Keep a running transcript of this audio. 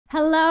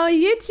Hello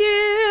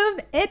YouTube!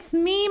 It's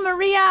me,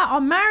 Maria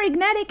on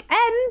Marignetic,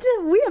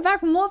 and we are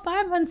back for more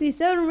Final Fantasy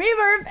VII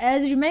Rebirth,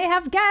 as you may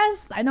have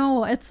guessed. I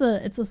know, it's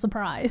a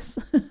surprise.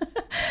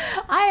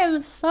 I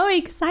am so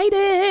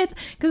excited,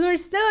 because we're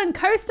still in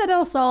Costa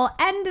del Sol,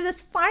 and it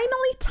is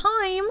finally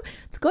time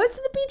to go to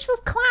the beach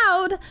with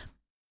Cloud,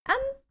 and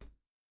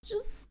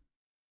just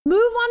move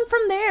on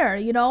from there,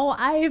 you know?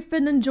 I've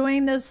been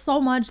enjoying this so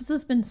much. This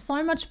has been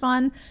so much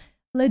fun.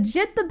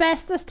 Legit the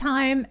best this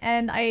time,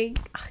 and I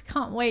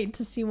can't wait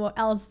to see what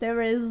else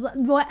there is,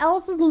 what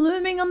else is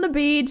looming on the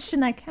beach,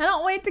 and I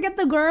cannot wait to get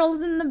the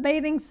girls in the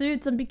bathing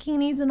suits and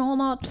bikinis and all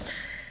that.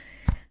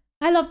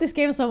 I love this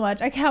game so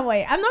much. I can't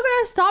wait. I'm not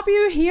gonna stop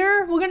you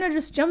here. We're gonna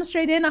just jump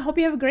straight in. I hope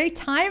you have a great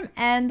time,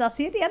 and I'll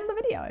see you at the end of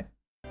the video.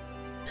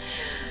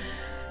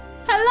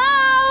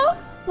 Hello!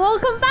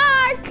 Welcome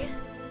back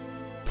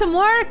to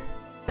more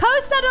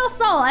Costa del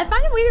Sol. I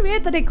find it really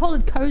weird that they call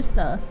it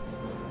Costa.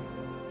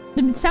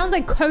 It sounds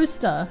like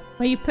Costa,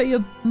 where you put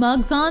your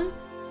mugs on.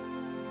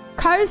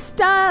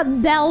 Costa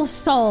del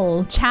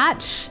Sol,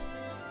 chat.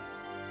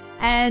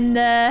 And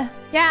yeah,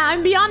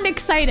 I'm beyond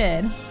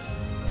excited.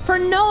 For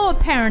no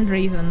apparent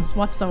reasons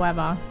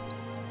whatsoever.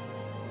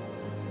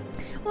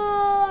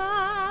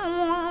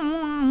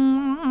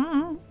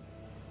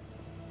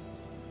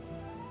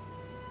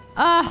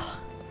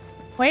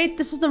 Wait,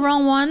 this is the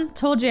wrong one.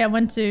 Told you I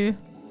went to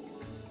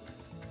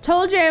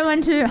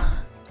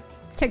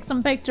take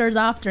some pictures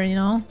after, you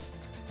know.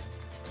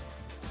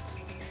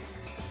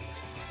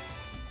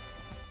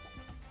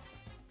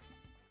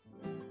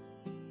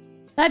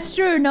 That's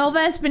true.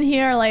 Nova's been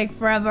here like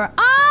forever.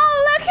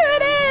 Oh, look who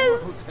it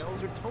is!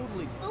 Hotels are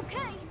totally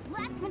okay.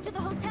 Last one to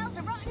the hotels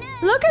are rotten.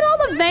 Look at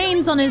all the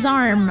veins on his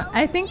arm.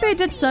 I think they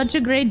did such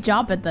a great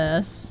job at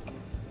this.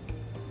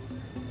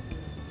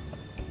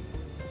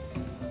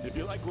 If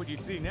you like what you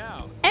see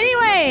now.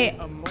 Anyway,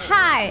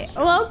 hi.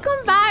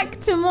 Welcome back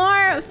to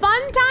more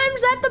fun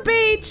times at the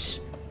beach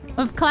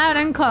of Cloud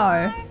and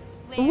Co.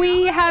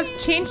 We have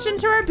changed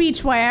into our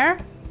beach wear,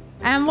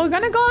 and we're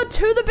gonna go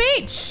to the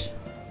beach.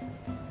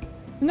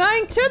 I'm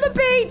going to the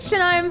beach,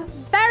 and I'm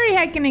very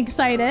heckin'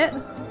 excited.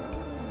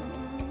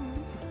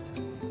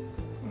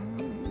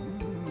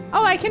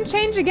 Oh, I can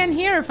change again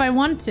here if I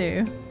want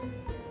to.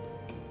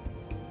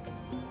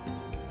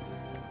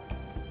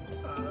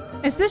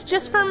 Is this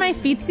just for my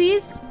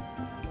feetsies?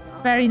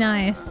 Very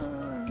nice.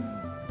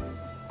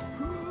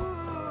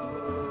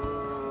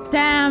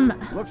 Damn.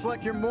 Looks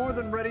like you're more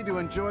than ready to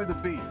enjoy the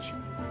beach.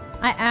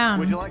 I am.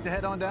 Would you like to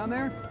head on down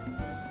there?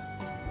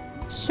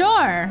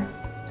 Sure.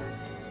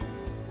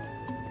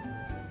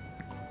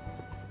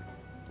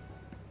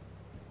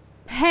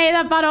 Hey,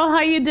 that bottle,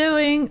 how you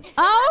doing?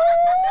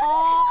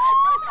 Oh!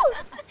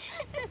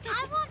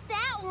 I want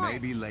that one.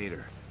 Maybe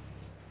later.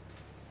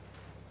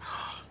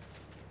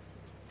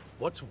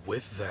 What's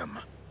with them?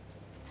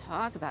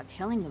 Talk about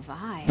killing the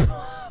vibe.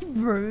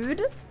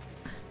 Rude.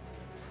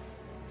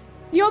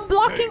 You're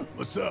blocking. Hey,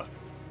 what's up?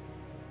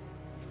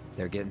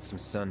 They're getting some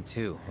sun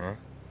too, huh?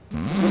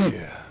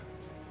 Yeah.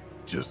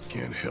 Just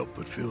can't help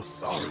but feel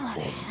sorry for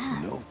them,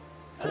 you know?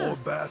 Poor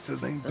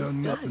bastards ain't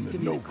done nothing to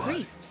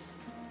nobody.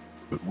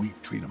 But we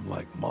treat them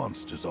like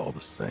monsters all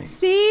the same.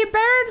 See,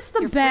 Barrett's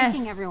the You're best.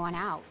 freaking everyone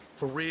out.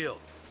 For real.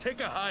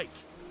 Take a hike.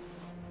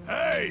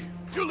 Hey,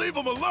 you leave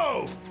them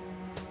alone!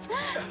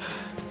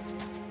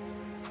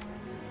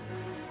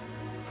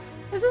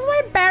 This is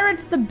why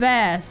Barrett's the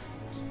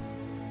best.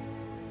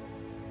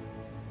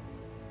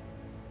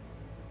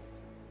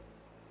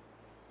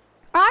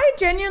 I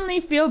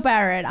genuinely feel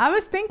Barrett. I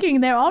was thinking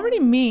they're already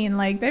mean.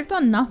 Like, they've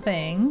done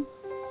nothing.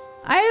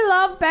 I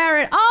love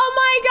Barrett. Oh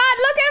my god,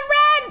 look at Red!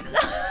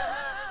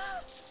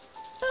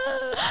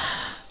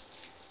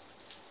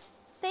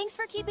 Thanks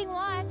for keeping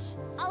watch.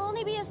 I'll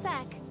only be a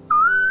sec.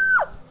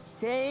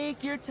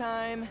 Take your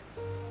time.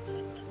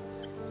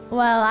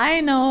 Well,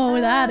 I know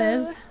who that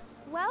is.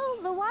 Well,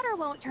 the water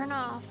won't turn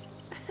off.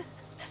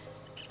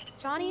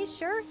 Johnny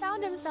sure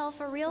found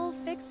himself a real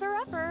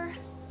fixer-upper.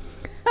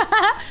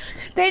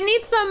 They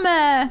need some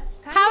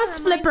house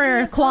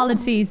flipper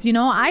qualities, you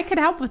know? I could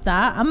help with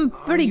that. I'm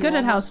pretty good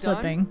at house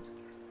flipping.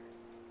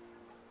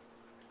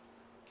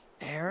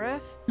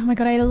 Aerith? Oh my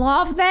god, I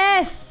love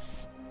this!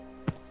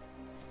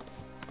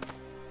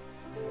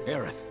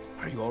 Aerith,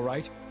 are you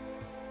alright?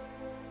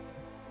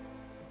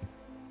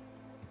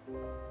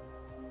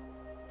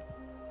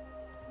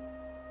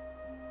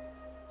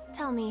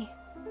 Tell me,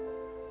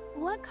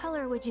 what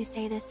color would you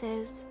say this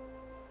is?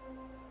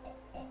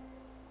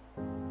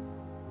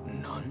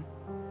 None.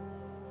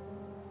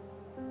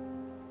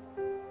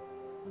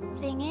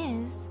 Thing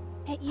is,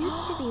 it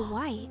used to be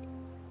white.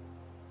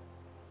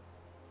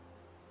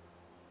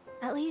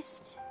 At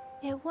least,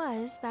 it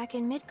was back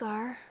in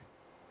Midgar.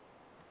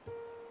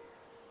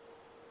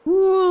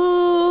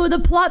 Ooh, the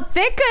plot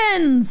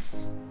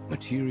thickens!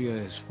 Materia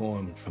is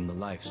formed from the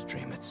life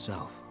stream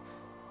itself.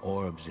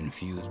 Orbs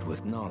infused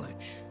with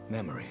knowledge,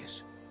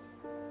 memories.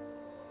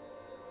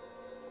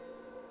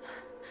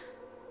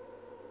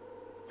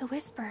 The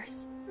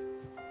whispers.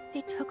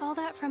 They took all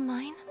that from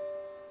mine?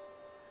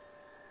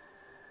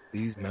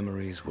 These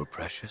memories were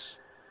precious?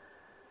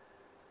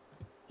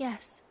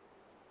 Yes.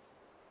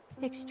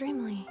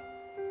 Extremely.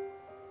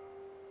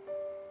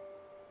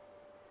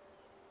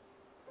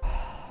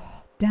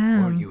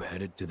 Damn. Were you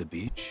headed to the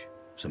beach?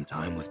 Some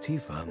time with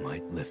Tifa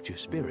might lift your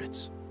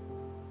spirits.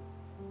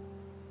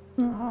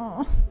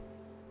 Oh.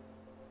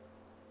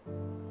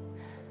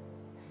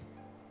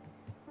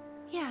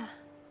 Yeah.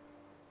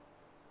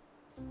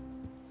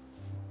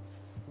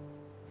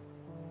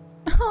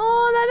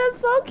 Oh, that is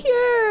so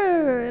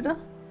cute.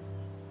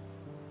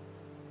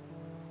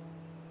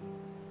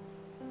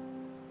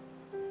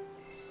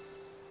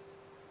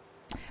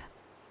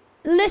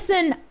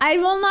 Listen, I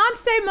will not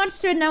say much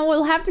to it now.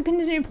 We'll have to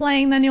continue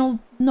playing, then you'll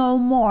know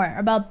more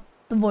about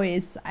the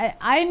voice.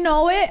 I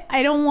know it.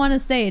 I don't want to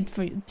say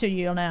it to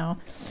you now.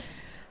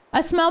 I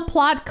smell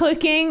plot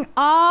cooking.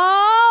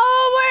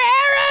 Oh,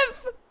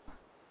 we're Aerith!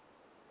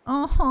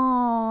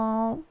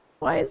 Oh,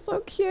 why it's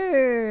so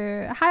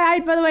cute. Hi,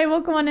 by the way,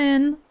 welcome on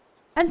in.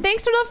 And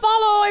thanks for the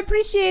follow. I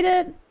appreciate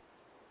it.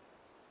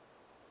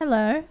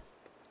 Hello.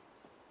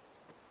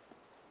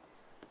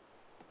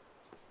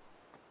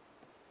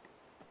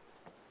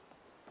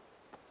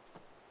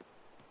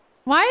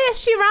 Why is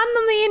she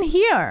randomly in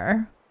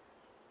here?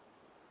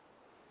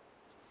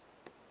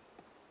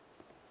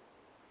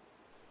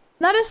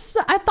 That is...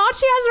 I thought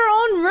she has her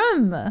own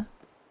room.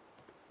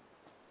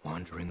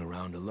 Wandering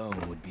around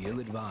alone would be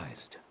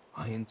ill-advised.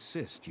 I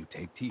insist you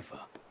take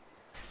Tifa.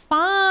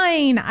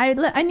 Fine.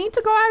 I need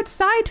to go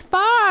outside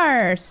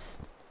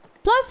first.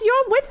 Plus,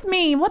 you're with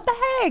me. What the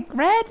heck,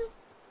 Red?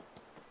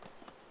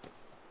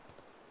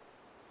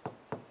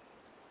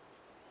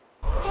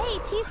 Hey,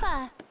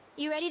 Tifa.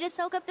 You ready to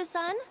soak up the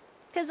sun?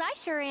 'Cause I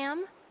sure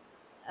am.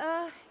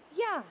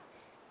 Yeah.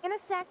 In a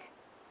sec.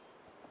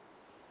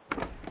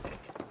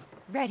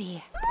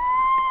 Ready.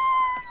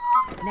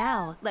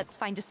 Now, let's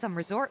find us some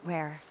resort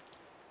wear.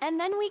 And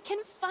then we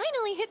can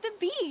finally hit the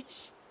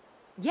beach.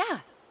 Yeah.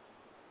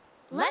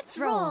 Let's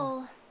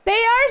roll.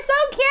 They are so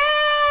cute!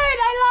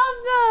 I love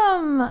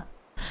them!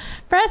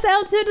 Press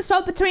L2 to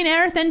swap between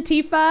Aerith and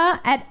Tifa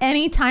at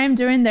any time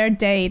during their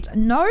date.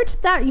 Note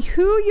that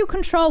who you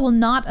control will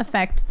not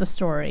affect the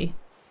story.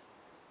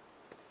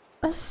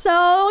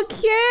 So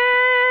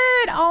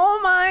cute! Oh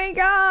my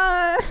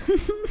god!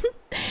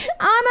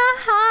 Anna,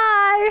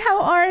 hi!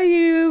 How are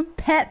you,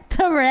 Pet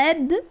the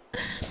Red?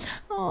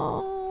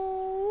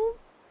 Oh.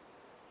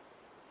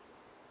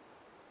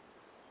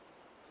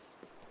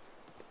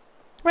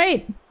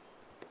 Wait.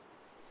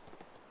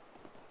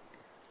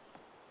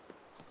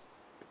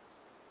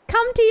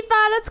 Come,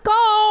 Tifa, let's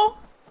go!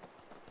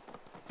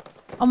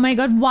 Oh my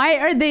god, why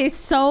are they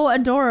so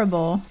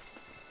adorable?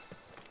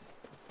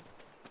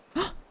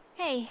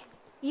 Hey,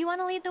 you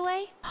want to lead the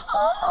way?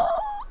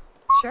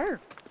 Sure.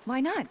 Why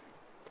not?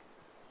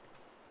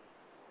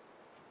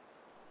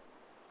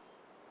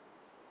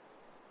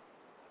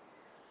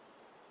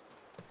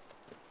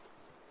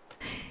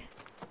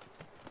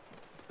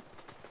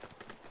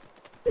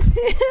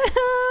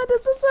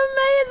 This is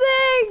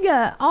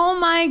amazing! Oh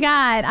my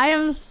god, I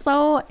am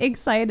so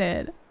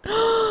excited.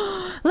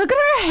 Look at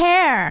her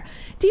hair.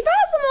 Tifa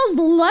has the most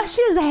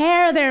luscious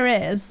hair there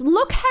is.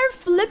 Look how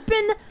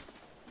flippin'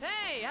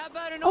 Hey, how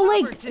about an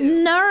like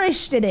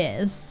nourished it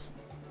is.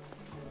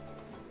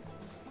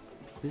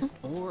 This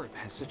orb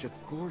has such a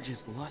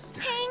gorgeous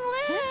luster. Hang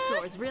loose! This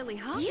store's really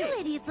hot. You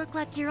ladies look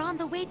like you're on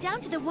the way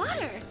down to the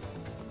water.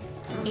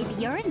 If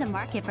you're in the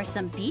market for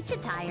some beach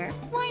attire,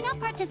 why not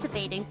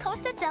participate in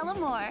Costa Del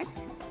Sol?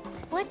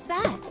 What's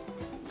that?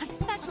 A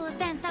special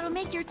event that'll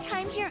make your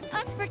time here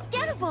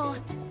unforgettable.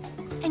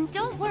 And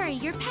don't worry,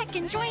 your pet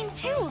can join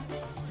too.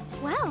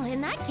 Well,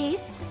 in that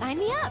case, sign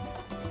me up.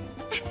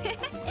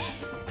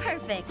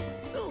 Perfect.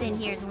 Then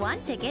here's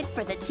one ticket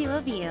for the two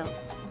of you.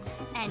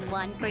 And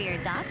one for your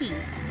doggy.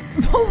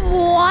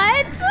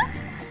 What?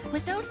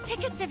 With those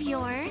tickets of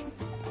yours,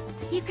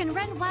 you can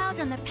run wild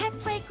on the pet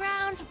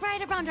playground,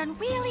 ride around on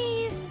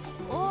wheelies,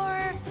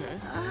 or...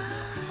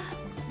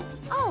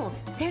 Oh,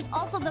 there's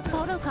also the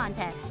photo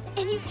contest.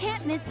 And you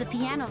can't miss the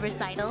piano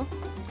recital.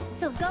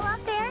 So go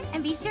out there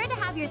and be sure to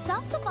have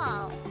yourself a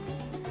ball.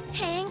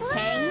 Hang loose!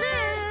 Hang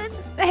loose!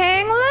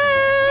 Hang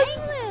loose!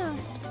 Hang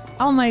loose!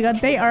 Oh my god,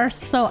 they are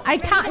so... I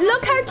can't...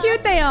 Look how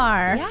cute they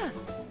are! Yeah.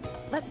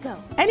 Let's go.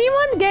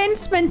 Anyone getting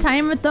to spend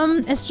time with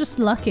them is just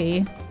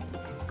lucky.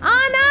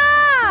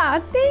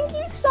 Anna! Thank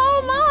you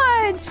so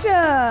much!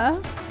 Hey,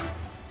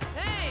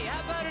 how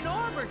about an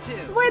orb or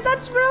two? Wait,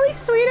 that's really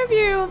sweet of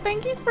you.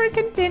 Thank you for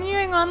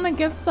continuing on the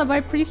gift sub. I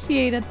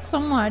appreciate it so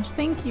much.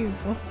 Thank you.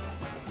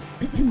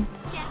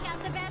 Check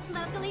out the best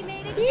locally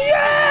made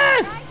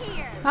Yes! right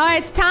here.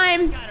 Alright, it's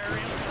time.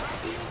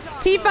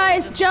 Tifa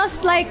is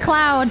just like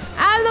Cloud.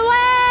 Out of the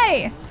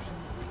way!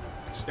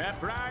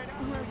 Step right.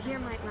 Word here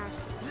might last.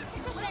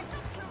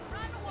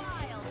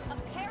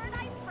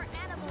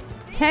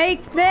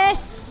 Take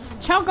this,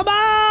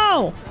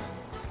 Chocobo!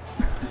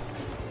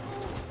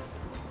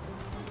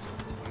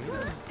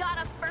 Got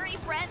a furry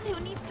friend who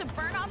needs to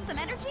burn off some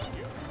energy?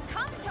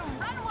 Come to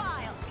Run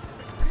Wild!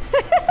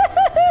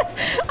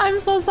 I'm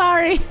so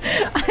sorry.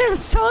 I am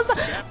so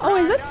sorry. Oh,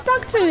 is it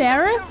stuck to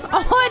Aerith?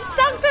 Oh, it's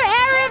stuck to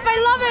Aerith. I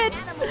love it.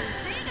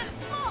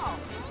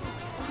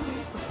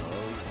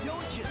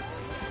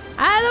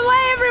 Out of the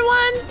way,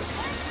 everyone.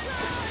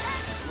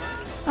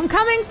 I'm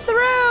coming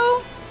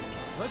through.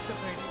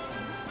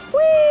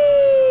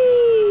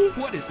 Whee!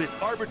 What is this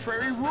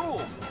arbitrary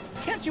rule?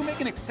 Can't you make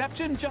an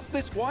exception just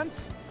this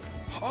once?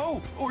 Oh,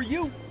 or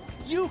you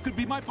could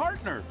be my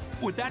partner.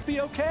 Would that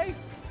be okay?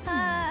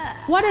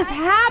 What is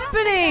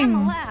happening?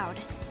 I'm allowed.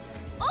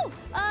 Oh,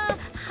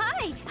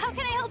 hi. How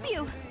can I help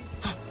you?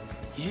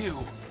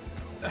 You.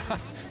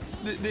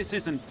 This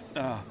isn't,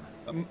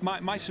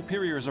 my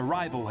superior's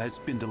arrival has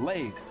been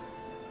delayed.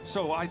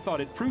 So I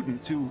thought it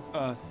prudent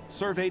to,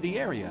 survey the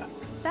area.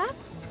 That's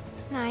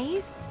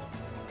nice.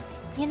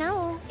 You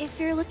know, if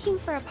you're looking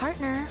for a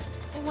partner,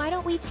 why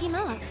don't we team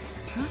up?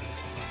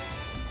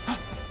 Huh?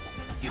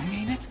 You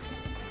mean it?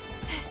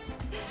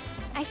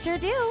 I sure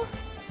do.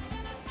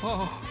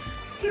 Oh,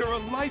 you're a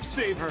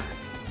lifesaver.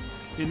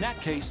 In that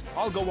case,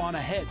 I'll go on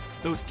ahead.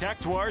 Those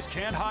cactuars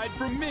can't hide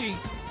from me.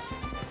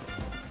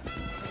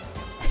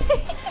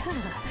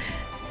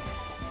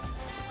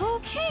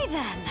 Okay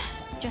then.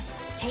 Just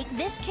take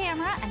this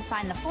camera and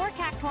find the 4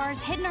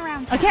 cactuars hidden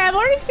around town. Okay, I've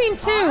already seen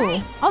 2.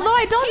 Right. Although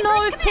I don't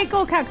know if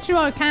Pico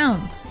Cactua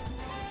counts.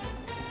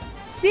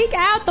 Seek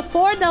out the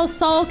 4 Del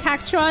Sol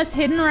cactuars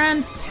hidden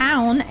around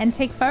town and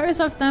take photos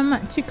of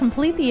them to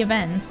complete the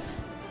event.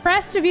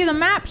 Press to view the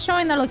map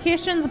showing their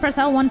locations and press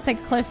L1 to take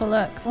a closer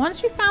look.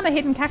 Once you've found the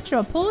hidden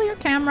cactua, pull your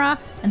camera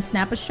and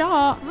snap a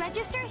shot.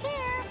 Register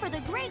here for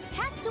the Great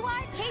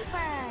Cactuar Caper.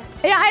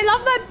 Yeah, I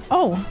love that.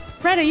 Oh,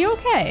 Red, are you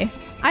okay?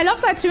 I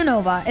love that too,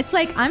 Nova. It's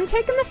like, I'm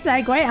taking the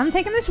Segway, I'm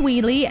taking this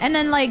wheelie, and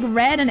then like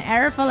Red and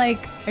Aerith are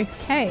like,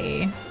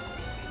 okay,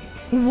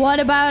 what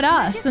about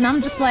us? And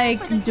I'm just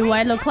like, do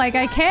I look like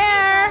I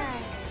care?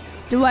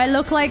 Do I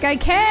look like I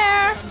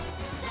care?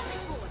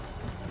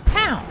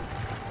 Pound.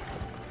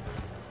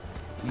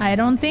 I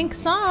don't think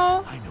so.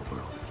 I know where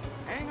over.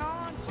 Hang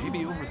on.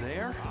 Maybe over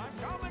there?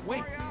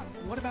 Wait,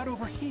 what about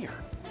over here?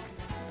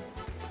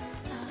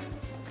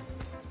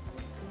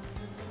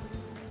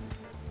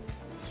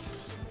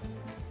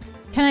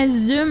 Can I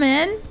zoom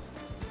in?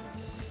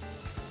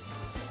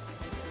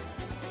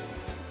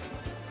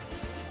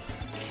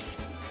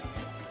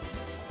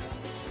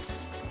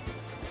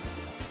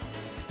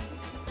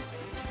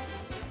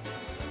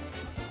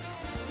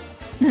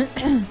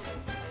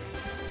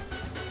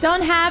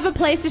 Don't have a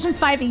PlayStation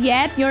 5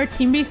 yet. You're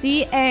Team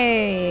PC.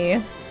 Hey.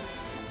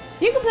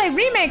 You can play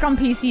Remake on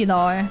PC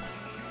though.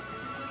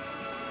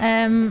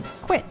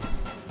 Quit.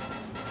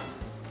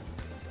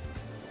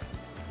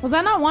 Was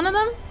that not one of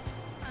them?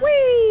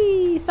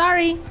 Whee!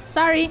 Sorry.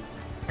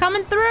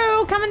 Coming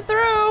through.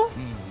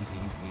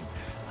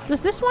 Does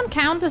this one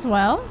count as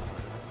well?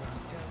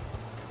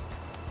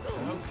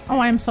 Oh,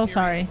 I'm so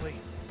sorry.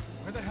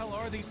 Where the hell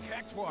are these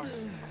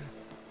cactuars?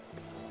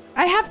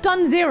 I have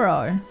done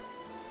 0.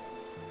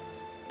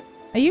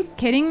 Are you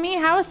kidding me?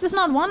 How is this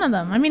not one of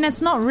them? I mean,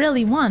 it's not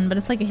really one, but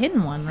it's like a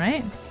hidden one,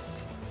 right?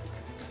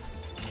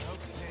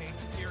 Okay,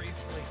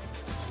 seriously.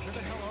 Where the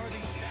hell are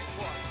these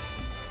cactuars?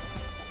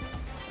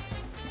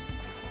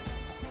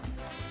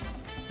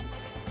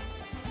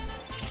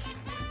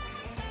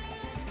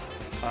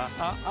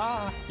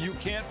 You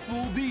can't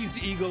fool these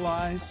eagle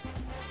eyes.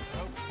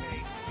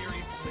 Okay,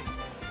 seriously.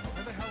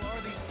 Where the hell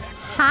are these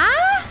cactuars?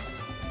 Huh?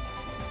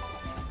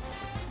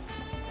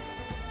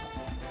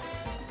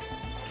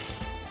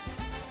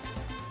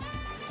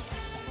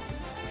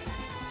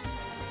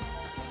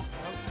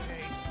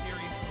 Okay,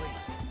 seriously.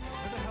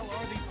 Where the hell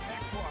are these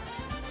cactuars?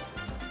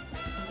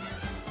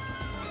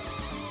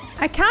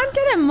 I can't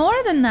get it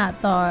more than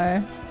that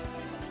though.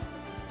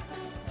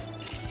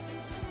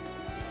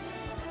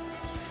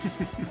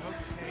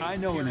 I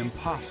know an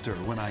imposter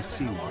when I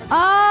see one.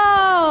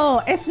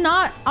 Oh, it's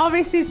not,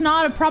 obviously it's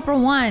not a proper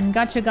one.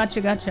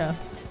 Gotcha.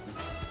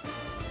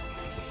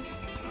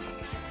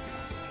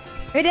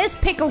 It is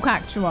Pickle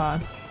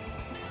Cactua.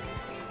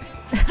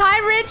 Hi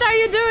Rich, how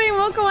you doing?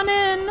 Welcome on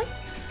in.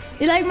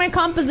 You like my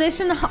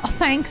composition? Oh,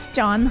 thanks,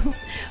 John.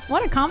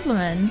 What a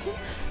compliment.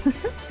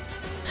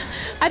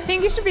 I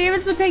think you should be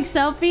able to take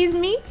selfies.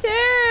 Me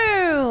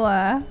too.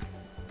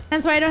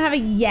 That's why I don't have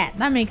it yet.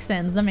 That makes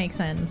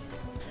sense.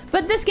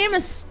 But this game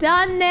is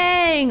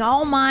stunning.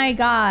 Oh my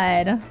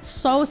god.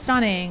 So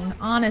stunning,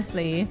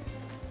 honestly.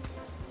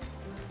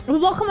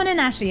 Welcome on in,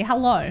 Ashley.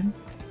 Hello.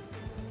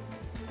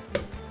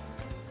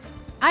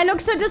 I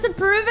look so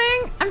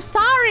disapproving. I'm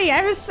sorry.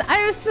 I was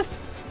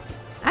just,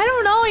 I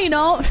don't know, you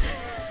know.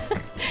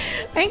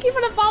 Thank you for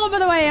the follow, by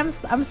the way.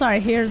 I'm sorry.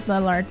 Here's the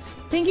alerts.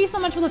 Thank you so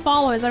much for the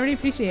follows. I really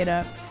appreciate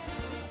it.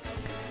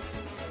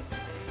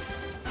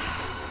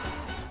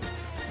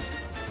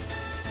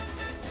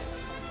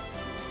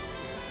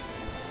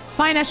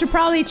 Fine, I should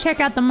probably check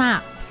out the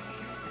map.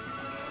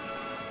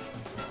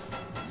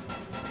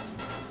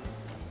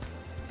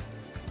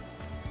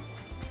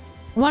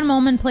 One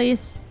moment,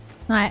 please.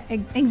 Alright,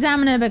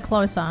 examine it a bit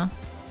closer.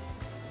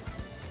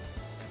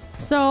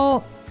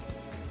 So...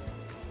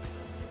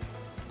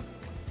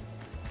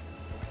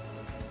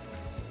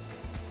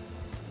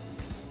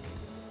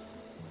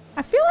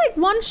 I feel like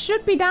one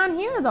should be down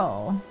here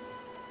though.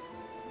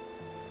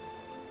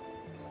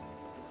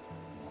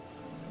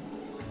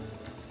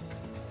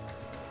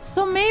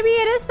 So maybe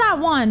it is that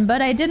one,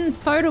 but I didn't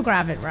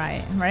photograph it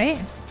right?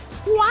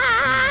 Wow,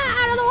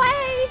 out of the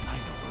way!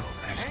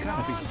 There's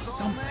gotta be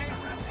something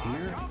around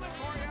here.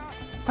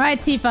 Alright,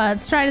 Tifa,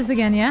 let's try this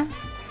again, yeah?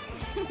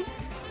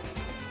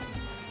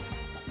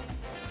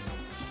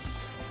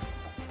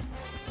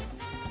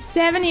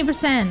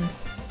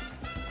 %70.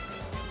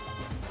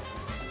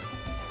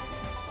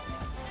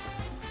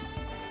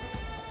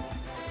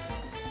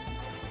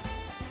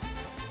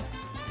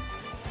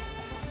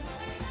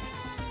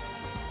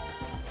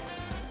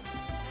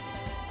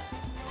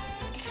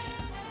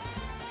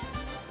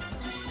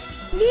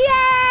 Yay!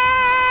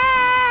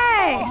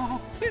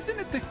 Oh, isn't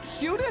it the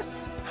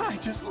cutest? I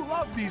just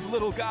love these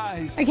little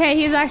guys. Okay,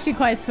 he's actually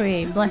quite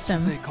sweet. Bless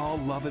him. They call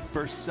love at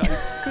first sight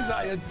because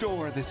I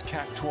adore this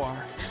cactuar.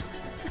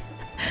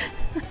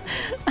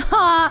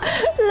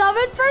 Love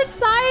at first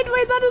sight.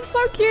 Wait, that is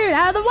so cute.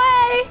 Out of the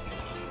way.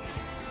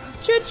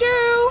 Choo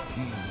choo.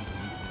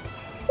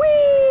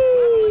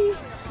 Whee!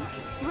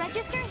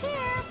 Register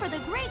here for the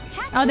great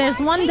cat. Oh, there's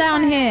one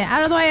down here.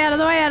 Out of the way, out of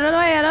the way, out of the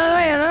way, out of the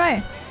way, out of the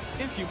way.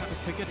 If you have a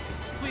ticket,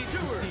 please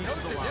proceed to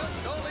the lobby.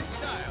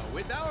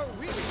 With our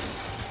wheelie.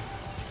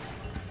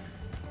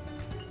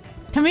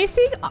 Can we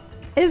see?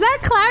 Is that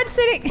Cloud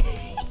sitting?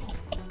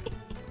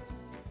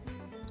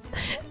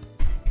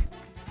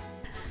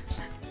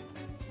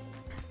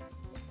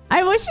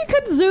 I wish you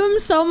could zoom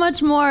so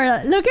much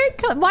more. Look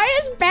at, why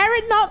is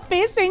Barrett not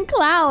facing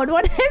Cloud?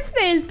 What is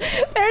this?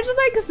 They're just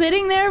like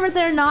sitting there, but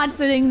they're not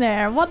sitting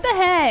there. What the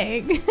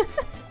heck?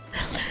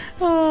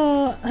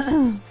 Oh.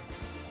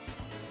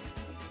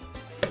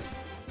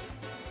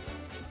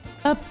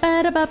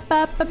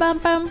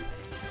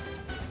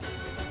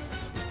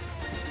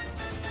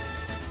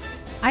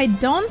 I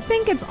don't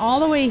think it's all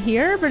the way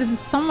here, but it's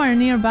somewhere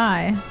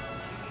nearby.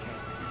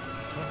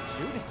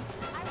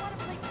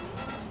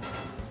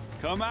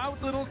 Come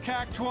out, little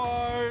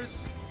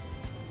cactuars.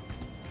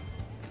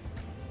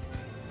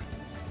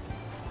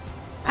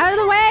 Out of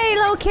the way,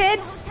 little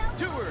kids.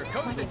 Tour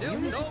Costa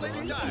Del Sol in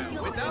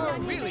style with our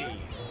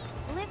wheelies.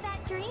 Live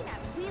that dream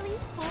at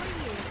Wheelies for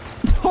you.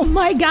 Oh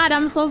my god,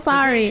 I'm so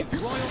sorry.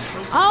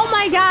 Oh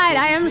my god,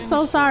 I am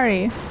so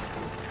sorry.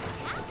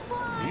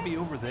 Maybe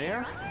over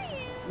there?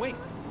 Wait,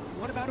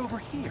 what about over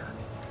here?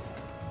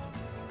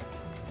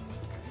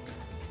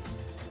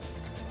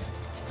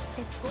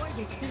 This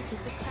gorgeous beach is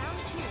the crown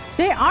jewel.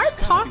 They are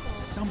talking.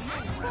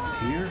 Something around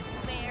here.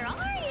 Where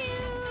are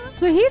you?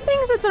 So he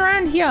thinks it's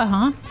around here,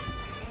 huh?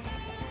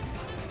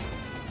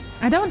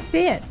 I don't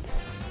see it.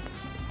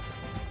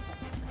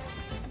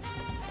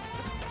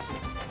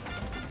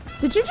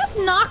 Did you just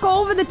knock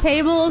over the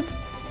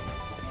tables?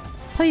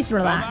 Please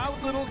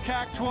relax. Come out, little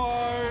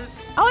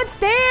cactuars. Oh, it's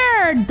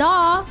there!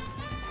 Duh.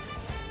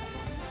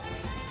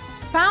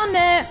 Found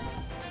it.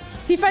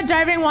 Tifa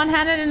driving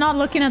one-handed and not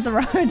looking at the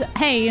road.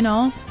 Hey, you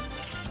know.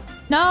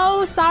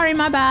 No, sorry,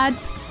 my bad.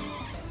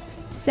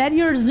 Set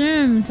your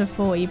zoom to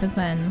 40%.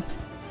 And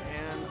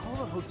all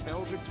the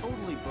hotels are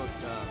totally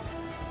booked up.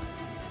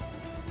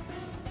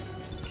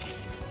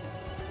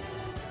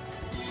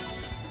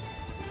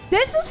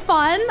 This is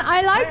fun.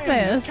 I like Hey,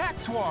 this.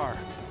 Cactuar.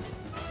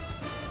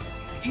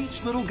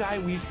 Each little guy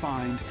we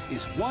find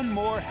is one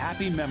more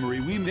happy memory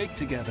we make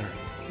together.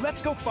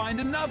 Let's go find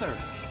another.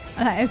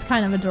 It's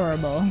kind of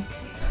adorable.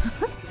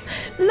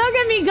 Look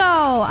at me go.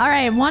 All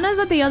right, one is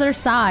at the other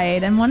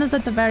side and one is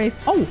at the very...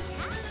 Oh.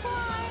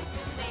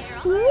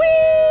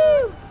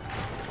 Woo!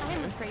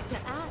 I'm afraid to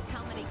ask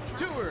how many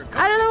Tour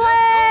Out of the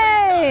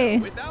way!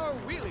 with our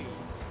wheelie.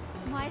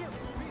 Why don't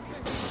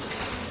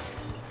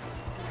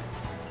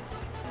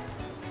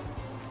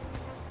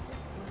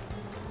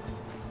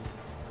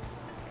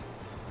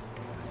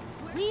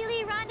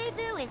Wheelie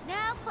Rendezvous is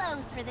now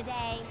closed for the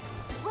day.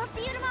 We'll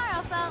see you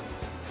tomorrow, folks.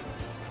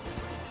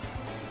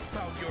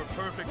 Found your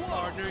perfect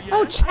partner yet?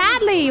 Oh,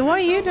 Chadley, what are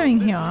you doing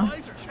here?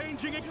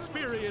 Life-changing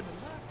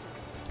experience.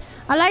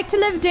 I like to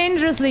live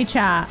dangerously,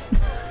 chat.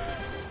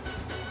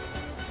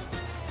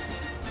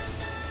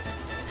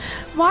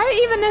 Why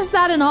even is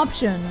that an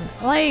option?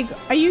 Like,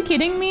 are you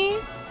kidding me?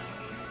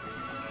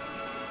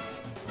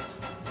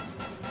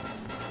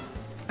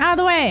 Out of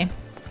the way.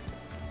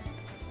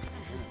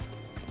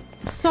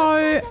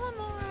 So...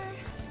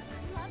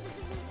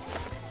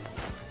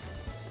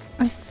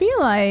 I feel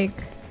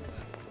like...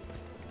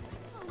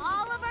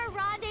 All of our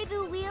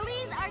rendezvous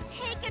wheelies are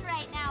taken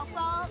right now,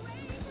 folks.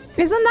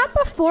 Isn't that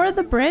before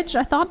the bridge?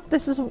 I thought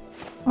this is...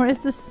 Or is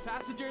this...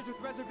 Passengers with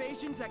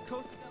reservations at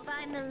Costa Del Sol.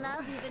 Find the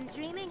love you've been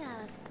dreaming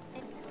of.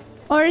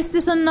 Or is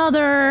this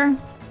another...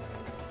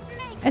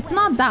 It's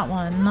not that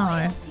one,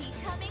 no.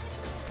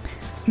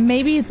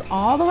 Maybe it's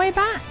all the way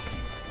back?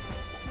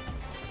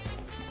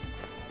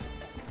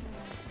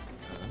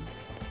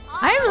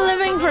 I'm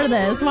living for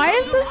this. Why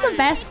is this the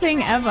best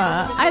thing ever?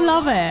 I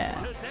love it.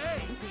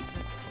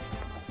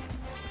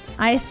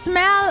 I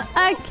smell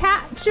a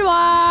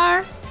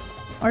cactuar.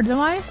 Or do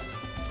I?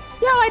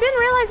 Yo, I didn't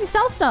realize you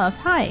sell stuff.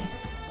 Hi.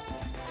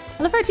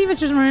 I love how Tifa's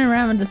just running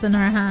around with this in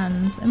her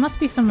hand. It must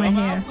be somewhere Come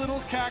here. out,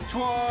 little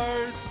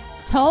cactuars.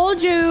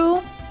 Told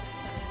you.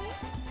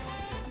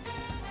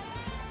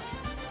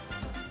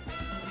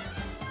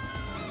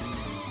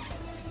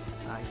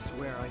 I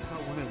swear I saw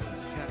one of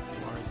those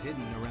cactuars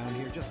hidden around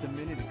here just a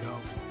minute ago.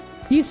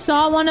 You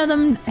saw one of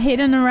them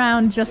hidden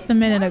around just a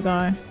minute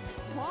ago.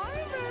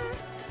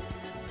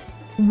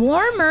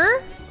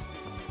 Warmer?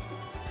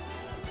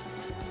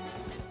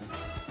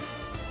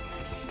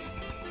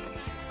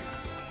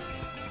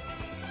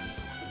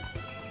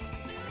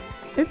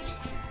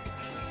 Oops.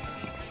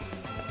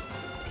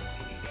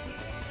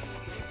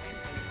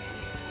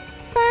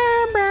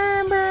 Burr,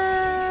 burr,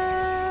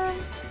 burr.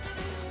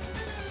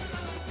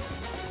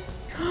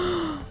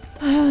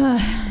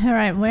 All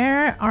right,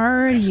 where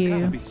are you?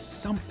 There's gotta be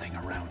something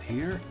around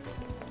here.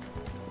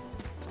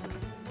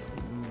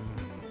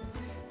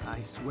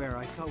 I swear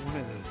I saw one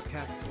of those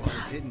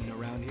cactuars hidden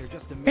around here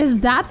just a minute Is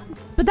that?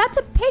 But that's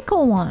a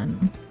pickle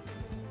one.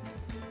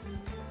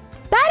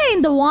 That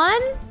ain't the one.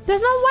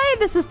 There's no way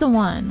this is the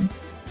one.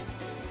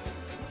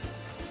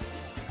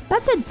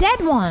 That's a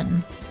dead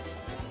one.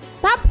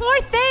 That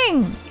poor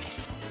thing.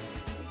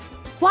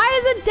 Why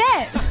is it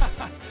dead?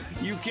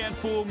 You can't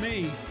fool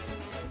me.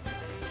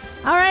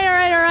 All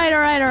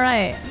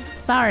right.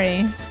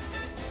 Sorry.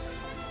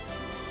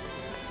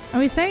 Are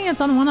we saying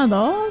it's on one of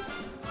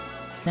those?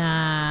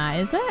 Nah,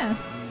 is it? I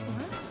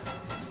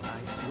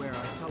swear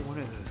I saw one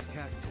of those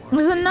cactuars.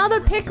 There's another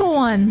pickle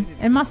one.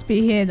 It must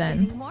be here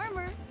then.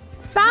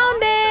 Found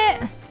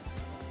it!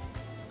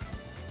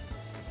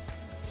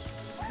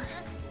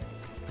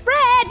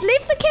 Red,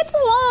 leave the kids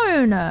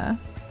alone!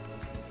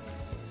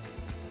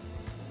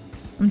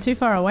 I'm too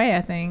far away,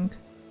 I think.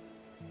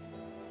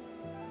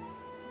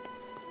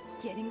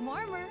 Getting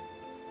warmer.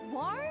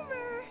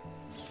 Warmer.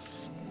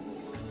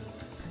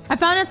 I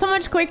found it so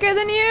much quicker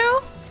than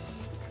you?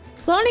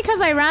 It's only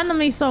because I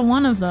randomly saw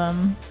one of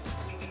them.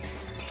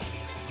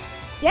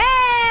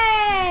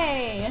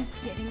 Yay!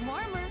 Getting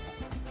warmer.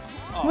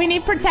 We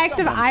need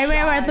protective eyewear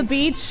at the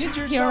beach. Did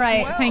yourself You're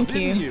right, well, thank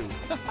didn't you.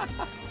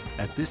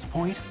 At this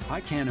point, I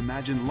can't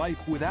imagine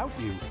life without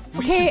you.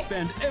 We Okay. should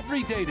spend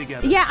every day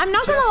together. Yeah, I'm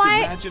not gonna Just lie.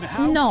 Imagine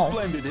how No.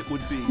 splendid it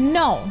would be.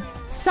 No.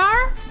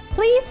 Sir,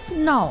 please,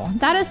 no.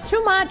 That is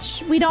too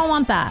much. We don't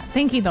want that.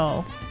 Thank you,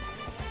 though.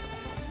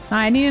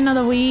 I need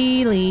another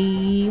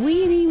wheelie.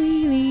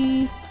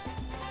 Wheelie.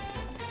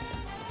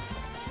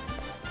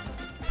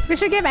 We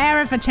should give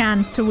Aerith a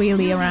chance to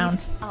wheelie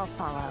around. I'll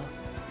follow.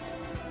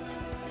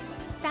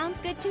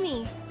 Sounds good to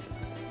me.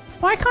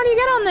 Why can't you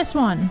get on this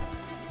one?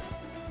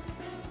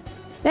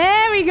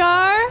 There we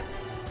go.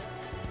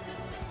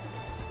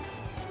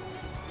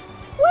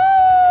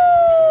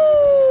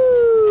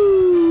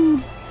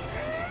 Woo!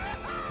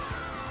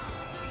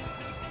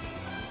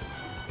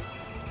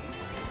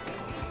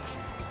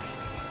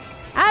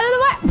 Out of the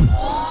way!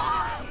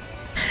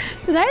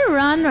 Did I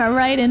run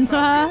right into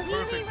her?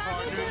 Perfect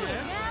partner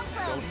yet.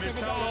 Don't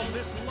miss out on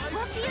this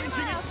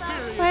life-changing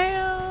experience.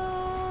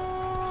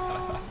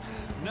 Well,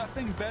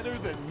 Nothing better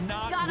than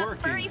not Got a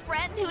working. furry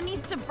friend who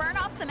needs to burn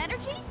off some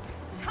energy?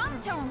 Come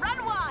to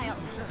Run Wild!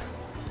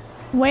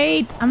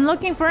 wait, I'm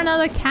looking for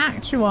another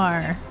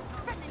cactuar.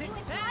 From the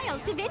newest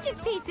styles to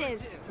vintage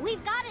pieces,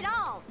 we've got it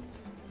all.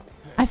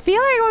 I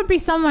feel like it would be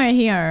somewhere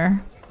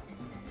here.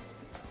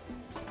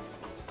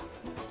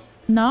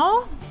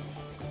 No?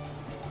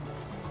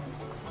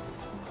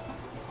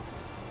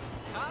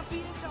 Coffee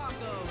and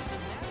tacos,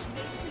 and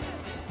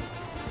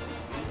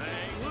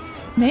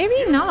that's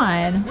Maybe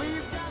not.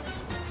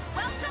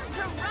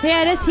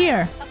 Yeah, it is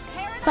here.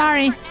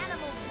 Sorry.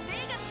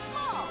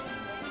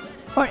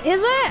 Or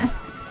is it?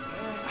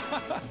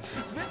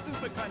 This is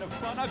the kind of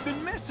fun I've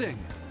been missing.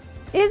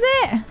 Is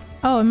it?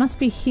 Oh, it must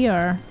be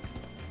here.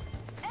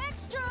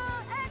 Extra!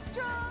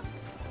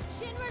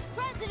 Shinra's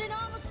president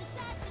almost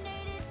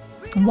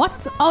assassinated.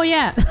 What? Oh,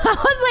 yeah. I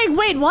was like,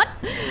 wait, what?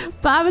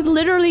 But I was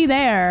literally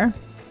there.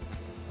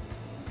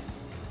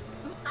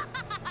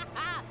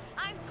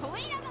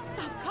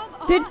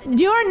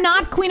 You're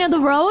not Queen of the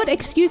Road?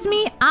 Excuse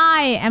me?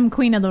 I am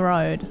Queen of the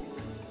Road.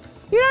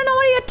 You don't know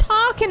what you're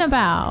talking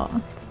about.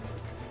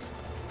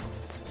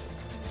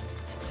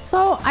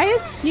 So I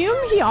assume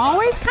he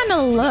always kind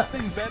of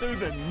looks Nothing better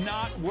than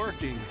not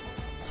working.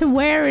 to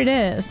where it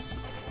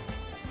is.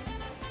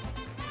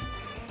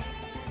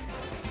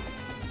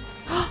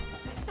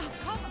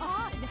 Come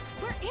on!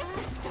 Where is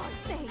this darn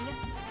thing?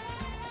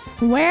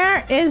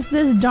 Where is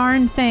this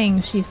darn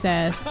thing, she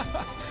says.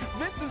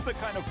 This is the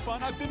kind of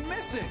fun I've been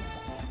missing.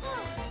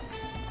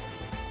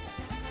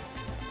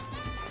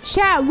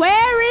 Chat,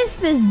 where is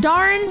this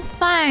darn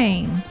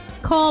thing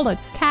called a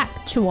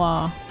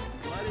cactuar?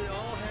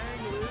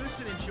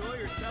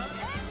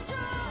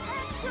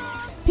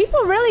 People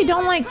really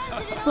don't like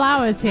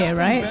flowers here,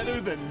 right?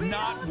 Better than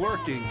not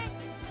working.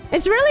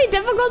 It's really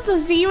difficult to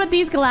see with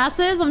these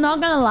glasses, I'm not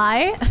gonna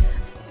lie.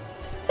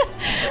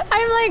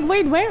 I'm like,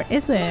 wait, where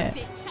is it?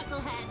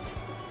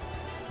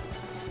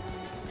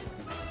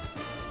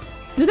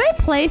 Do they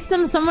place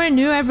them somewhere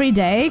new every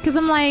day? Because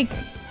I'm like,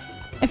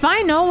 If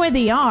I know where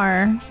they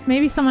are,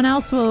 maybe someone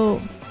else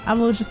will... I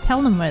will just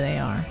tell them where they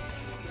are.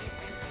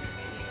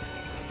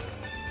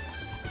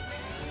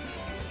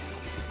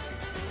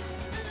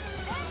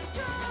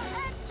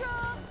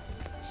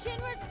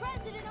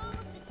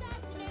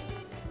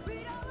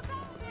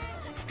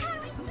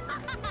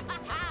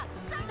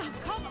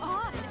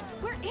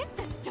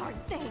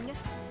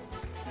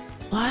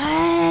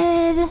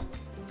 What?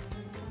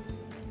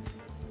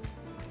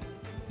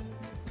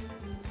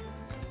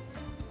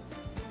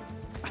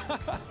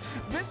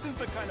 This is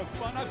the kind of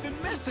fun I've been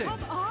missing.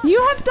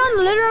 You have done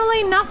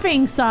literally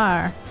nothing,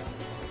 sir.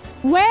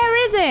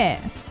 Where is it?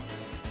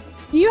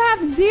 You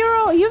have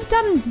zero. You've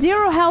done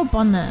zero help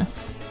on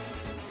this.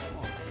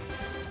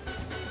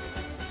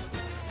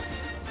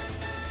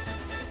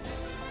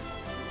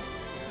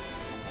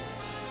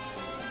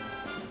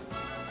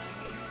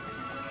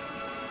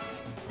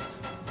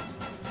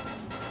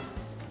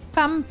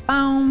 Bum,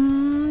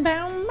 bum,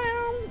 bum,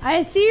 bum.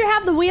 I see you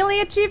have the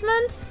wheelie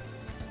achievement.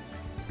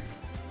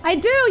 I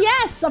do,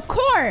 yes, of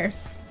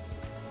course.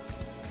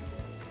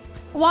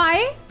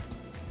 Why?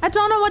 I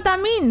don't know what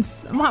that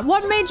means.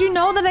 What made you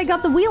know that I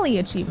got the wheelie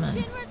achievement?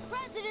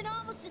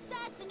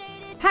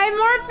 Hi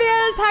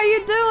Morpheus, how you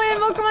doing?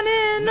 Welcome on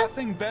in.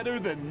 Nothing better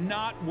than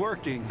not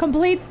working.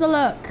 Completes the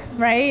look,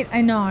 right?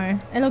 I know.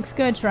 It looks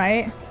good,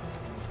 right?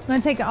 I'm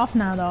gonna take it off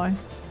now though.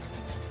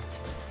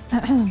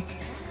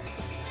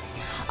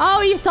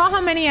 Oh, you saw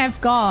how many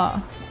I've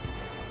got.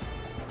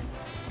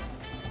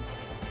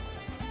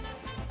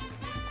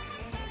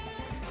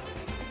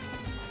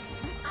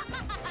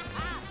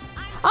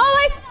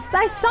 Oh,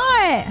 I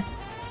saw it.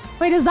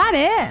 Wait, is that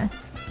it?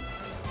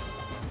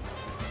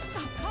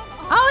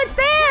 Oh, it's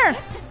there.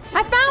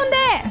 I found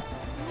it.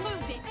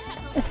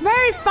 It's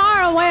very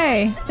far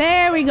away.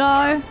 There we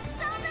go.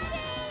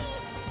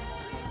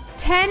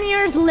 10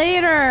 years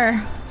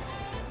later.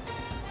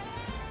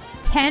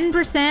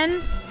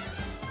 10%.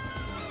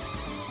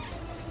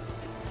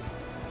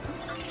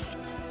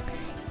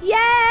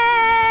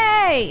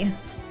 Yay!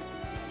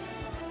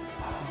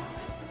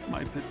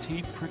 My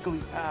petite prickly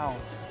pal.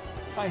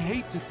 I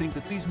hate to think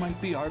that these might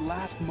be our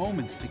last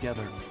moments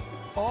together.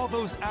 All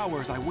those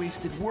hours I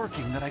wasted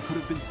working that I could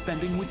have been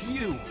spending with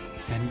you.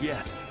 And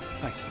yet,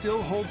 I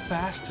still hold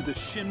fast to the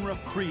Shinra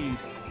Creed.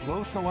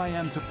 Loath though I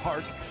am to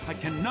part, I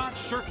cannot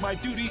shirk my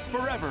duties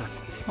forever.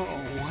 Oh,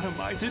 what am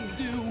I to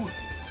do?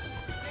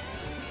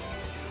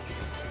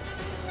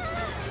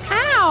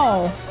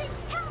 Ow!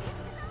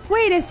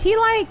 Wait, is he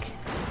like...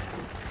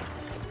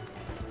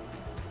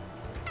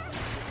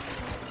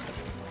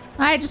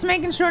 Alright, just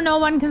making sure no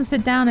one can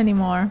sit down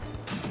anymore.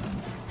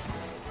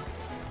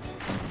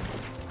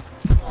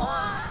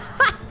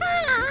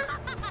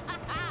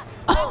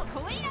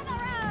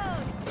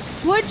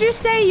 Would you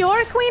say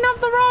you're queen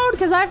of the road?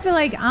 Because I feel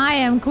like I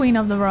am queen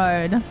of the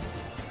road.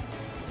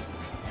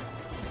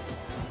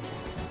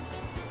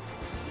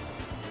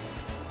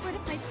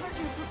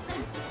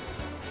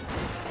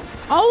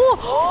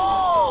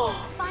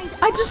 Oh!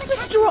 I just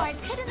destroyed...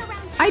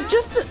 I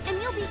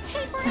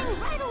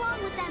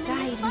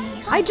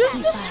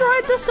just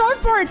destroyed the sword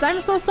parts.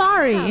 I'm so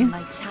sorry. Oh,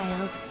 my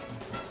child.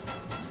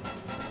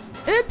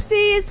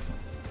 Oopsies.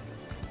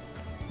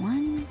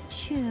 1,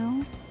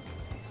 2.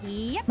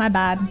 Yep. My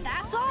bad.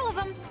 That's all of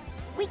them.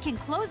 We can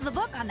close the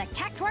book on the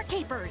Cactuar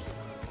Capers.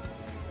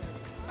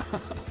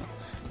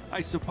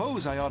 I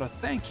suppose I ought to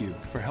thank you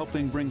for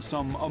helping bring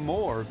some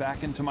amour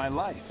back into my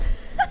life.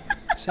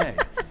 Say,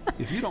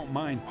 if you don't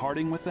mind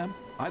parting with them,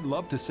 I'd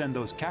love to send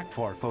those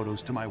Cactuar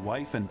photos to my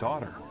wife and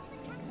daughter.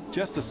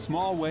 Just a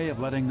small way of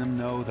letting them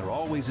know they're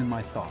always in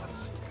my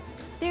thoughts.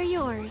 They're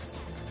yours.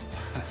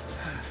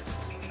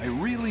 I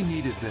really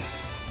needed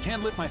this.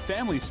 Can't lift my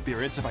family's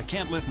spirits if I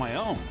can't lift my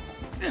own.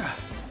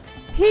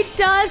 He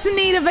does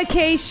need a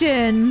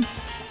vacation.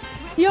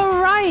 You're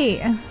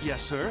right.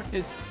 Yes, sir.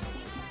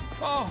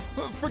 Oh,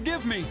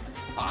 forgive me.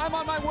 I'm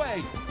on my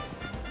way.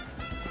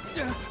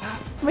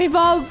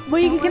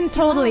 We can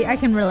totally, I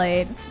can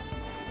relate.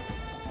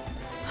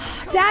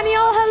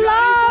 Daniel,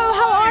 hello!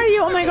 How are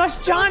you? Oh my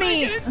gosh,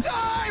 Johnny!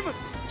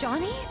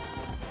 Johnny?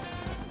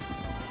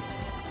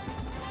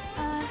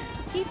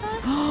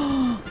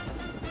 Tifa?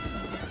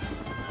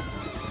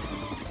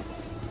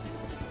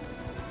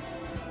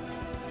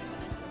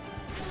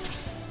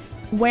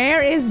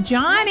 Where is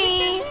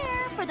Johnny? Register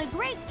here for the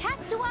great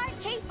Cactuar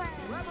Caper.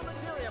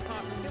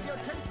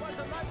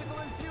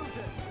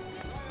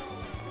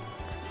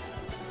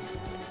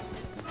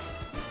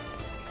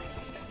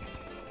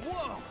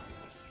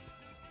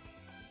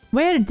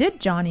 Where did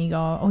Johnny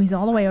go? Oh, he's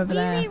all the way over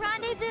there.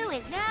 Rendezvous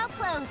is now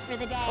closed for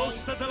the day.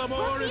 Costa Del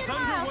Sol is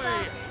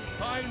underway.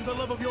 Find the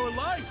love of your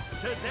life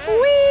today.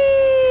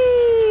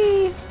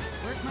 Whee!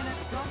 Where's my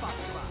next drop-off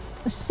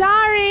spot?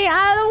 Sorry,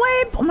 out of the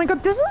way. Oh my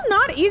god, this is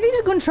not easy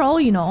to control,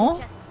 you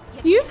know?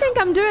 You think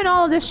I'm doing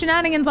all of this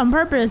shenanigans on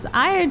purpose.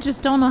 I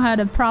just don't know how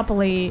to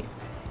properly,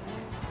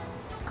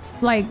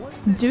 like,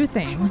 do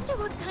things. I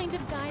wonder what kind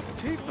of guy...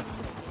 Tifa,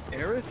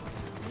 Aerith,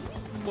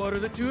 what are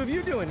the two of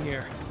you doing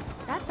here?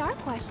 That's our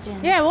question.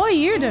 Yeah, what are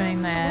you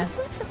doing there? What's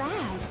with the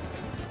bag?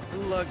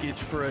 luggage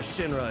for a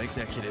Shinra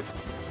executive.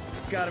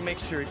 Gotta make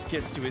sure it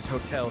gets to his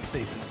hotel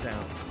safe and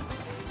sound.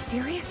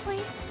 Seriously?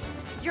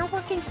 You're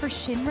working for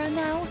Shinra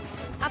now?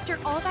 After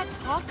all that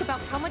talk about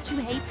how much you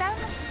hate them?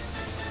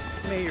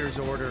 Mayor's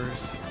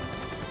orders.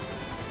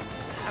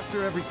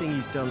 After everything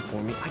he's done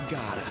for me, I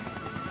gotta.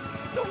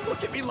 Don't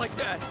look at me like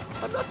that!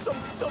 I'm not some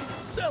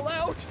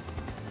sellout!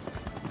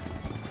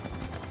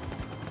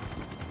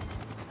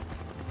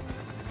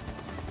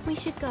 We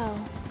should go.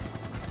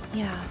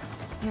 Yeah,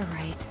 you're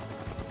right.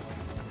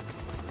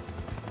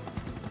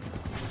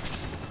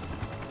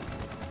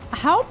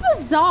 How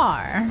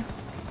bizarre.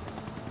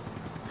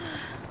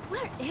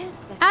 Where is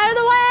this? Out of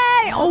the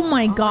way! Oh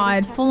my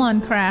god, full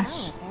on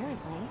crash.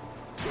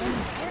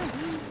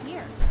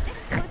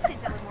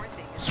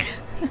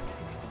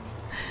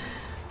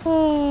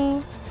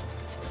 Oh.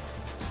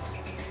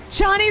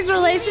 Johnny's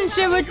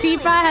relationship with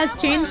Tifa has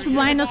changed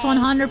minus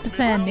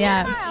 100%.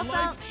 Yeah.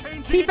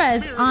 Tifa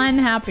is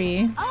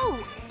unhappy. Oh,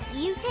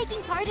 you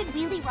taking part in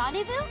Wheelie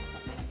Rendezvous?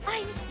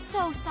 I'm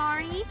so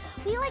sorry.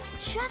 We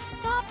just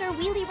stopped our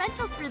wheelie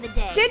rentals for the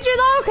day. Did you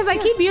though? Because I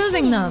keep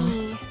using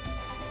them.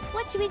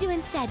 What should we do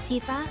instead,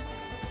 Tifa?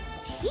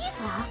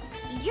 Tifa?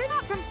 You're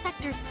not from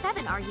Sector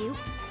 7, are you?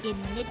 In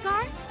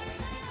Midgar?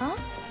 Huh?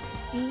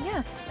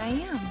 Yes, I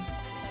am.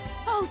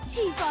 Oh,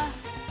 Tifa!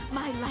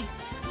 My light,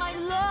 my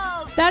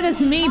love! That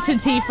is me to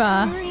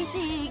Tifa.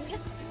 Everything!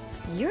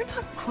 You're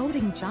not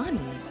quoting Johnny,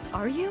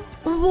 are you?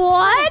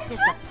 What?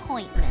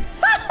 Disappointment.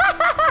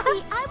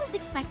 See, I was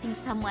expecting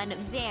someone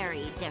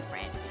very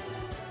different.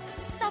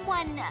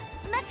 Someone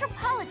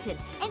metropolitan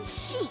and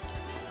chic,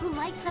 who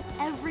lights up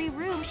every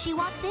room she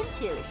walks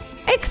into.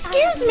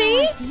 Excuse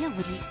me? No idea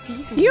what he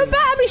sees in You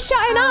better be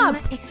shutting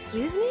up.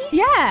 Excuse me?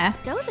 Yeah.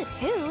 Stow the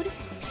toad.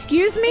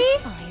 Excuse me?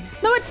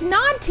 No, it's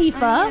not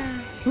Tifa.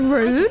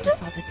 Rude.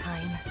 All the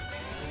time.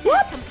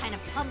 What? Some kind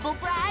of humble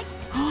brag?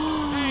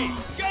 Hey,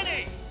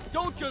 Jenny!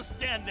 Don't just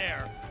stand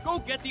there. Go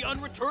get the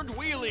unreturned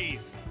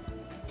wheelies.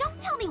 Don't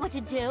tell me what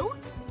to do.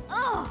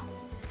 Ugh.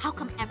 How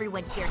come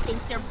everyone here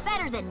thinks they're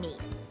better than me?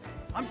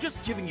 I'm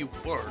just giving you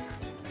work.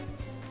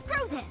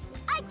 Screw this.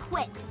 I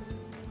quit.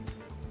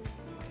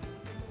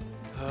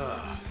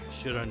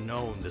 Should have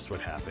known this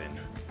would happen.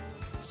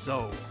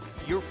 So,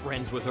 you're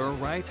friends with her,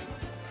 right?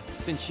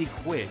 Since she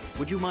quit,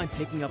 would you mind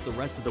picking up the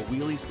rest of the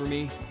wheelies for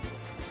me?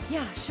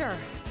 Yeah, sure.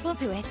 We'll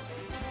do it.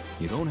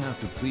 You don't have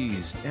to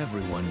please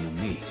everyone you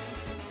meet.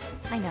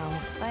 I know,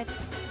 but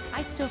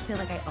I still feel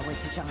like I owe it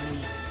to Johnny.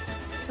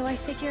 So I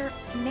figure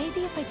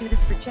maybe if I do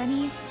this for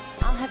Jenny,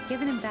 I'll have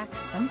given him back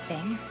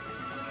something.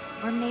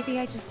 Or maybe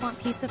I just want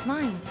peace of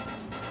mind.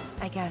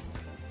 I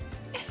guess.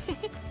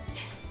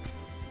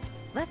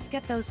 Let's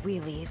get those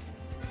wheelies.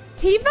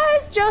 Tifa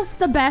is just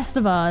the best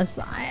of us.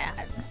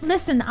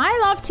 Listen, I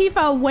love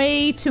Tifa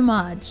way too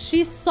much.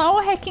 She's so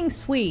hecking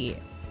sweet.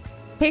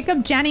 Pick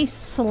up Jenny's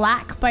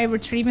slack by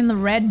retrieving the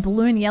red,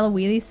 blue, and yellow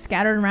wheelies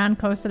scattered around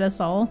Costa del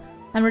Sol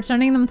and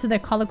returning them to their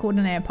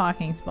color-coordinated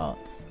parking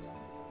spots.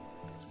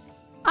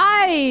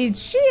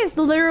 She is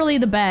literally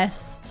the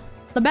best.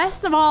 The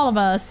best of all of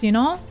us, you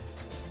know?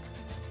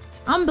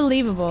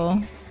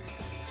 Unbelievable.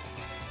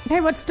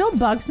 Okay, what still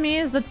bugs me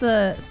is that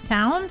the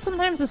sound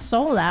sometimes is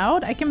so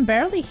loud, I can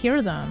barely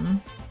hear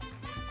them.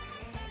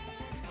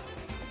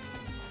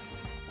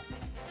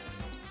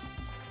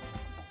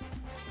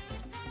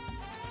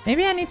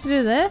 Maybe I need to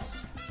do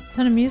this?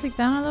 Turn the music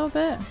down a little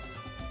bit?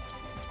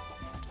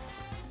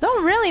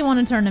 Don't really want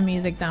to turn the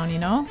music down, you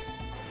know?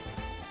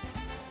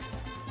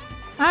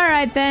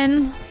 Alright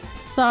then.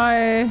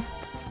 So...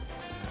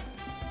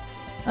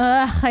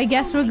 I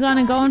guess we're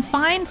gonna go and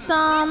find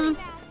some.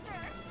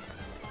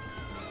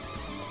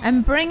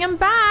 And bring him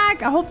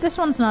back! I hope this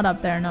one's not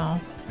up there,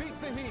 no.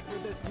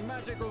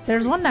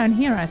 There's one down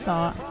here, I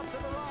thought.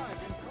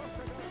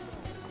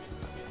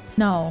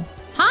 No.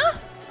 Huh?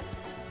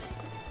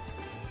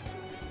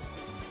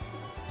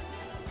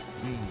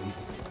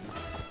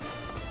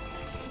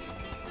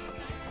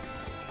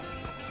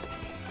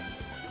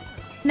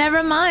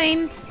 Never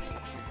mind.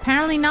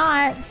 Apparently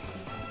not.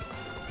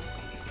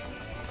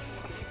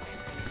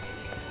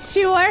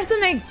 She wears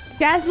in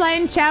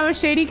gaslight and chat with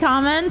shady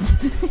comments.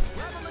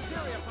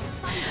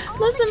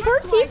 Listen, poor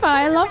Tifa.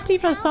 I love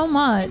Tifa so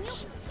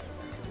much.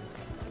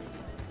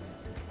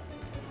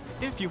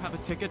 If you have a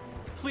ticket,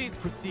 please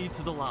proceed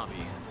to the lobby.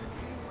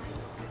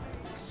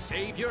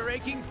 Save your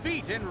aching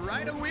feet and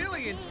ride a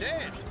wheelie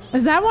instead.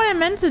 Is that what I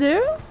meant to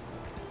do?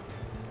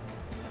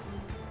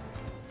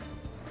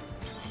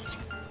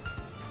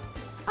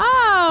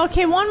 Oh,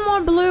 okay, one more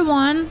blue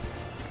one.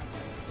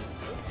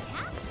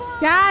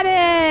 Got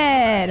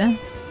it!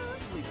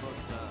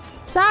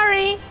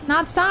 Sorry,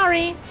 not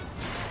sorry.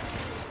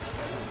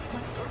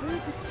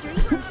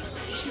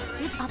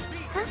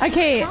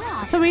 Okay,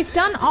 so we've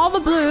done all the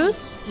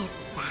blues. Is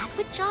that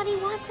what Johnny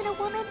wants in a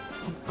woman?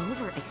 An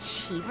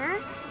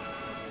overachiever?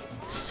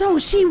 So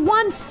she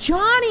wants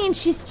Johnny and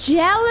she's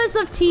jealous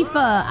of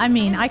Tifa. I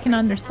mean, I can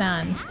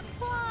understand.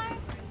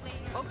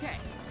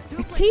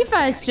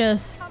 Tifa is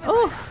just...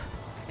 oof.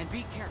 And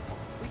be careful.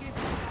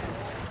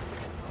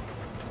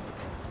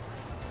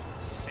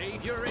 Save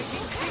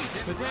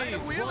Today's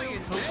Royal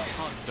Coast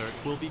concert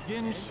will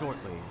begin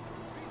shortly.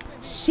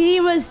 She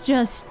was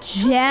just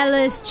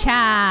jealous,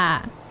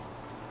 chat.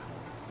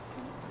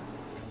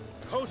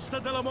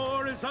 Costa Del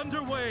Sol is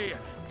underway.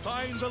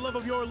 Find the love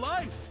of your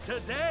life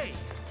today.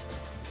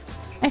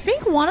 I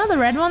think one of the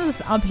red ones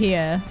is up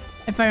here,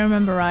 if I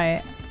remember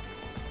right.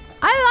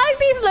 I like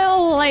these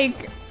little,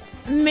 like,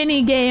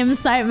 mini game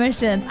side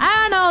missions.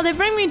 I don't know, they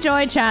bring me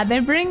joy, chat. They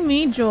bring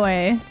me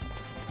joy.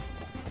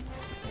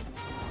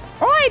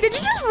 Oh, wait, did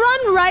you just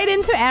run right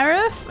into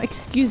Aerith?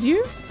 Excuse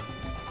you?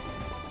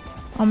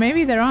 Oh,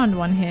 maybe there aren't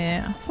one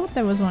here. I thought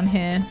there was one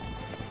here.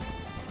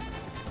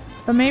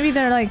 But maybe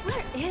they're like...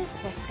 Where is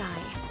this guy?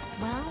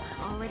 Well,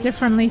 already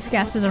differently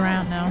scattered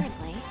around now.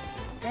 Apparently.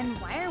 Then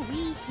why are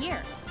we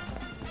here?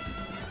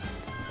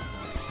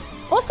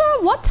 Also,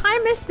 what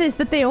time is this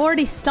that they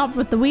already stopped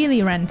with the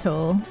wheelie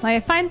rental? Like, I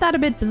find that a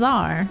bit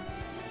bizarre.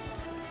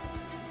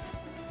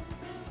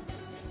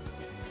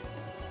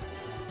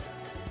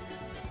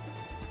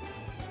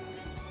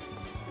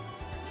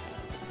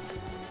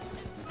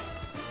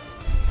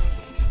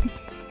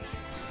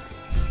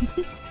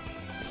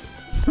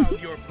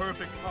 Found your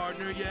perfect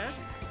partner yet?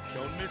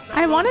 Don't miss out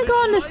I want to on go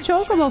on this this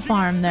chocobo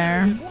farm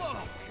there.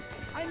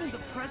 I'm in the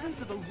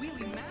presence of a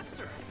wheelie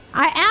master.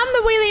 I am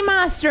the wheelie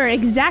master,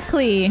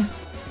 exactly.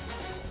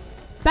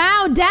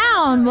 Bow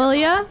down, will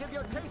ya? Give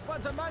your taste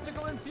buds a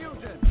magical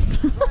infusion.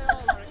 Try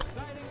all our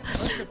exciting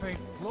escapade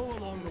flow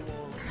along the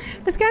wall.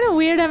 It's kind of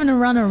weird having to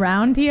run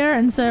around here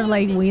instead of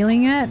like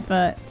wheeling it,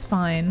 but it's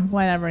fine.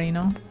 Whatever, you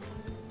know.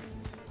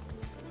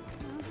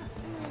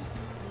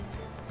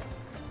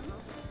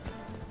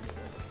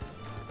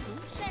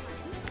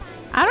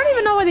 I don't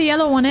even know where the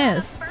yellow one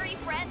is. Furry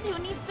friend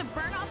who needs to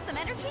burn off some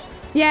energy?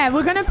 Yeah,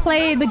 we're gonna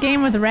play the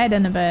game with red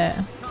in a bit.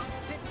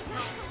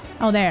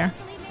 Oh, there.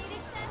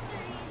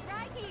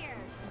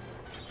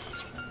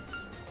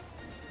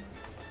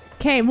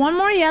 Okay, one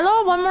more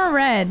yellow, one more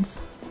red.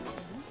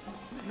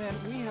 Man,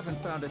 we haven't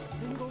found a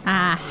single.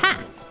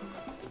 Aha!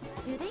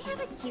 Do they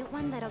have a cute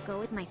one that'll go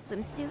with my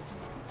swimsuit?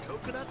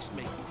 Coconuts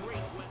make great.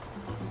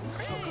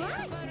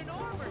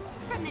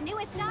 From the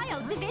newest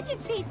styles to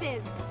vintage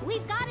pieces,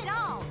 we've got it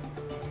all.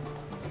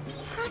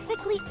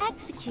 Perfectly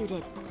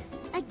executed.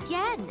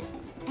 Again.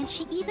 And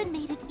she even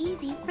made it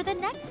easy for the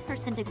next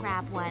person to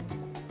grab one.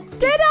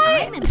 Did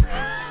I? I'm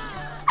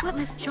impressed. What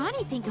must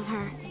Johnny think of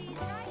her?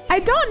 I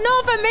don't know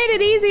if I made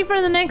it easy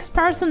for the next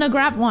person to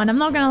grab one. I'm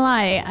not gonna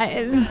lie.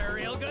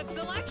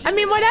 I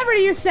mean, whatever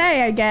you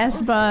say, I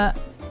guess, but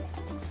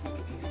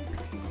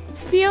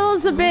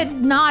feels a bit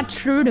not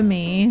true to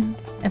me,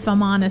 if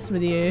I'm honest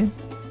with you.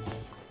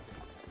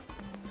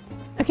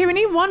 Okay, we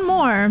need one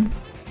more.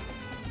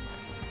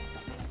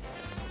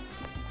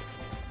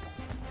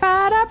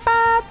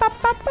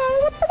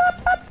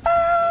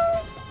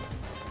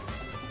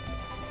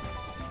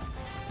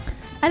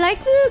 I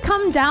like to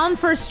come down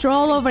for a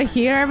stroll over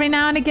here every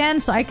now and again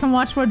so I can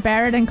watch what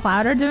Barrett and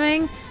Cloud are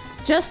doing.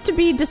 Just to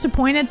be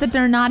disappointed that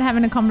they're not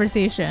having a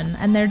conversation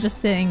and they're just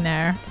sitting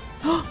there.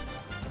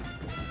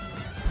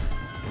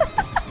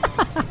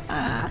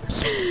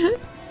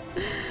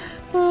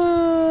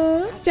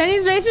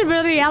 Jenny's racer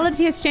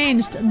reality has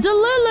changed.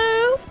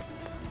 Delulu!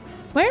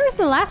 Where is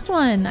the last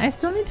one? I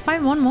still need to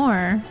find one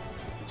more.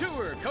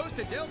 Tour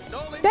Costa Del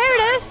Sol. There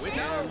it is!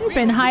 You've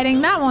been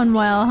hiding that one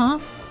well, huh?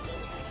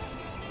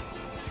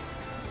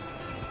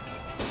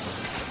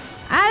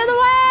 Out of the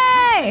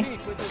way!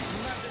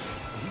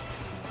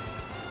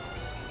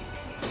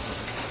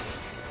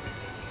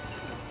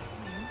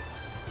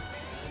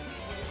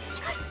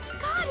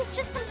 God, it's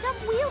just some dumb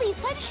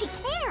wheelies. Why does she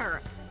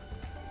care?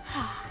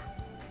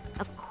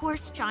 Of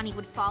course Johnny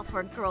would fall for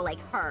a girl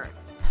like her.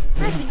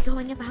 I've been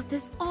going about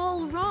this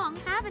all wrong,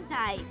 haven't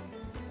I?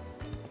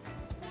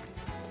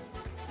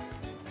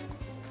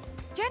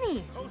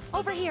 Jenny,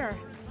 over here.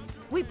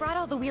 We brought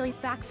all the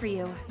wheelies back for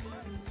you.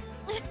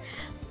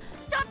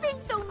 Stop being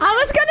so nice. I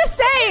was gonna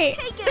say!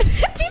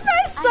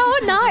 Tifa is so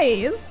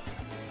nice!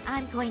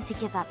 I'm going to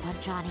give up on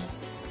Johnny.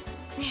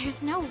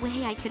 There's no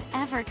way I could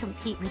ever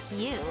compete with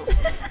you.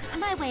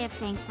 My way of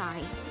saying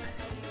sorry.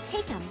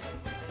 Take them.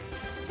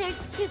 There's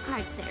 2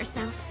 cards there,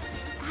 so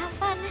have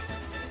fun.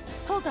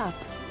 Hold up.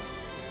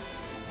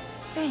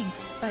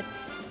 Thanks, but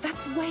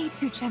that's way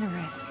too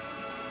generous.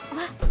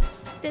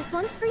 This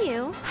one's for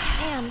you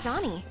and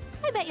Johnny.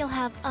 I bet you'll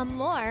have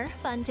more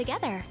fun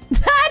together.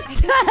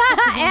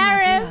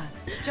 Aerith!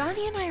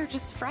 Johnny and I are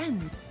just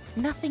friends,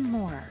 nothing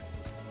more.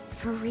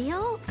 For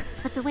real?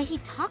 But the way he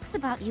talks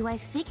about you, I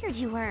figured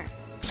you were...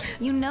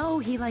 You know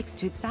he likes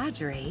to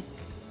exaggerate.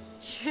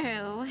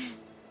 True.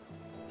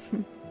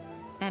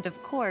 And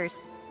of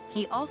course,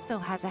 he also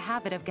has a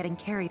habit of getting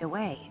carried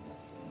away.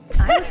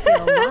 I would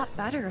feel a lot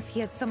better if he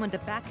had someone to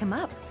back him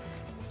up.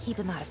 Keep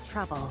him out of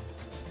trouble.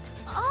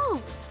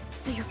 Oh,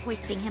 so you're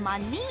foisting him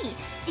on me.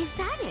 Is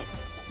that it?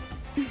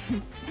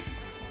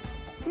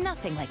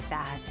 Nothing like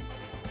that.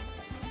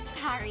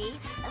 Sorry.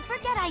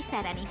 Forget I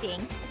said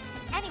anything.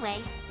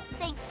 Anyway,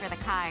 thanks for the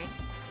card.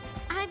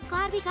 I'm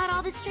glad we got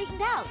all this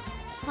straightened out.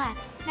 Plus,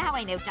 now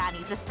I know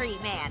Johnny's a free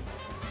man.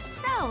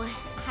 So,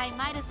 I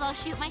might as well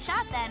shoot my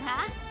shot then,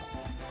 huh?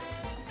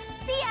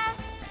 See ya!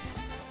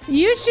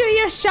 You shoot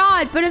your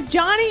shot, but if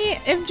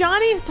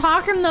Johnny's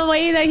talking the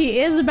way that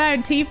he is about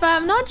Tifa,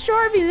 I'm not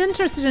sure if he's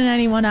interested in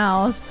anyone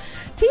else.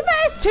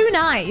 Tifa is too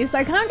nice.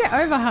 I can't get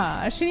over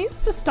her. She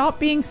needs to stop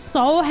being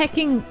so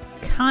hecking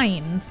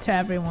kind to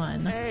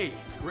everyone. Hey,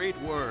 great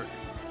work.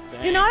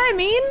 Thanks. You know what I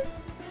mean?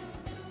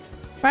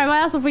 Right,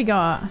 what else have we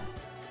got?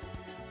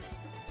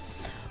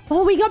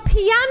 Oh, we got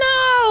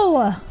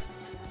piano!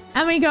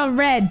 And we got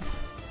red.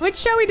 Which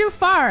shall we do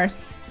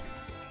first?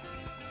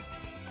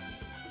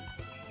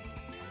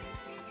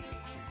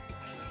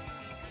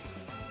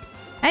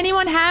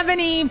 Anyone have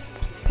any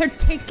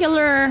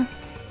particular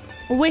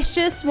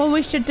wishes what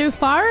we should do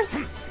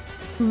first?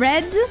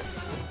 Red?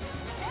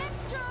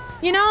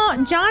 You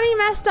know, Johnny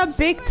messed up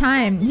big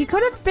time. He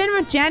could have been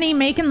with Jenny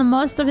making the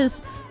most of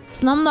his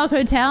Slumdog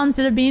Hotel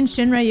instead of being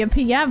Shinra UP.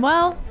 Yeah,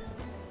 well.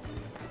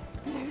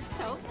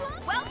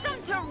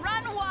 Welcome to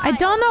Run Wild. I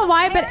don't know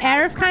why, but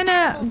Aerith kind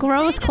of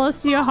grows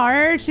close to your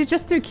heart. She's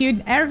just too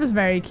cute. Aerith is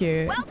very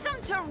cute.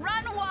 Welcome to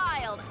Run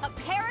Wild, a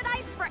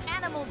paradise for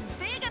animals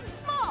big and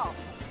small.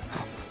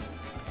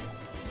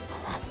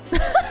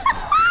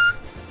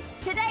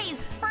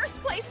 Today's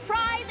first place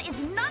prize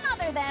is none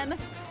other than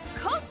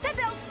Costa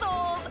Del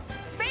Sol's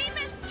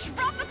famous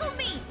tropical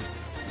meat.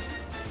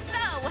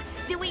 So,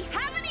 do we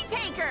have any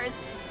takers?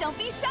 Don't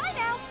be shy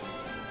now.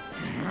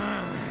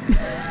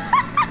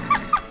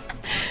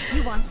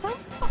 You want some?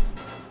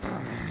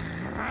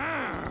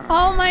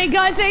 Oh my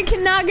gosh, I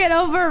cannot get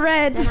over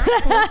red. Then I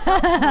say go for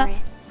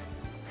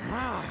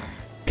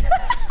it.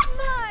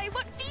 My,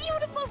 what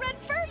beautiful red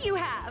fur you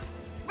have.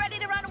 Ready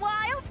to run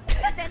wild?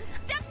 Then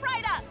step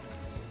right up.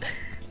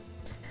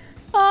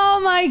 Oh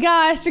my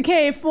gosh.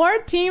 Okay, 4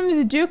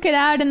 teams duke it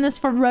out in this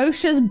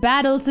ferocious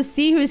battle to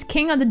see who's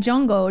king of the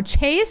jungle.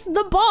 Chase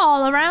the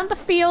ball around the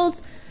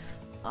field.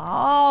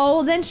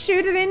 Oh, then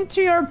shoot it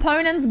into your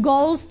opponent's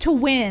goals to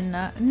win.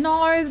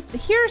 No,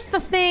 here's the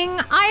thing.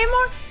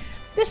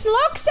 This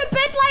looks a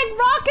bit like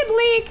Rocket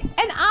League,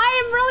 and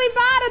I am really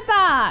bad at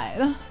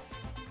that.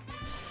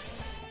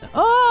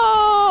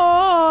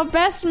 Oh,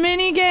 best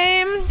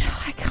minigame.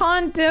 I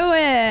can't do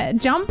it.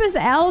 Jump is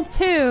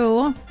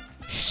L2.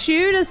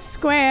 Shoot is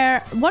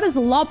square. What does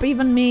lop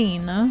even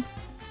mean?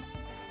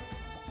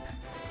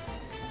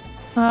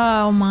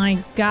 Oh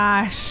my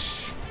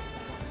gosh.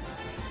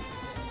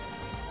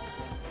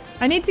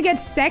 I need to get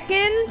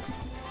second.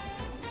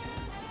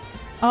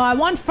 Oh, I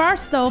want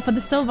first though for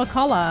the silver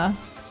color.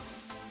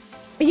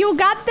 You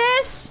got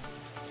this?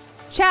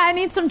 Chat, I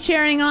need some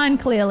cheering on,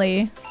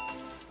 clearly.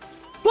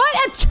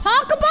 What? A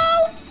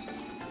chocobo?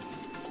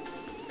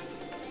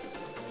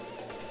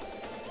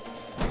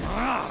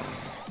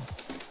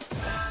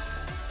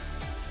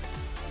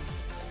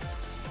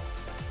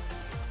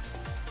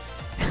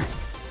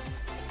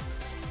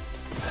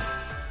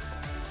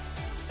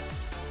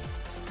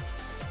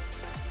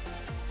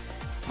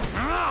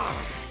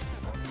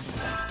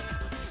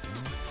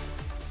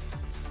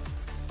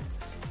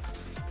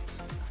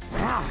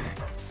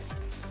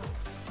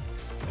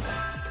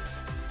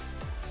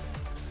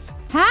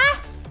 Huh?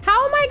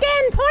 How am I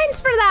getting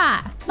points for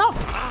that? No.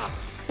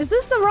 Is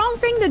this the wrong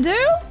thing to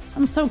do?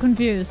 I'm so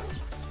confused.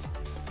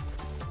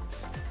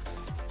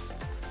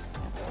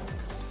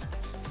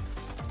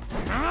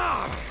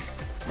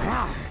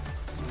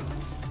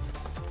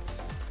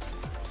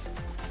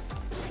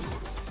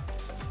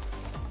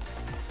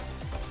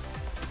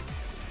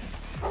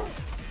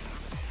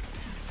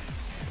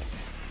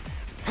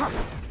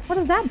 What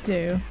does that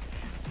do?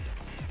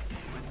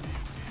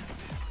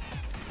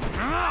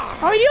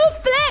 Oh, you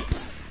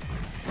flips!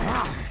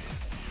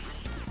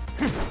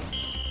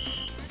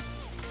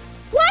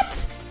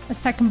 What? A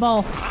second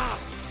ball.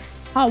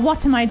 Oh,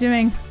 what am I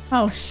doing?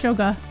 Oh,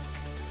 sugar.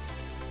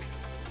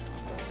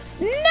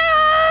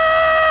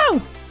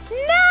 No!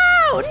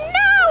 No!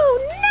 No!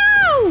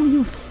 No!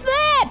 You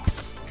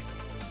flips!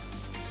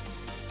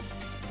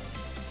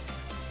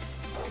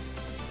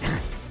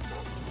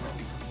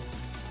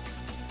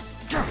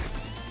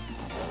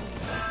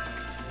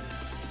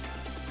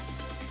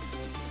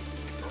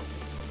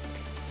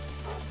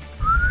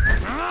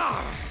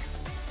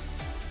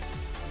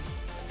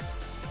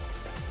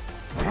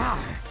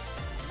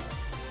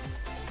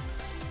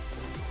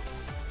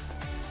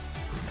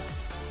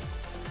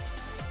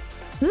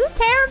 This is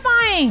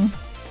terrifying.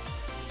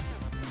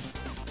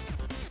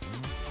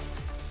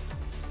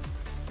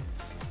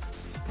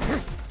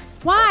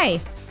 Why?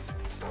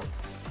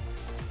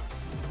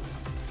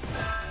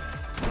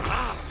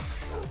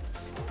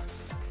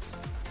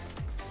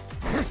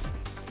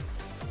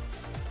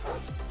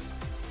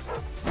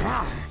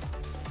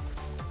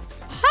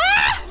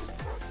 Huh?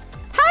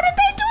 How did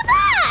they do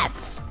that?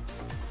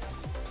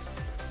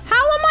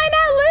 How am I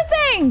not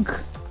losing?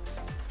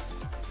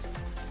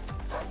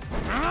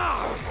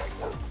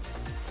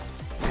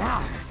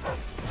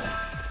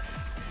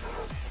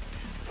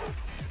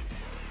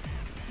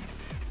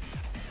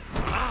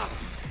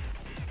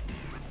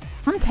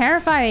 I'm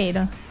terrified.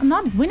 I'm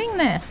not winning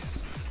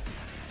this.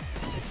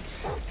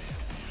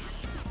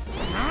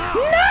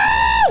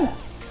 No!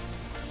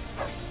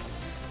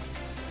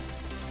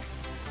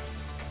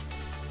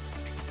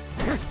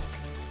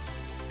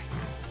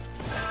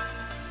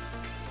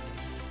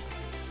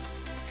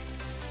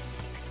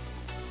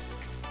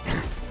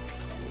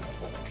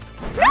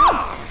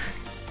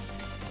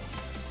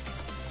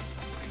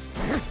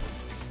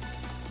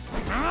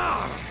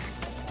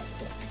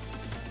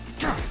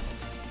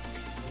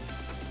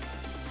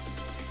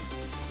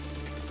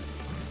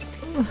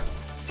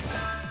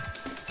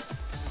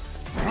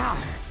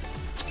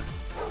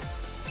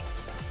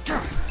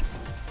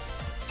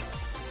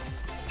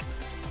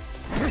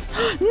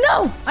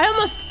 No! I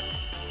almost...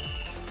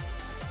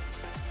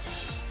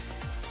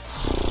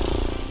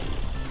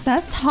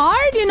 That's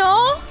hard, you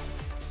know?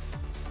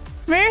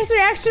 Mary's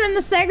reaction in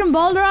the second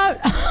ball drop.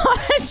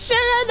 Oh, shit,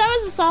 that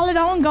was a solid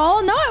own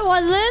goal. No, it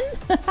wasn't.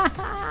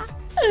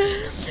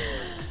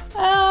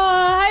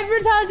 Hi,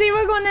 Brutality,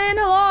 we're going in.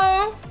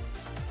 Hello.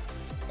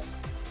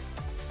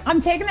 I'm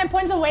taking their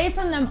points away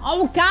from them.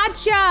 Oh,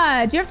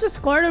 gotcha. Do you have to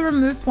score to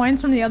remove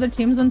points from the other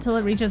teams until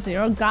it reaches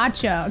 0?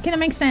 Gotcha. Okay, that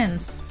makes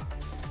sense.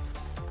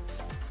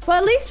 Well,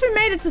 at least we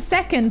made it to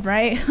second,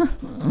 right? Good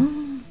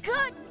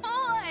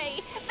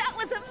boy! That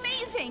was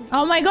amazing!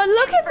 Oh my god,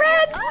 look at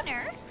Red!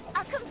 Honor,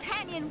 a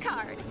companion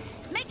card.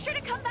 Make sure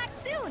to come back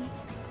soon.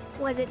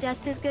 Was it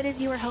just as good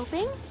as you were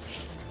hoping?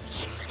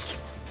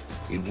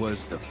 It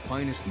was the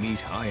finest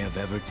meat I have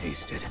ever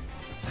tasted.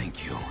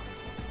 Thank you.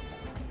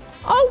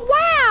 Oh,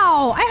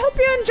 wow! I hope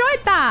you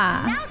enjoyed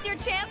that. Now's your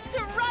chance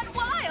to run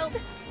wild.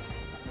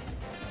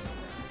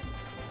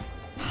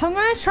 I'm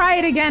gonna try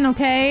it again,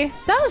 okay?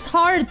 That was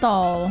hard,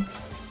 though.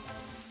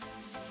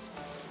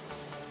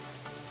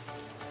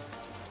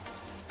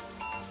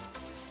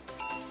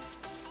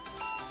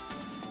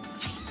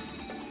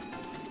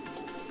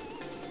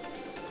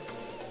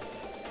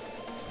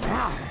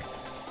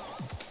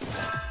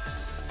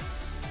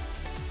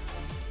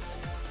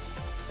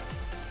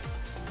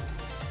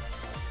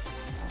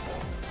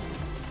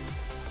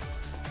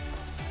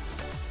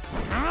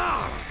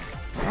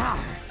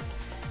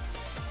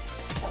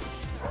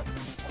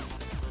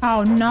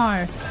 Oh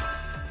no.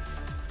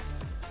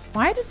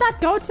 Why did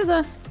that go to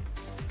the...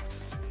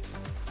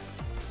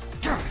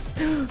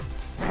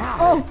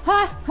 Oh,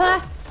 ha,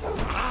 ha.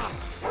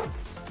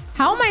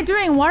 How am I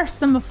doing worse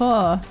than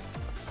before?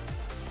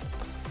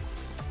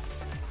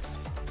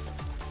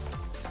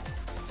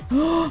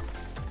 No!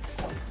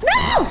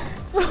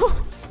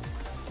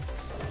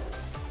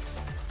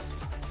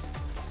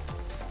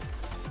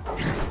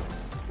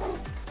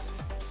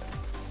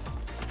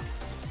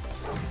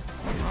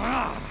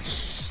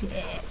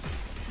 Shit.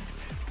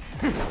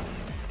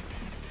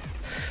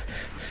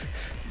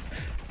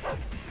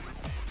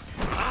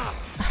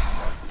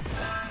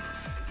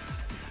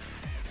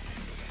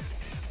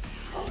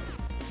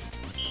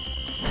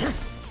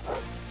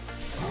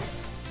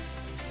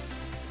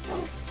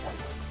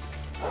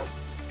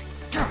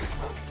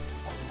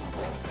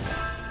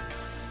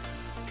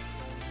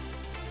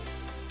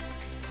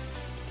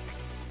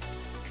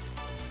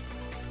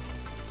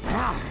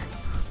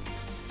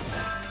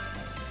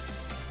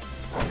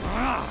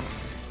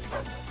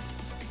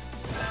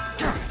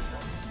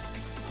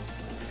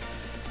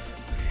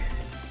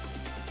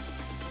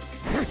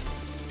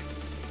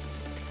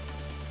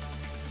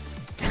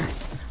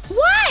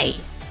 Why?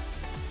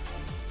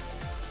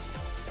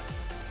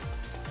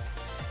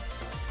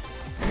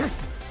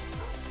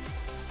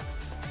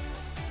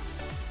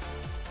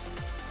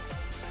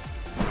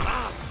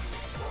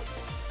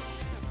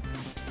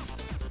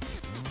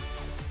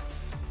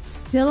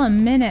 Still a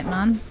minute,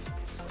 man.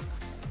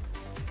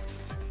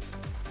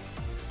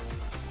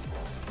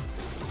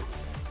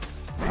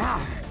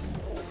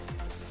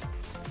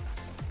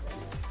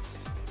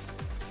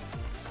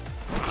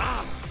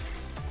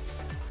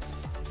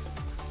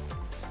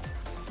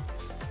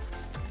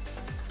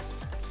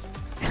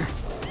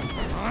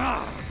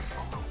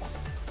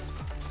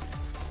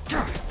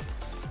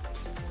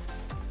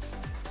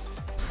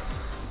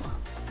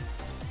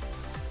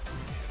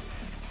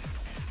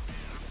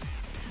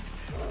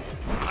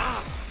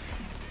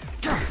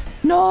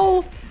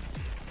 No!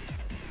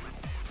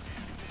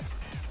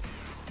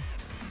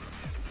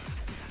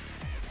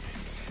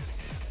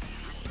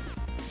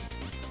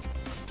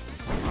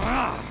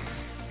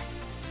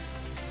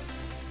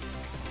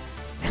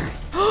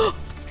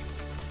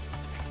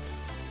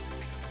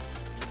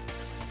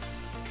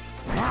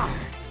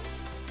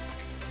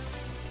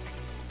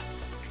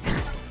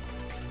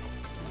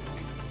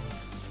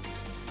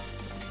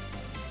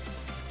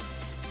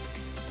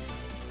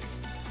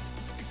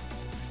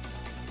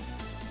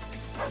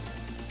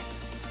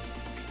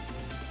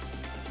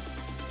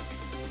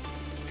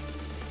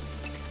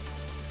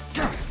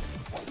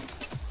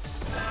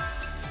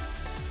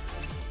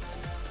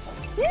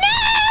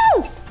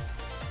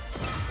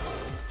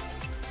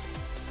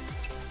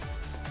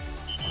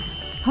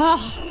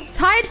 Oh,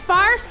 tied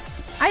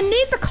first. I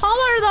need the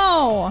color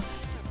though.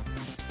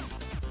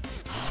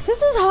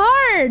 This is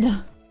hard.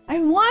 I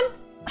want...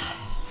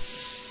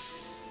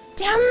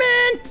 Damn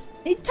it.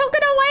 He took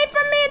it away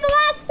from me in the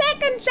last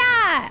second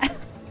shot.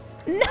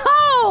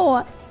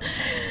 No.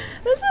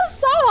 This is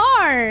so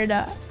hard.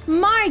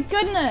 My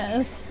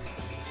goodness.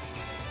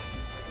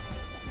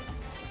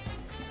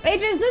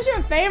 AJ, is this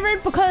your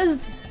favorite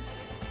because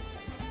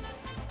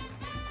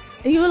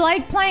you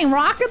like playing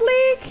Rocket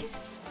League?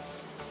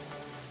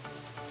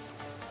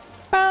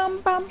 Bum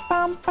bum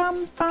bum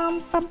bum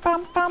bum bum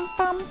bum bum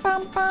bum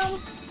bum bum.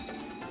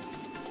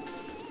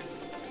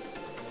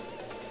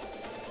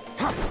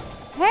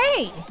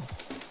 Hey!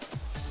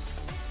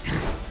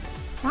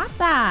 Stop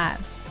that.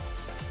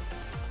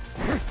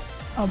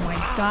 Oh my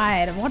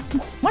god,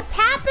 what's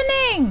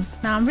happening?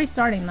 Nah, I'm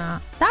restarting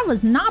that. That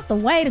was not the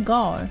way to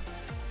go.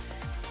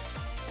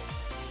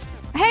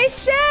 Hey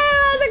Shu,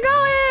 how's it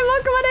going?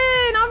 Welcome on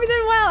in. Hope you're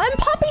doing well. And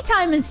Poppy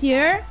Time is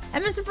here.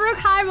 And Mr. Farouk,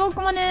 hi,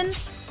 welcome on in.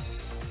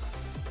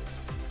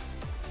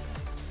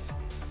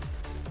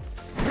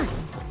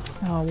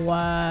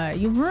 Oh,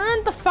 you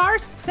ruined the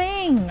first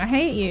thing. I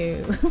hate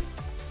you.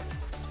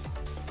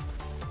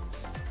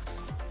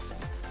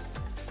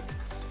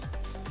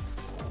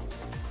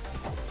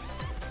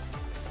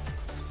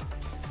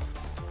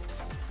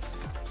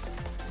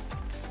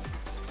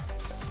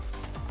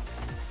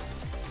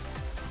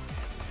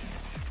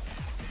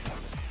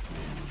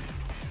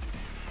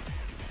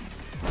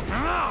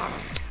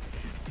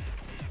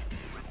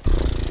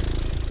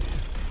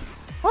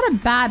 What a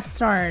bad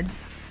start.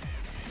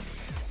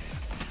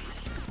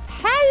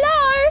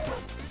 Hello?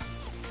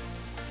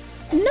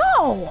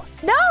 No.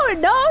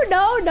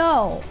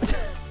 No.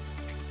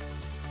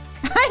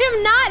 I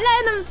am not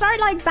letting them start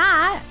like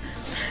that.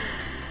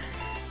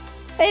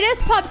 It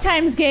is Pop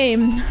Time's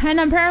game. And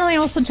apparently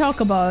also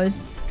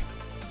Chocobos.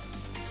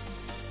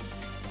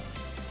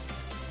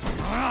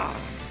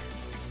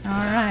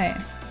 Alright.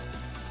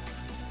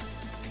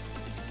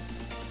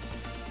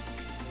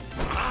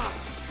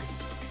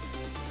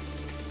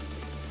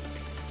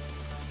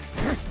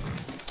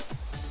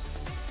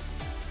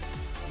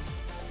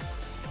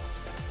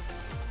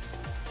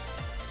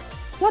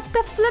 What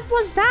the flip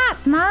was that,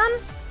 man?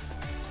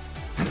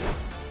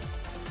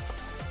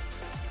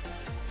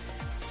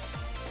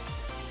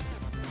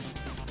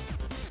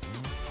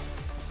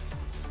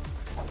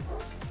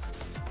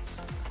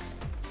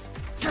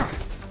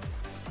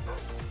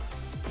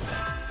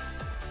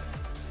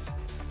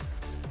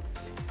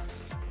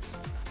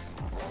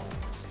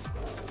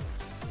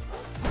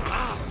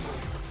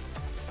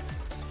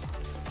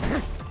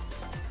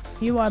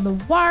 You are the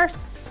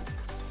worst.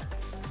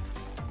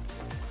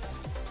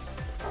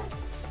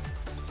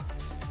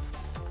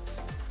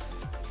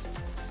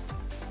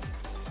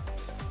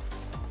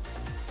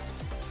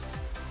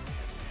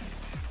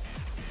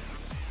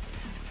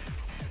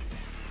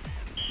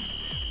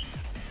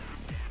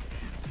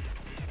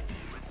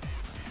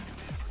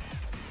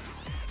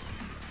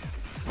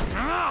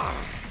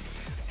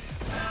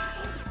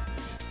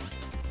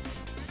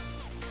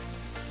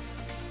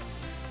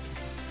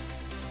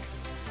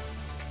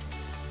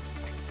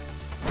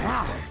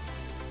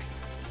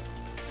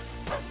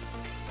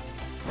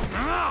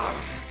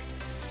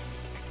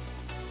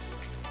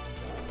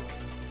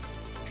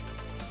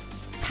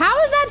 How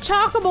is that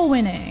Chocobo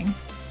winning?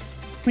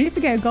 We need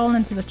to get a goal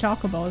into the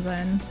Chocobo's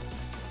end.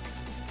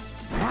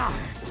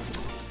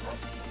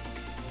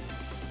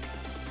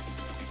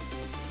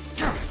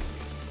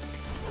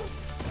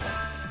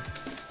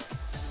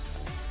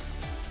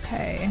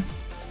 Okay.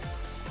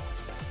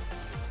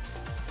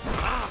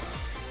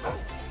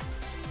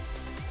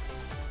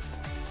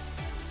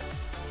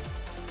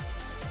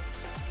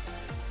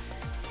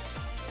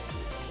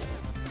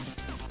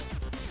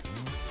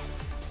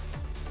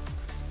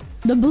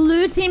 The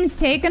blue team's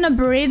taking a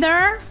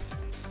breather.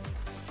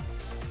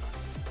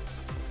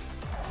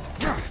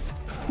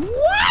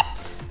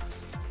 What?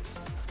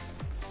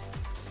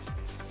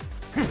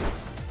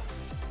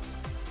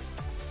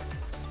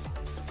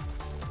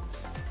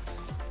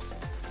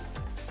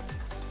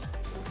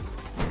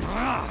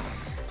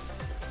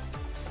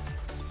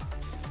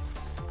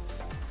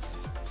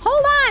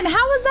 Hold on,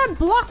 how was that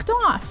blocked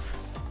off?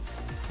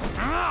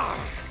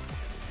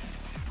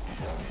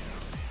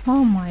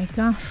 Oh my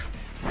gosh.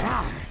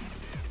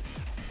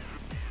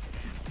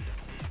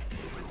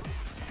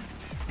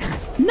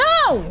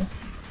 No!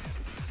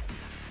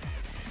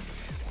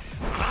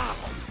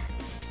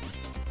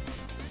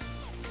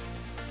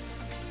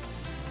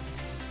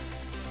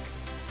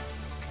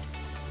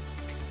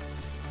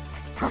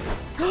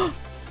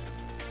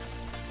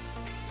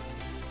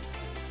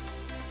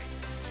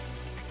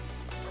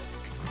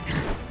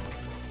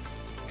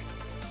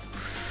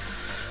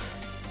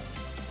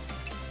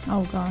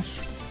 Oh gosh.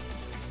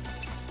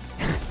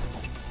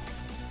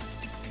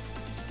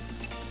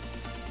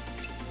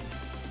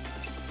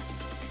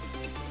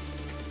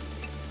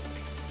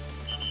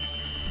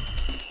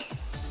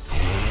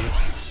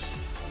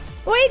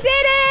 We did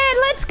it!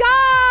 Let's go!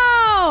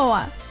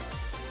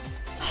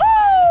 Woo!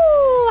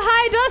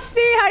 Hi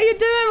Dusty, how you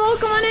doing?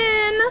 Welcome on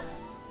in.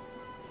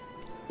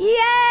 Yay!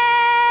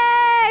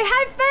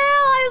 Hi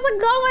Phil, how's it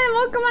going?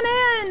 Welcome on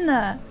in.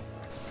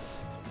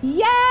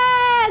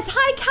 Yes!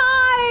 Hi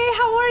Kai,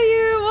 how are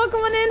you?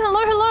 Welcome on in.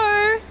 Hello,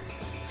 hello.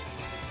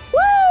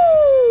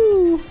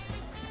 Woo!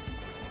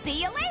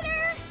 See you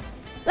later.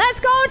 Let's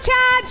go,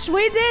 chat!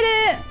 We did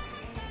it!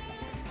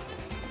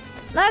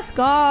 Let's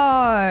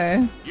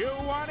go. You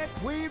want it?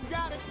 We've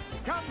got it.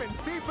 Come and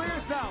see for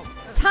yourself.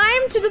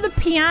 Time to do the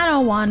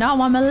piano one.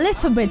 Oh, I'm a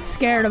little bit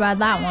scared about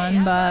that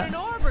one, but...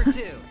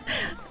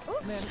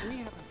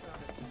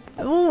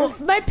 Ooh,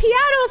 my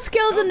piano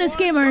skills in this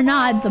game are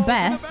not the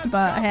best,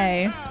 but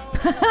hey.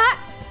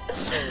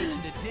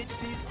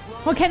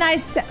 What can I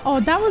say? Oh,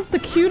 that was the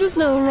cutest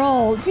little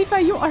roll.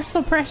 Tifa, you are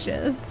so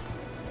precious.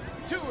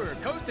 2,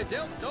 Costa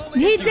Del Sol.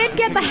 He did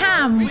get the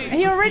ham.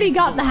 He already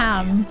got the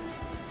ham.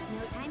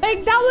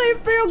 Big W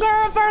for you,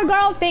 girl, for a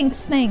girl.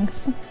 Thanks.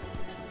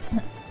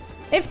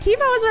 If Tifa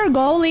was our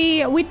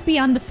goalie, we'd be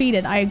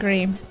undefeated. I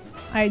agree.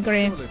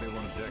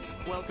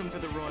 Welcome to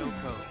the Royal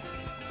Coast.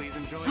 Please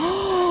enjoy.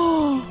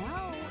 I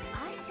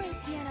played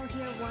piano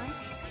here once.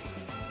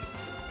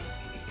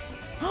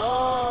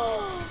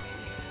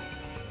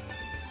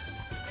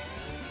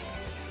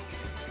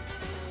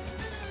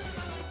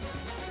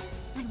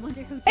 I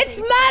wonder who.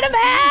 It's Madam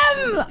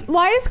M!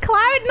 Why is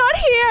Cloud not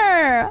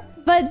here?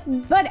 But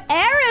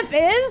Aerith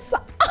is.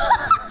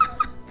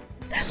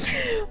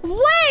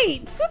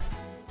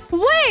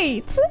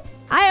 Wait!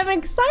 I am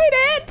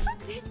excited.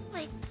 This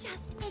place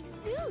just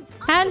exudes.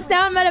 Hands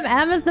down, Madam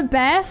M is the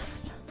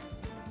best.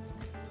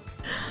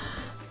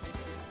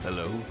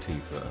 Hello,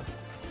 Tifa.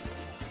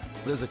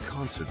 There's a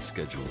concert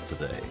scheduled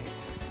today.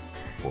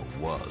 Or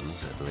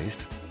was, at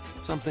least.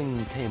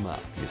 Something came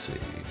up, you see.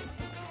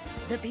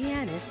 The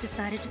pianist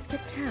decided to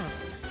skip town.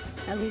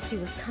 At least he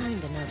was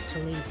kind enough to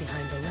leave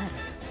behind a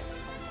letter.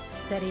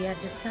 Said he had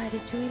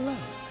decided to elope.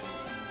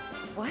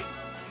 What?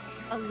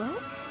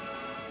 Elope?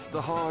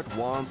 The heart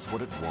wants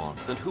what it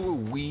wants, and who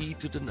are we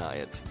to deny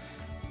it?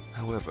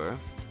 However,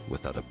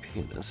 without a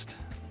pianist,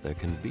 there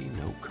can be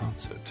no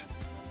concert.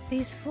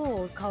 These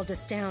fools called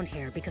us down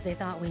here because they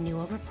thought we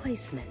knew a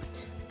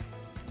replacement.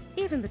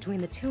 Even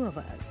between the two of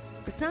us,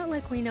 it's not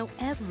like we know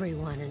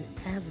everyone in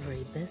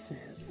every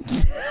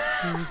business.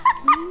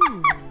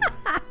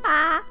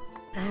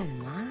 Oh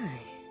my.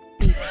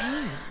 These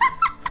hands.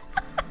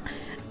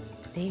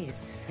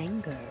 These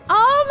fingers.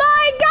 Oh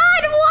my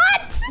god,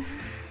 what?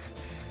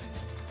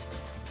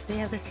 They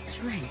have the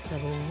strength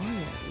of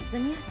worms,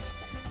 and yet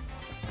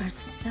are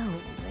so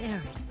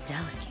very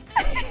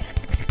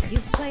delicate.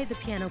 You've played the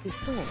piano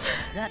before.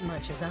 That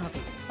much is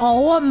obvious.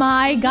 Oh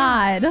my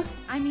god.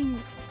 I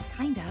mean,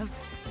 kind of.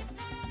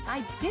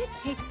 I did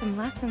take some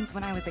lessons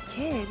when I was a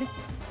kid,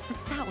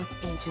 but that was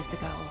ages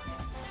ago.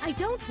 I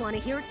don't want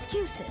to hear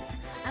excuses.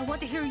 I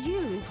want to hear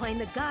you playing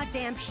the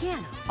goddamn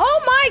piano.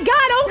 Oh my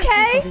god,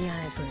 okay. The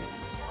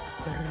ivories.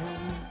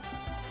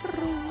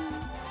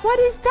 What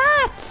is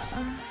that?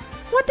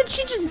 What did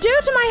she just do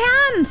to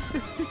my hands?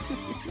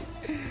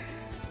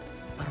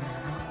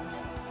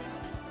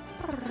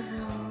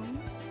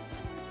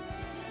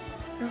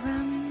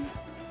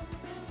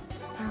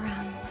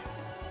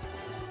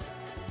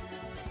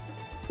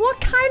 What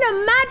kind of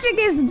magic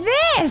is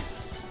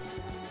this?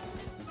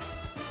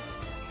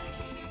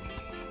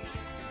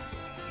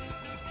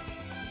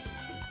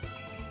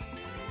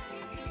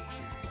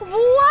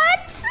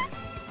 What?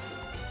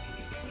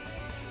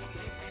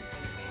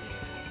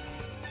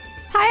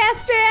 Hi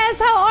SJS,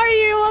 how are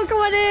you? Welcome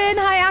on in.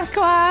 Hi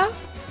Aqua.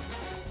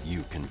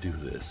 You can do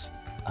this.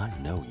 I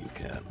know you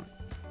can.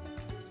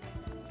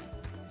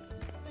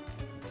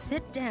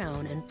 Sit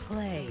down and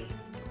play.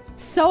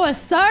 So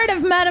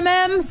assertive, Madam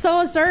M. So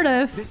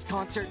assertive. This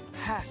concert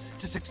has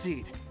to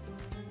succeed.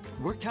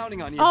 We're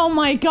counting on you. Oh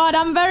my god,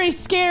 I'm very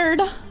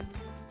scared.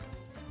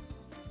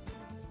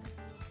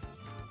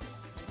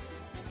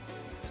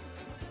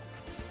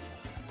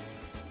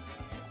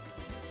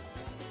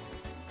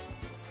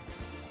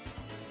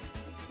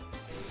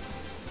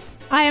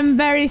 I am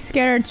very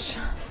scared.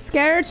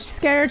 Scared.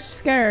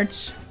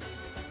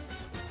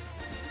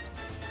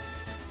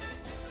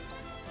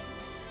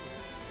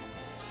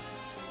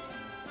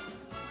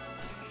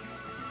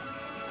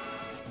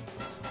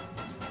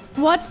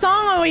 What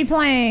song are we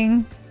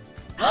playing?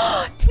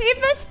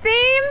 Tifa's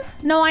theme?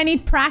 No, I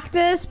need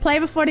practice. Play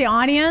before the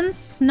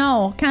audience.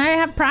 No, can I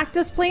have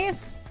practice,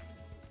 please?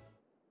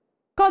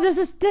 God, this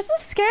is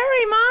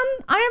scary,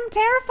 man. I am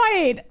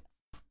terrified.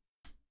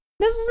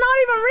 This is not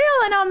even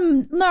real and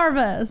I'm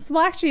nervous.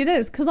 Well, actually it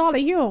is, because all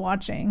of you are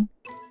watching.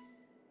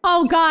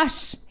 Oh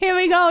gosh, here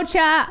we go,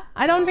 chat.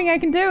 I don't think I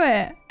can do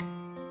it.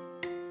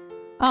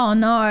 Oh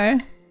no.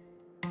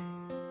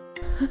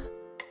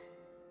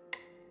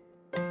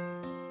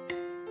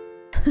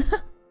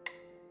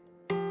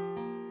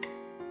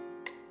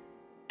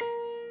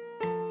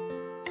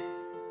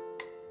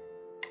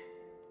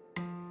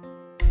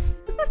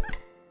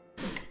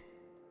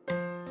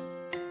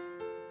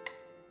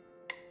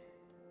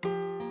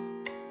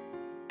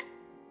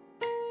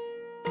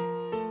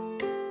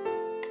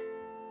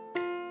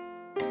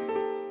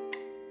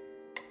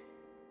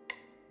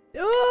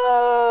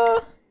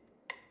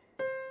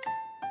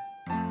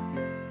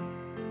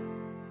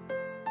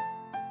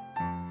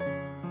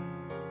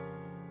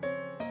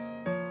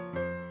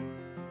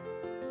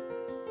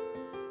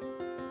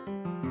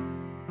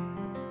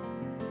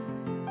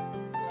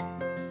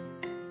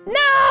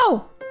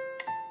 No!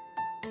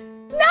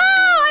 No!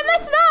 I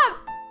messed up!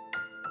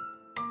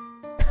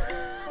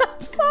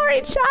 I'm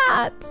sorry,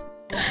 chat.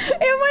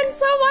 It went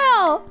so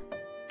well.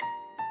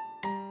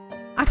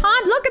 I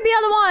can't look at the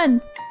other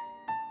one.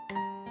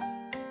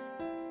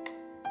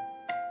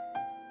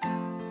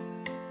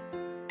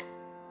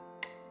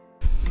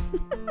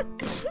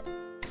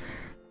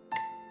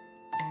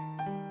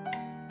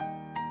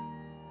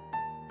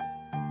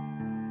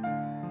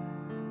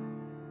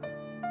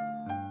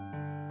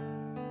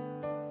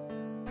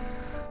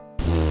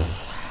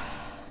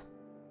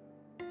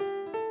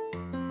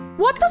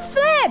 What the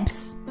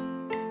flips?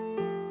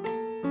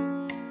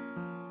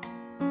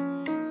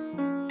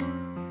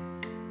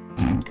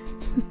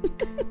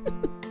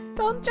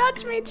 Don't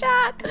judge me,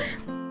 chat.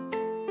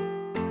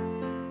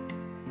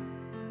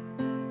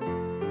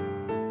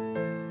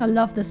 I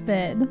love this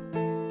bit.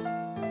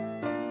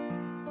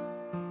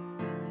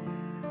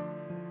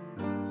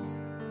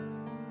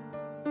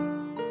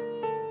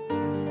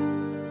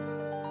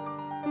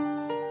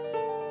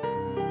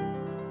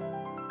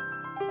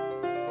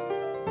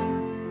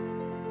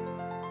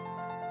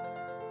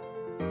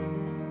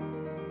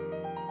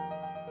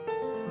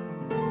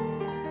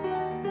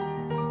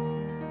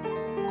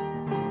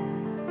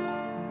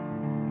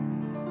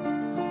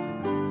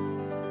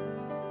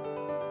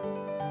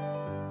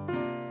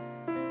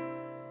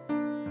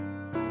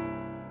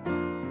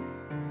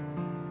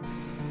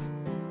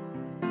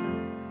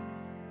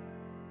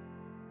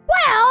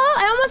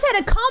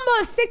 Had a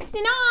combo of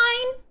 69.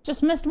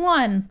 Just missed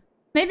one.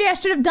 Maybe I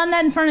should have done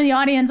that in front of the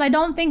audience. I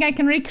don't think I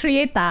can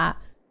recreate that.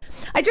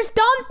 I just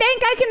don't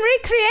think I can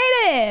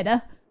recreate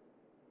it.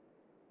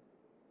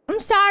 I'm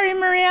sorry,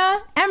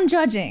 Maria. I'm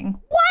judging.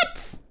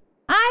 What?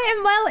 I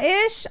am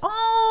well-ish.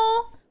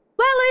 Oh,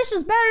 well-ish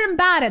is better than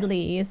bad, at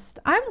least.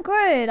 I'm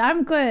good.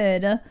 I'm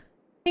good.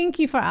 Thank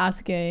you for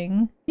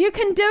asking. You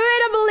can do it.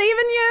 I believe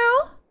in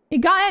you. You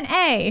got an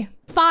A.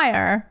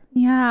 Fire.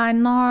 Yeah, I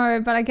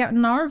know, but I get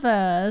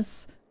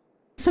nervous.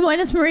 So when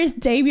is Maria's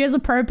debut as a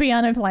pro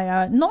piano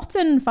player? Not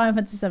in Final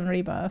Fantasy VII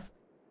Rebirth.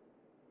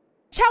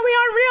 Chat, we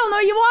aren't real. No,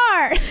 you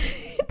are.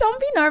 Don't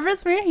be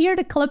nervous. We're here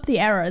to clip the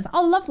errors.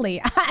 Oh,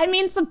 lovely. I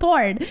mean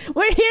support.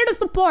 We're here to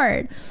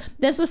support.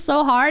 This was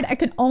so hard. I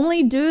could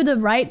only do the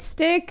right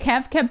stick.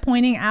 Kev kept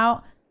pointing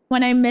out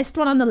when I missed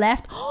one on the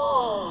left.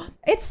 Oh,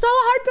 it's so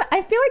hard to...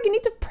 I feel like you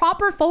need to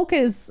proper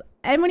focus.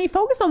 And when you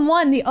focus on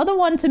one, the other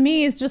one to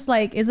me is just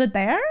like, is it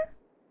there?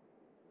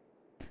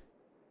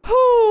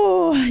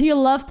 Whew, you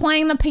love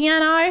playing the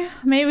piano?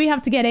 Maybe we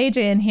have to get AJ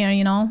in here,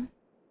 you know?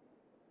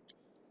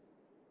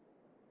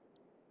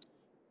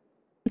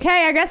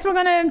 Okay, I guess we're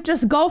gonna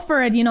just go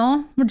for it, you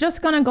know? We're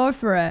just gonna go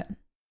for it.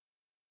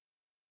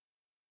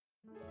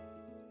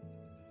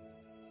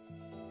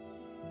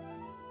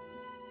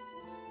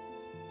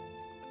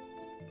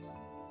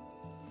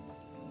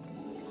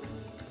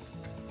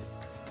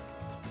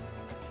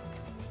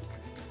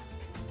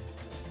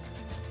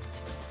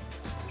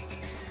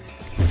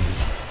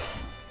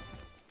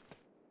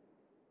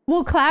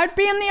 Will Cloud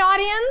be in the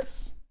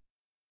audience?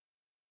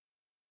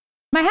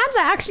 My hands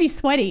are actually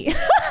sweaty. That's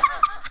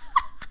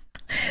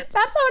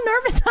how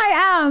nervous I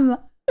am.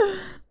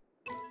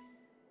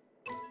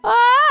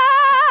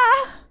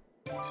 Ah!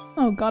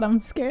 Oh god, I'm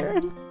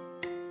scared.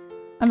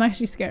 I'm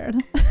actually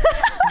scared.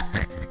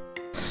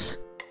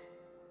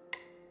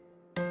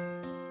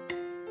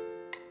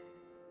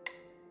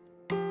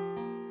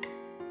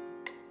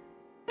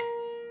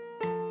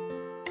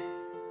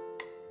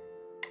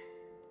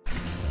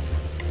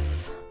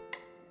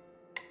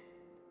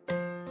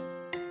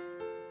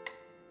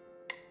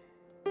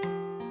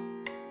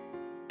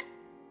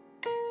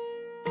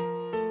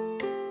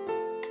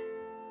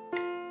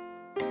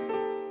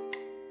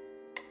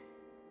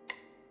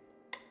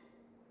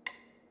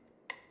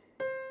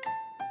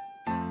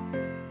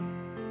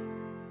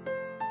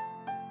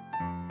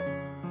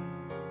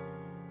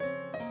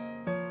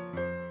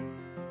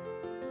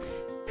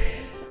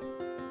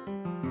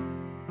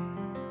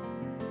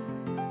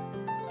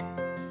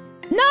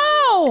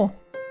 No!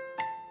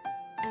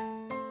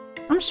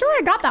 I'm sure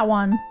I got that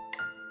one.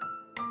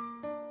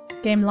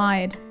 Game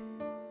lied.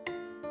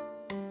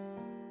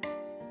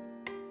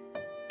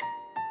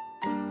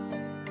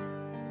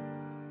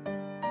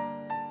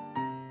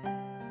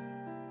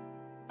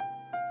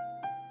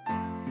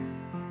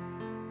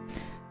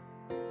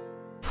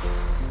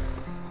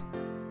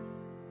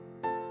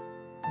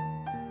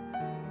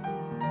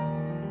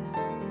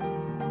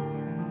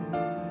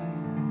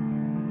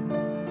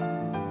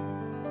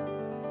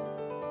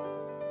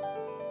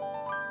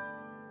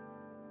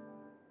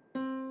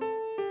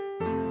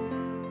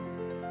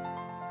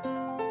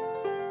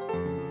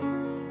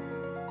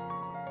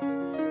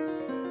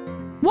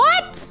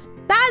 What?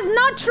 That is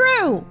not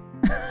true.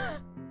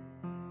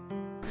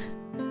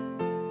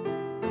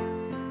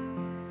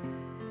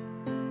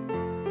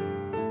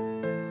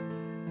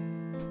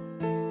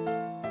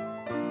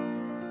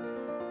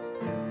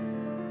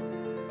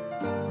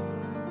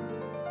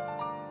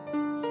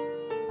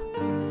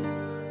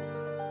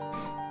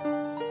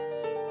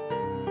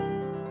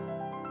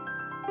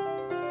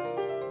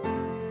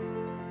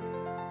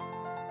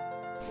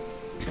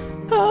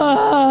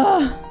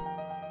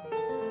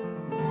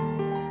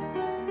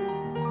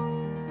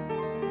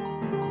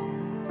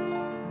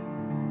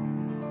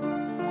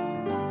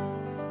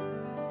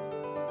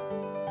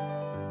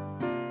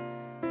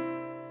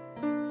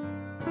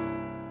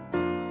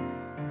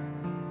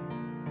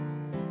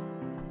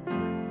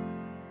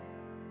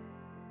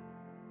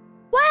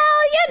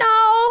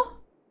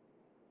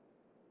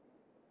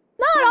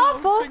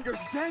 Fingers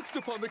danced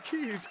upon the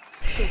keys.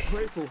 So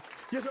grateful,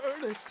 yet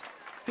earnest.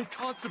 A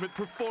consummate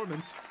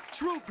performance.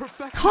 True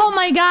perfection. Oh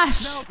my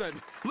gosh. Now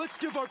then, let's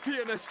give our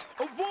pianist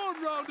a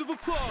warm round of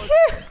applause.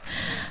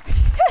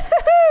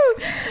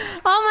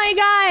 Oh my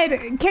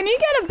god. Can you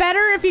get a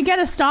better if you get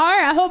a star?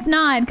 I hope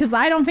not, because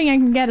I don't think I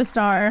can get a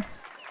star.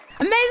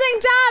 Amazing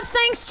job.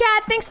 Thanks,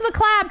 chat. Thanks for the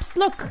claps.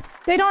 Look,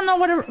 they don't know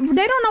what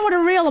a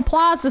real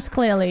applause is,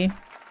 clearly.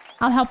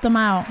 I'll help them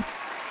out.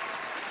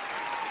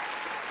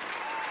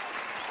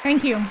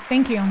 Thank you.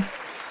 Thank you.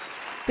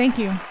 Thank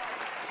you.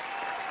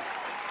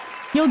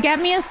 You'll get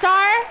me a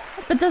star?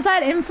 But does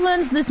that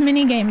influence this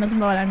minigame is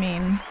what I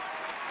mean.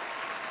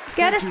 To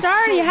get a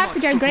star, you have to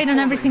get great on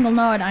every single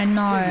node, I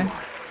know.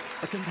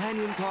 A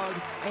companion card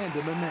and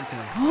a memento.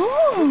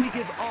 Oh. We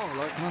give all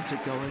our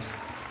concert goers.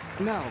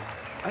 Now,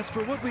 as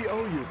for what we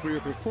owe you for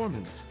your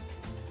performance.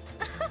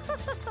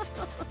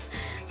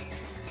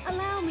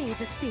 Allow me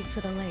to speak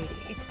for the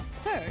lady.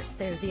 First,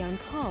 there's the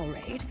on-call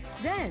rate.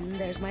 Then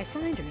there's my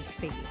finder's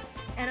fee.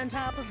 And on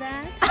top of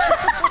that...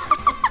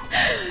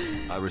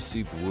 I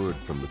received word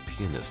from the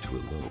pianist who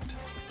eloped.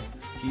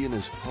 He and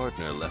his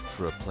partner left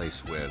for a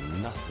place where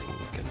nothing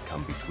can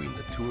come between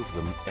the two of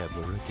them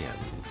ever again.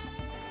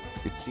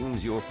 It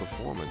seems your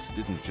performance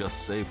didn't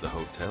just save the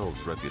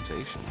hotel's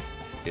reputation.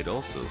 It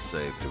also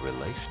saved a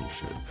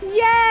relationship.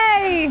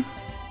 Yay!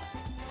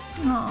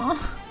 Aww.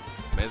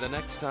 May the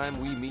next time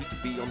we meet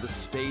be on the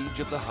stage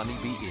of the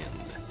Honeybee Inn.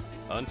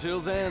 Until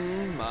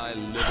then, my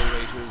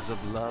liberators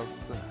of love.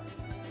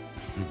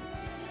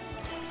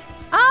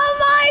 Oh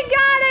my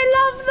god, I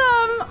love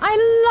them! I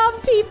love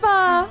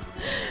Tifa!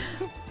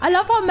 I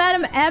love how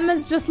Madam M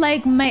is just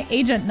like my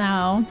agent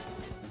now.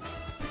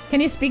 Can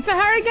you speak to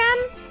her again?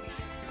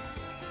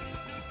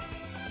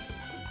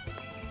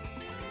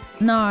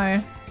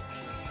 No.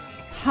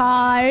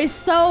 I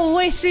so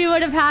wish we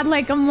would have had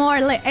like a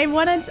more like I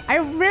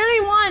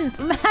really want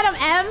Madam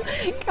M,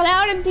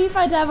 Cloud, and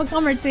Tifa to have a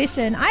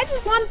conversation. I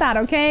just want that,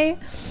 okay?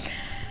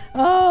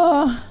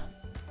 Oh.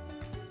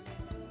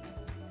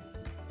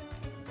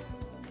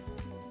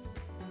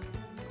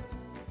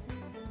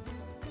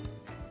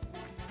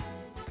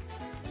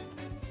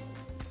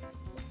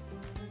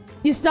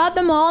 You start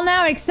them all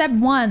now except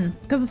one,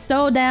 because it's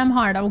so damn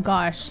hard. Oh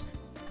gosh.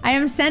 I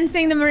am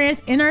sensing the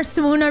Maria's inner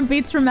swooner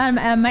beats for Madam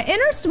M. My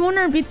inner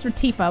swooner beats for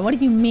Tifa. What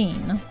do you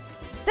mean?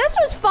 This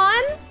was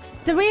fun.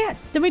 Did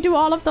we do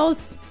all of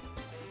those?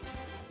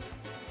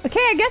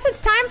 Okay, I guess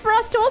it's time for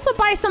us to also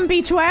buy some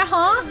beachwear,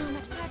 huh?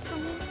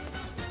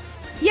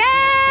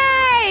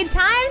 Yay!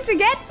 Time to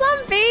get some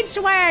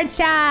beachwear,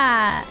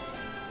 chat.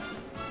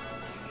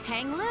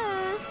 Hang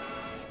loose.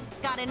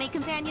 Got any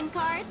companion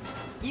cards?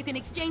 You can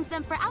exchange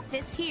them for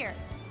outfits here.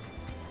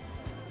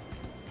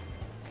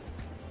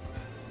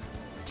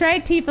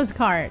 Trade Tifa's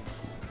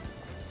cards.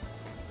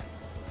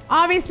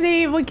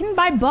 Obviously, we can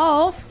buy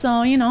both,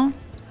 so, you know.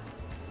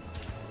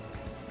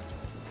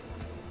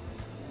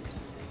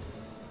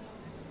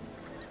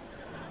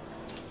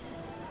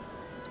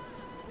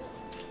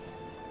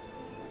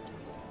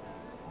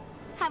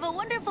 Have a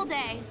wonderful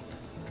day.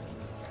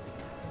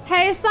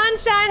 Hey,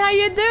 Sunshine, how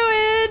you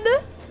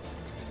doing?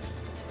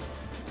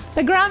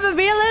 The grand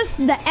reveal is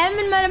the M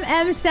in Madam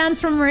M stands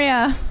for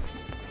Maria.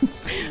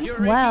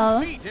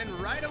 Well.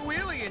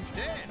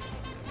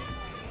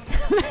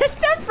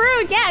 Mr.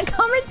 Fruit, yeah,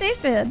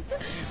 conversation.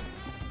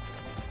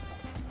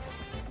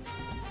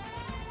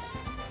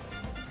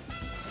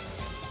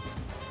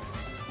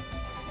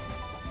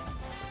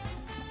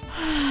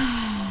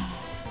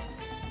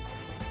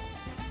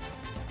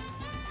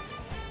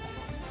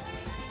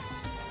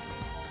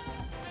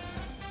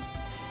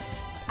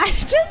 I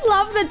just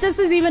love that this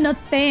is even a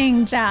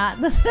thing, chat.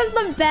 This is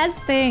the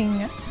best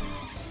thing.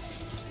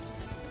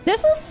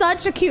 This is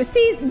such a cute...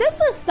 See, this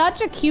is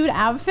such a cute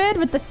outfit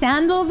with the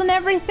sandals and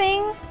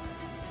everything.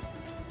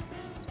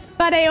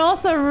 But I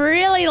also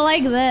really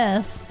like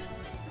this.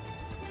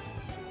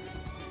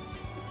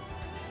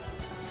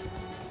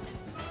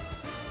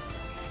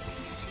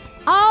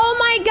 Oh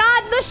my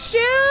god, the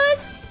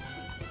shoes!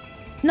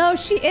 No,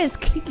 she is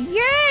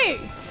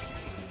cute!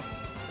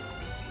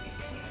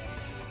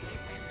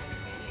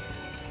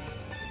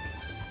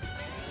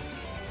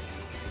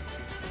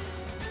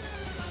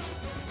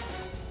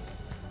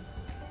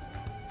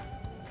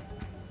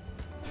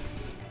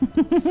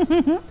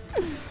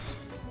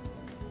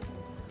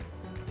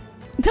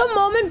 The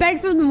moment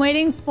Bex has been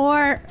waiting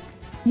for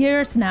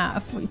years now.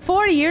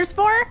 4 years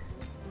for?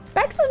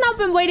 Bex has not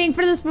been waiting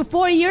for this for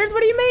 4 years.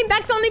 What do you mean?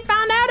 Bex only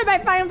found out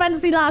about Final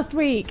Fantasy last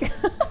week.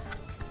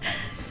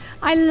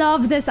 I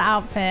love this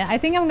outfit. I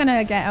think I'm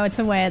gonna get her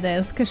to wear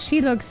this because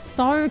she looks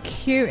so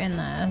cute in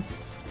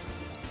this.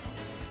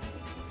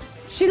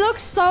 She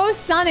looks so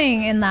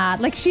stunning in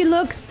that. Like, she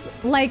looks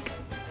like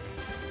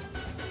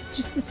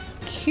just this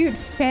cute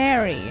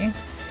fairy.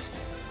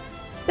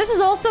 This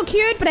is also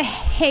cute, but I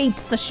hate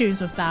the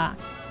shoes with that.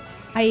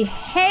 I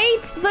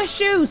hate the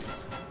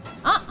shoes.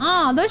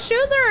 The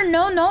shoes are a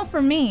no-no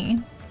for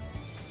me.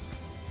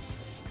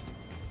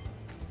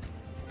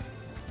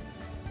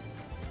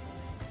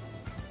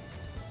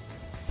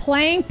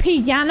 Playing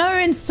piano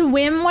in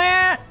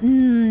swimwear?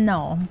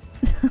 No.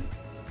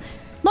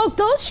 Look, Look,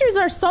 those shoes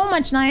are so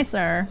much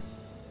nicer.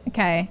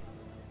 Okay.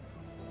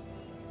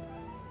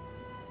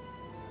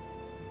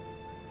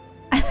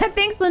 I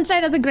think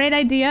Sunshine has a great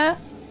idea.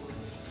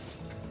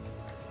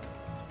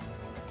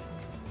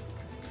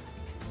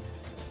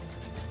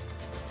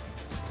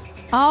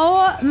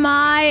 Oh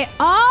my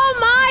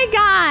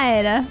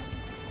god!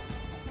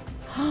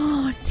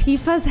 Oh,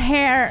 Tifa's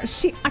hair.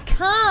 I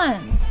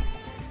can't.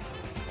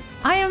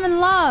 I am in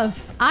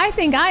love. I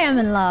think I am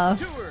in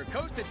love.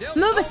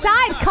 Move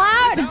aside,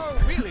 Cloud!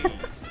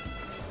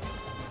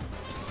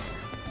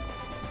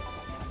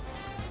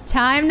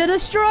 Time to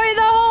destroy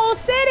the whole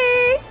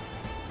city!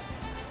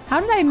 How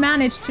did I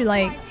manage to,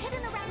 like...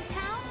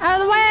 Out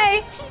of the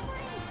way!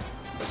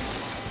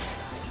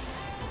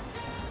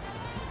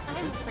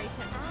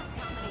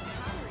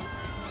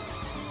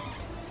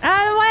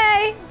 Out of the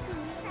way!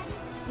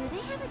 Do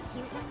they have a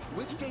cute one?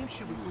 Which game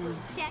should we play?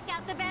 Check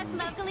out the best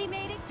locally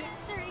made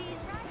accessories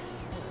right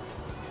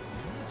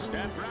here.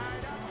 Step right up.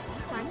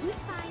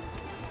 Parking's fine.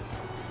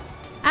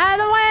 Out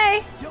of the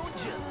way! Don't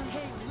just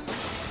hang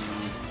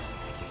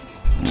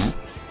loose.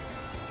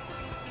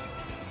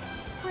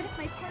 What if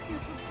my partner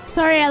prefers?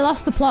 Sorry, I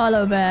lost the plot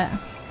a little bit.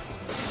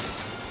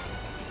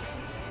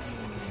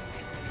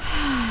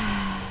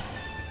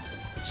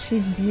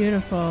 She's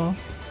beautiful.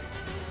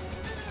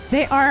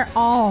 They are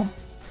all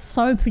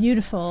so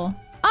beautiful.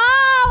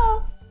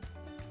 Oh!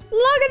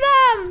 Look at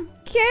them!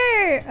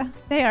 Cute!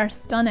 They are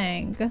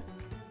stunning.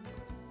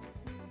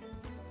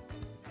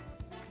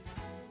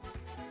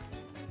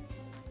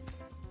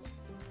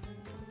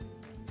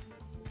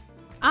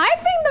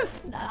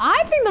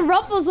 I think the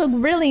ruffles look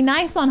really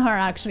nice on her,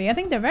 actually. I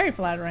think they're very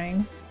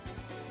flattering.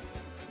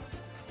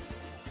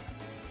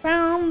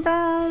 Boom,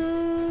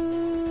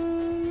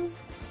 boom.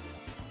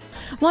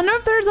 Wonder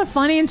if there's a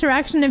funny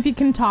interaction if you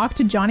can talk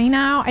to Johnny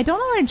now. I don't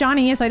know where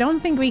Johnny is. I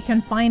don't think we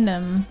can find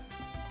him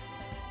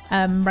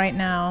right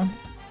now.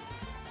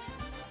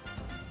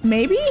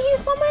 Maybe he's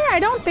somewhere? I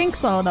don't think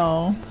so,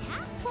 though.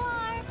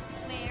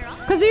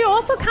 Because you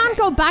also can't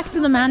go back to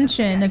the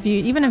mansion if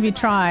you, even if you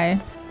try.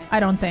 I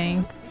don't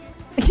think.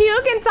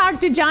 You can talk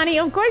to Johnny.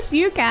 Of course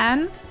you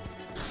can.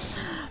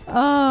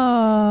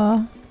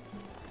 Oh.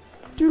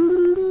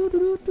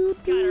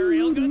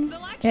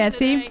 Yeah,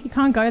 see? You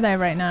can't go there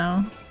right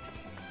now.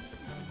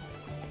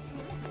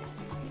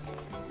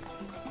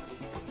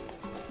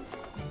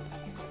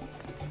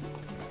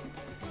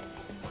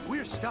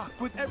 We're stocked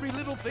with every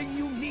little thing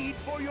you need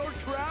for your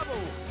travels.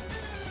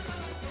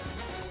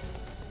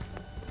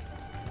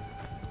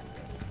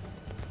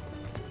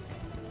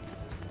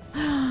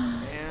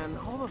 And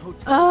all the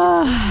hotels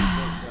are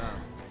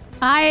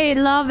I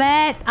love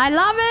it. I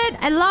love it.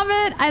 I love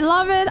it. I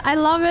love it. I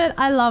love it.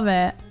 I love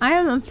it. I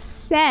am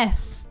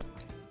obsessed.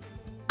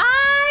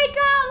 I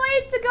can't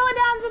wait to go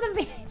down to the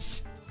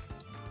beach.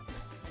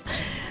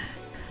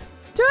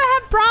 Do I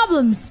have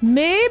problems?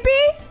 Maybe?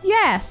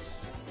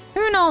 Yes.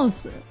 Who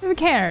knows? Who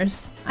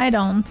cares? I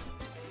don't.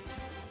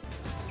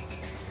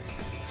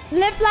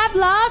 Live, laugh,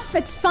 laugh.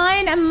 It's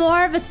fine. I'm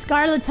more of a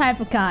Scarlet type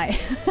of guy.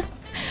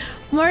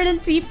 More than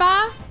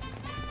Tifa.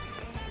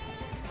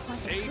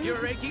 Save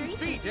your aching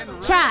feet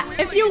and Chat,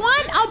 if you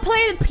want, I'll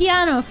play the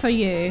piano for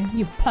you,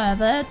 you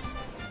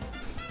perverts.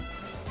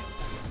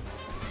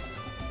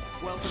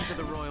 Welcome to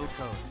the Royal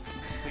Coast.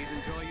 Please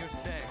enjoy your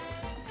stay.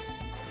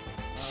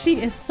 She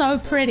is so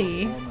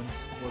pretty.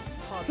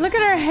 Look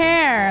at her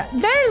hair.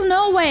 There's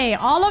no way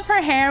all of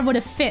her hair would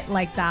have fit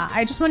like that.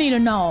 I just want you to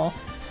know.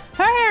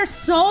 Her hair is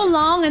so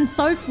long and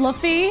so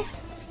fluffy.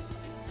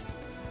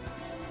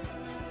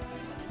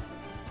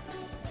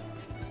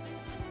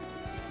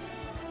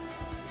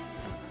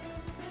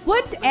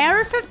 Would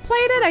Aerith have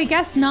played it? I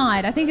guess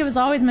not. I think it was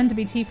always meant to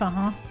be Tifa,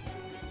 huh?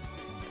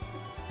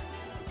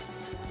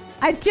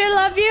 I do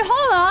love you.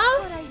 Hold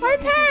on. We're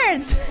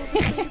parents.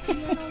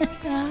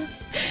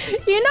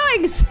 You know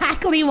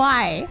exactly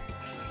why.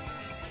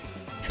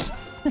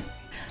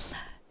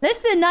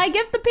 Listen, I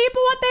give the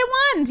people what they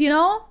want, you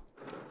know?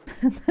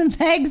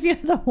 Megs, you're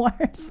the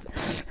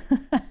worst.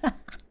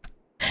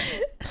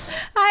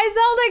 Hi,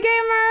 Zelda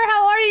Gamer.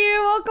 How are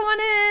you? Welcome on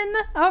in.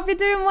 I hope you're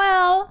doing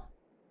well.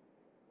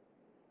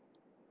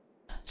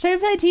 Should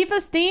we play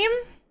Tifa's theme?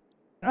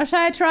 Or should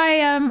I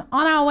try On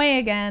Our Way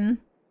again?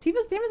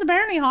 Tifa's theme is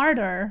apparently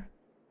harder.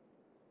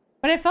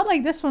 But I felt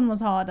like this one was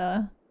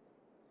harder.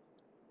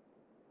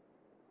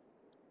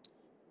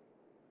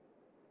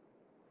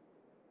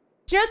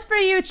 Just for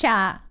you,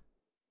 chat.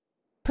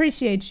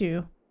 Appreciate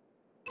you.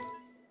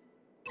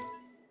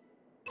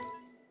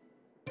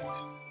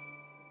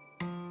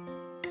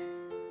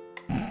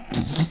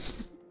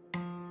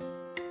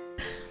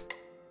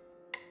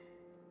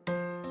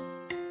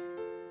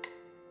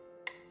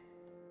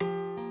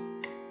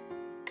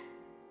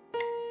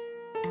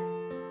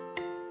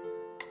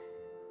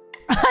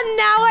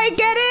 Now I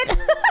get it.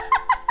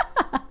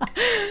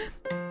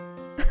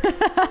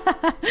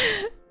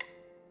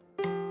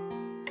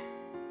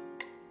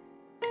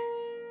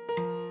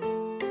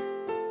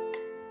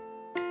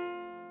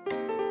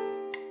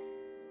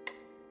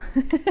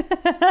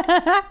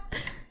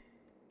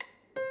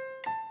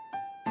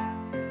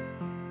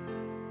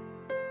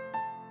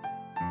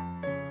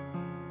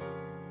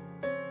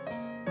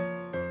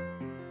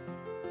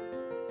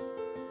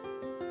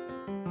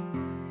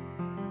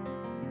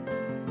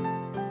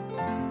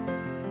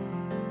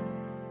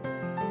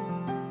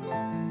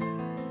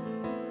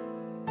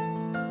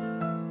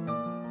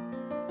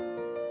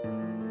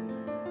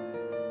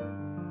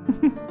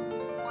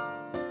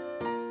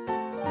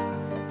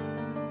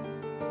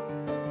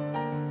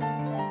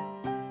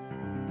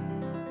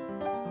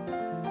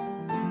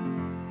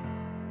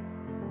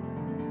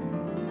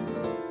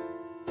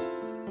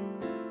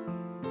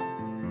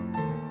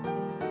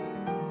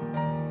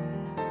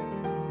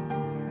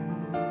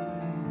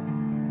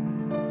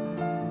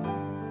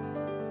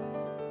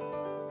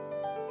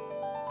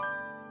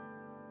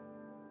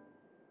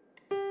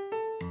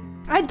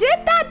 I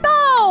did that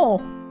though!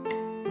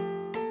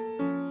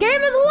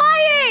 Game is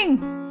lying!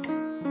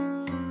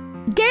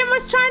 Game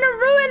was trying to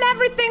ruin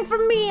everything for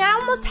me. I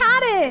almost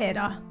had it.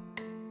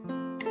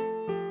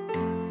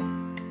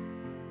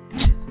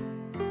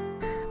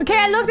 Okay,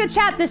 I looked at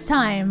chat this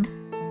time.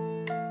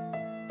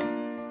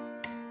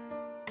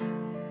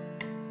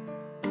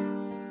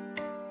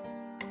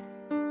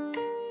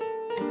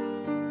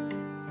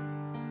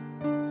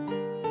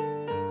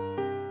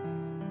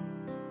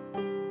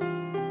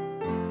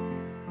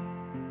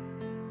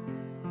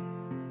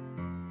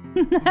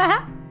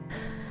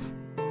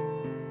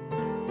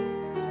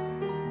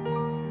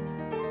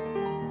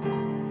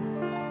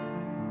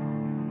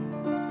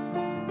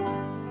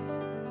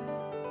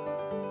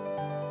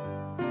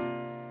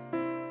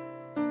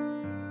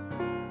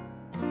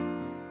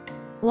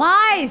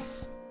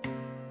 Lies!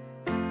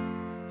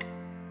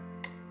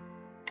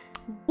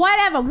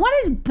 Whatever. What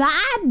is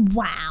bad?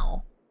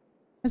 Wow.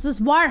 This was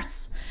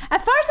worse. At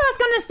first I was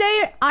gonna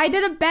say I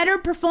did a better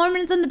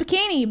performance in the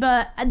bikini,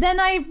 but then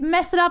I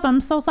messed it up. I'm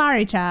so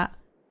sorry, chat.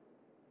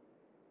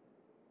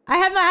 I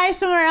had my eyes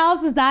somewhere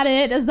else. Is that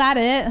it? Is that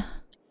it?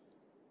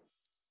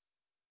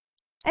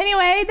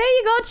 Anyway, there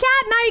you go,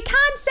 chat. Now you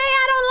can't say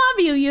I don't love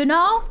you, you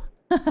know?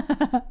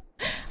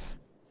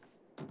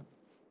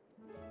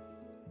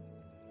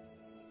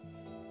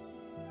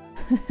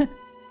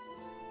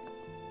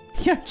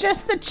 You're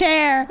just a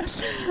chair. We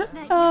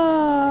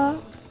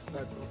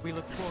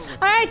look forward.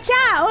 All right,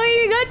 chat.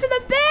 We go to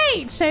the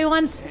beach.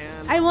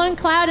 I want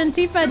Cloud and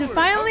Tifa to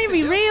finally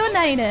be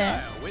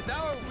reunited. With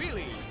our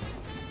wheelies.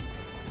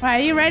 All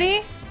right, you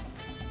ready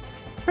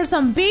for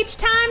some beach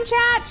time,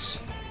 chat?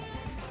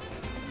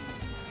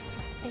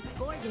 This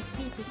gorgeous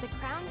beach is the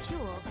crown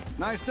jewel.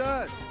 Nice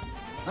touch.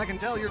 I can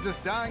tell you're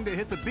just dying to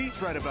hit the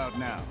beach right about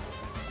now.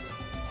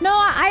 No,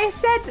 I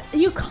said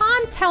you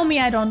can't tell me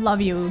I don't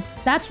love you.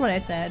 That's what I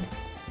said.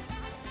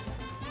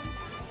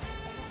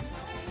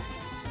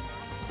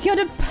 You're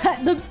the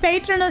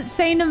patron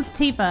saint of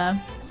Tifa.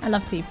 I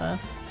love Tifa.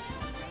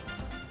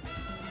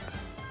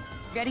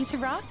 Ready to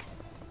rock?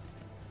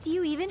 Do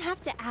you even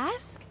have to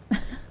ask?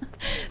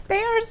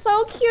 They are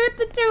so cute,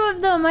 the two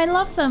of them. I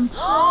love them.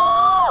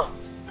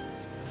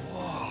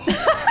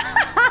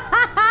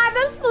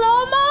 The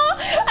slow-mo?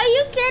 Are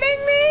you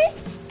kidding me?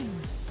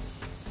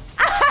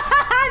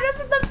 This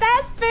is the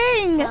best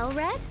thing. Well,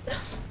 Red,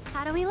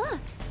 how do we look?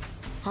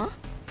 Huh?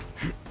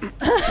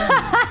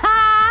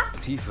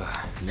 Tifa,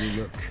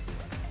 you look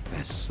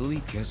as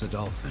sleek as a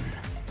dolphin.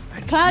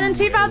 Cloud and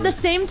Tifa have the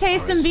same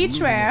taste in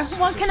beachwear.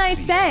 What can I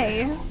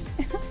say?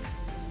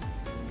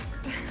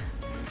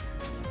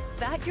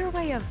 That your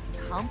way of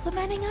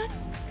complimenting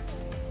us?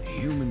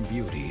 Human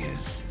beauty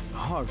is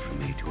hard for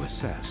me to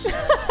assess.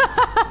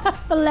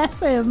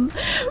 Bless him.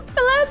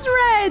 Bless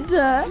Red.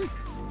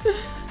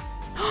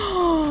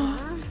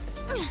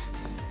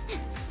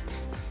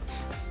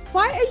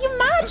 Why are you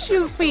mad,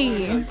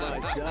 Shufi?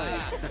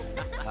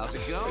 How's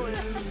it going?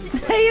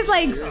 He's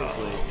like,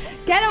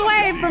 get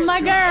away from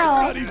my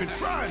girl. Not even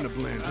trying to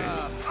blend in,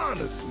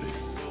 honestly.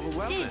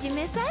 Did you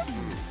miss us?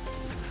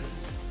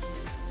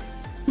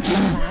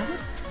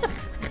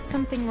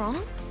 Something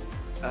wrong?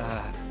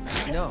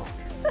 No,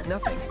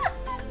 nothing.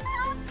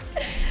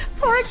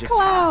 Poor It's just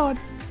Cloud.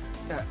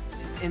 hot.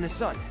 In the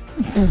sun.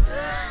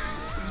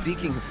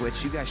 Speaking of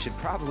which, you guys should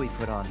probably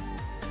put on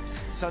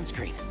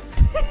sunscreen.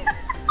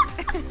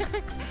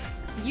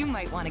 You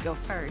might want to go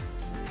first.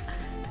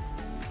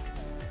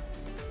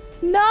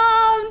 No,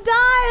 I'm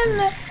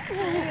done.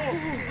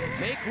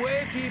 Make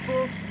way,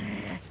 people.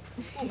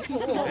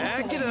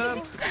 Back it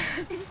up.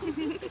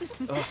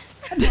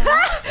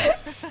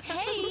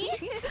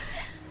 Hey!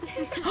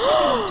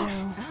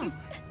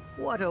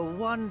 What a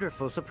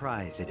wonderful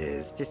surprise it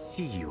is to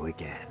see you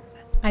again.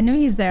 I knew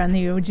he's there in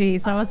the OG,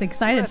 so I was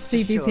excited to Rest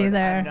see PC assured,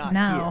 there I'm not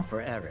now. here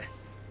for Aerith.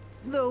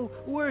 Though,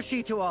 were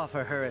she to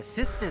offer her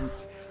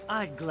assistance,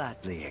 I'd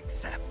gladly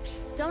accept.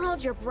 Don't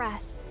hold your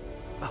breath.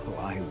 Oh,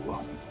 I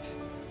won't.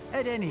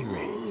 At any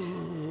rate,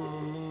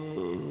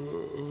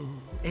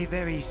 a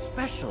very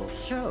special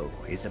show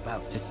is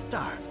about to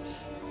start.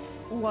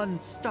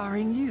 One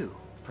starring you,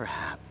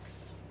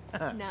 perhaps.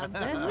 Now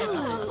this is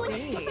so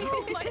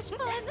much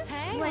fun.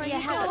 Hey, what do you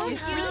have up your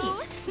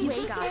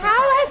sleeve?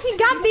 How has he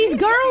got these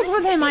girls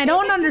with him? I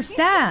don't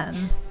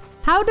understand.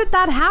 How did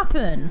that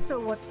happen? So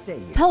what say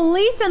you?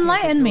 Police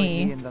enlighten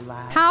me. in the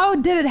lab? How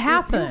did it If you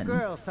happen?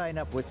 girls sign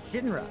up with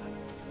Shinra,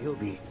 you'll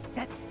be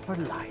set for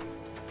life.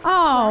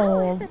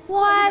 Oh,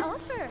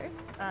 what?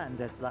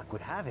 And as luck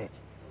would have it,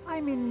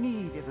 I'm in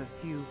need of a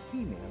few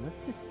female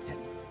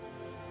assistants.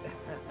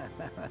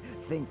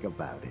 Think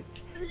about it.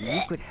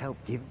 You could help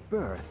give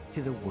birth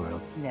to the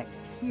world's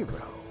next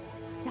hero.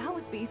 That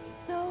would be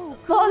so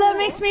cool. Oh, that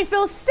makes me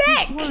feel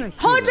sick!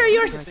 Hojo,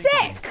 you're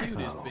sick!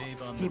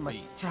 He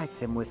must strike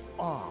them with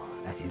awe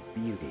at his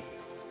beauty.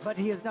 But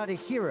he is not a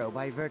hero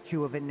by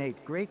virtue of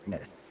innate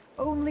greatness.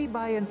 Only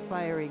by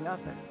inspiring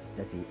others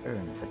does he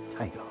earn the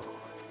title.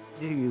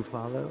 Do you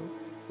follow?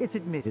 It's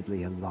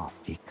admittedly a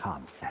lofty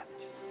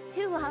concept.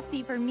 Too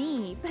lofty for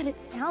me, but it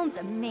sounds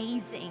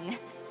amazing.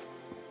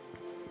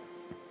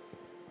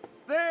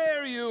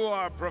 There you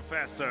are,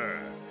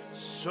 Professor.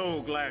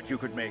 So glad you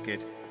could make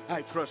it.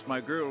 I trust my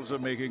girls are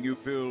making you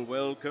feel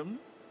welcome.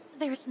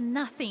 There's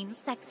nothing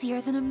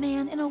sexier than a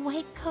man in a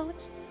white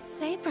coat.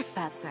 Say,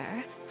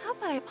 Professor, how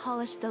about I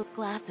polish those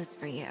glasses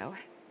for you?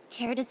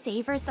 Care to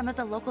savor some of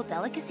the local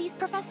delicacies,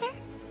 Professor?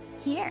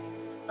 Here,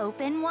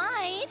 open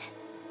wide.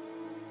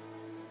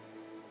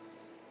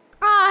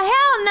 Aw,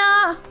 hell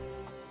nah!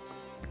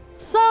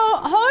 So,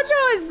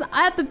 Hojo is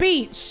at the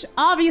beach,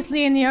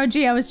 obviously in the OG.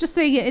 I was just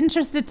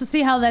interested to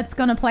see how that's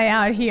gonna play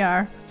out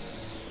here.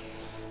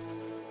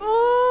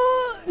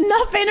 Oh,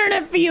 enough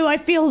internet for you. I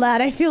feel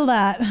that. I feel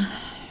that.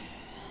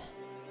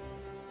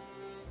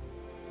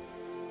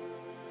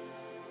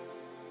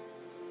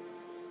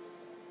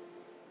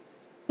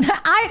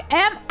 I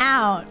am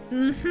out.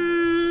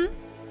 Mm-hmm.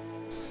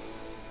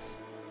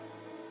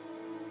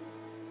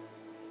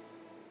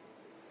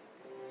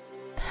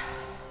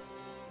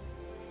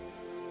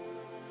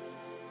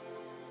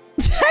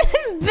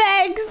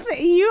 Vex,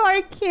 you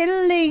are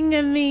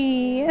killing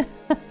me.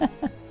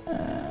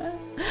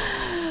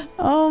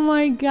 Oh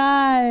my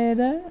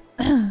god.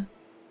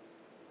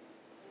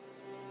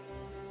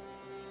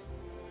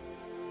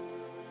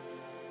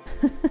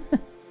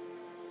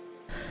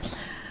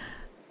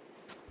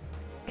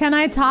 Can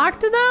I talk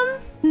to them?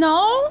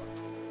 No?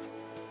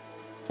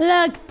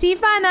 Look,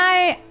 Tifa and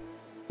I,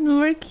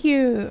 we're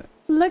cute.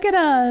 Look at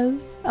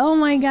us. Oh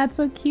my god,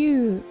 so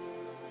cute.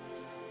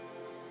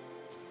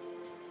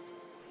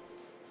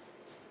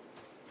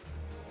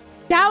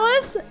 That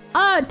was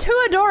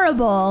too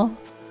adorable.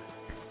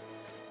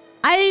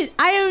 I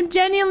am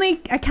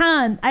genuinely, I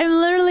can't. I'm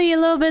literally a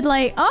little bit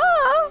like,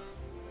 oh,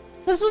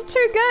 this was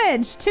too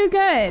good. Too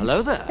good.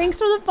 Hello there. Thanks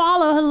for the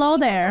follow. Hello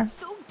there.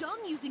 So dumb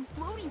using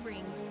floaty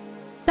rings.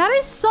 That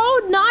is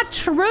so not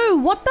true.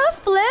 What the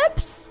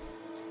flips?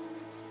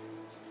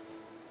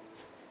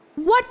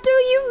 What do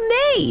you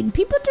mean?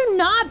 People do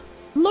not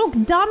look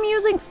dumb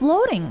using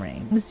floating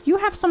rings. You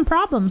have some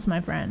problems, my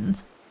friend.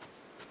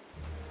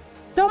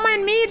 Don't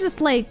mind me just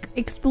like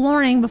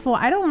exploring before.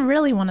 I don't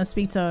really want to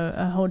speak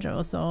to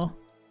Hojo, so.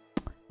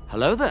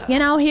 Hello there. You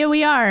know, here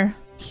we are.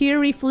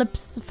 Here he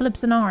flips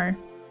an R.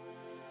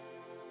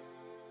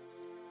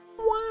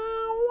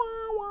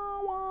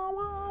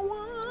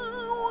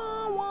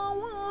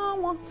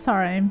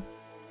 Sorry.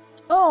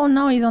 Oh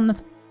no, he's on the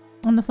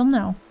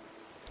thumbnail.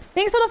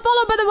 Thanks for the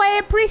follow, by the way.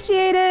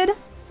 Appreciated.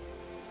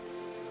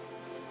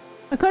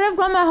 I could have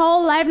gone my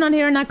whole life not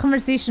hearing that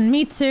conversation.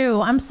 Me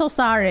too. I'm so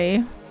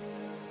sorry.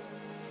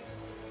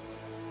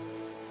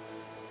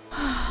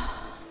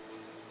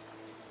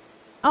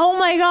 Oh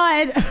my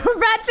god,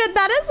 Ratchet,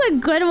 that is a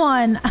good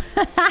one.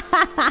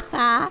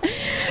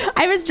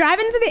 I was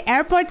driving to the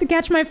airport to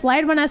catch my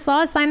flight when I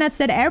saw a sign that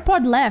said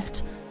airport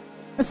left.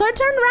 So I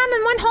turned around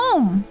and went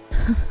home.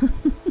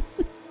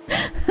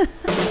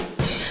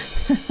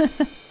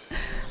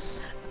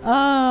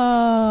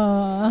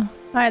 Oh.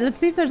 Alright, let's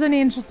see if there's any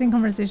interesting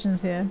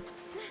conversations here.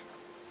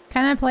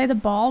 Can I play the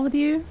ball with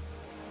you?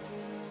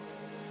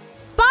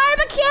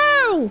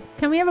 Barbecue!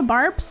 Can we have a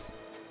barbs?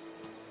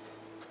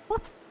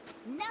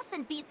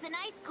 Nothing beats an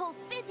ice cold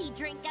fizzy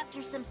drink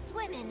after some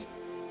swimming.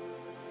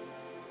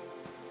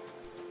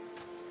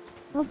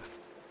 Oh.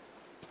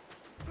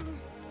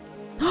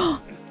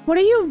 What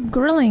are you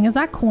grilling? Is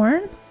that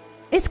corn?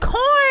 It's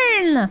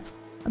corn!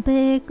 A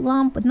big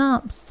lump with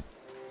nubs.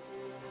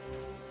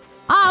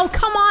 Oh,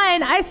 come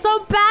on! I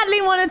so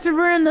badly wanted to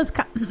ruin this.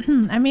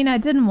 I mean, I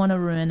didn't want to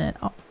ruin it.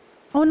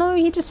 Oh no,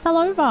 he just fell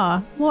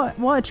over.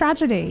 What a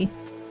tragedy.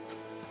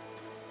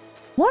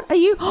 What are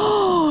you?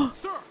 Oh!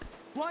 Sir,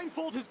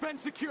 blindfold has been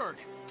secured.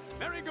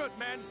 Very good,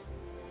 men.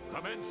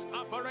 Commence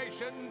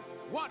Operation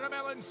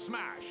Watermelon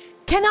Smash.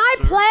 Can I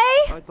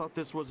play? I thought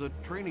this was a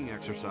training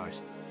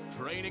exercise.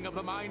 Training of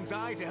the mind's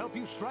eye to help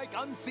you strike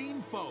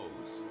unseen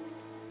foes.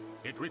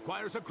 It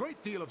requires a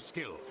great deal of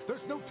skill.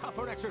 There's no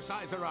tougher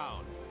exercise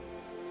around.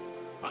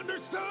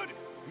 Understood?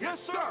 Yes,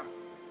 sir.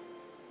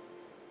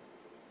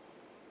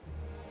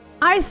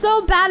 I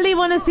so badly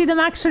want to see them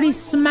actually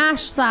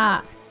smash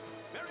that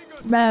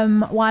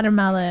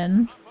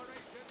watermelon.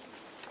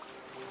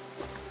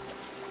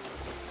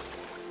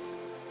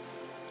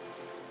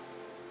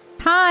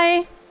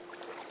 Hi.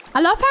 I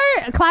love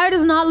how Cloud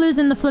is not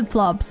losing the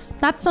flip-flops.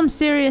 That's some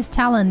serious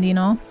talent, you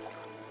know?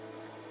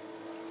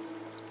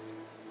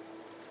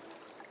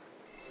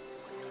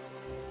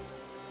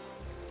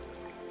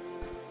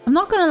 I'm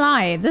not gonna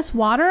lie, this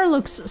water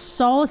looks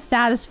so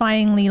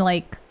satisfyingly,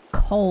 like,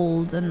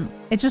 cold, and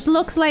it just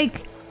looks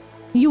like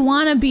You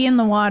want to be in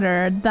the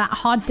water that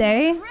hot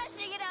day?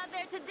 Crushing it out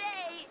there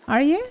today.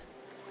 Are you?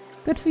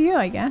 Good for you,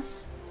 I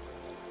guess.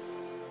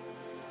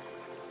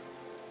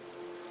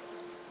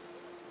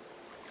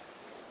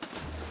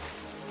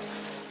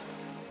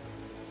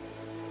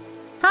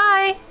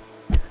 Hi!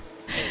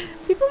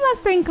 People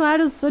must think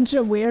Cloud is such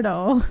a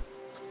weirdo.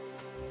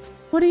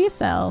 What do you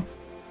sell?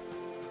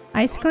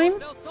 Ice cream?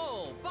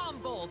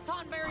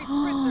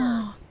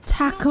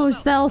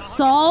 Tacos del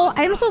Sol?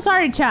 I'm so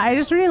sorry, chat. I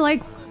just really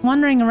like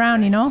wandering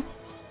around, you know?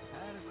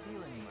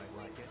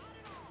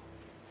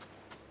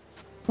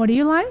 What do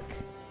you like?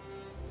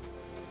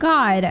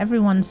 God,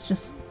 everyone's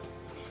just...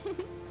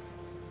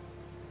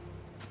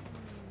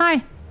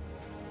 Hi.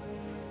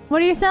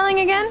 What are you selling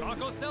again?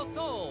 Tacos del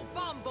Sol,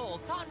 bomb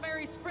bowls,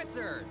 tonberry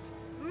spritzers,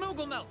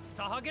 Moogle melts,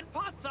 sahagin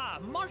patza,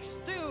 mush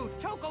stew,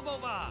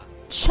 chocoboba.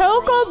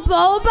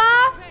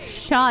 Chocoboba?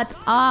 Shut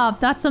up.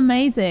 That's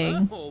amazing.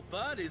 My whole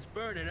body's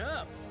burning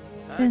up.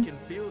 I can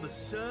feel the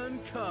sun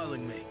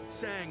calling me,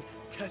 saying,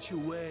 catch a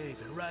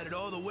wave and ride it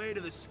all the way to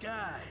the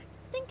sky.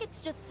 I think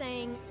it's just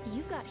saying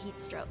you've got heat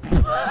stroke.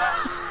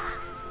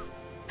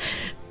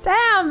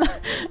 Damn.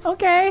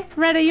 Okay.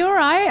 Red, are you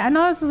alright? I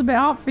know this is a bit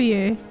hot for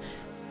you.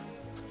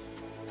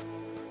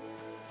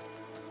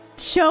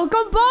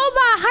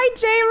 Chocoboba! Hi,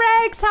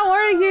 J-Rex! How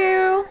are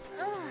you?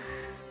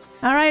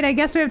 Alright, I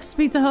guess we have to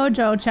speak to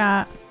Hojo,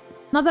 chat.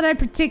 Not that I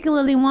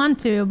particularly want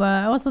to, but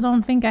I also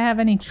don't think I have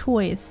any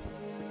choice.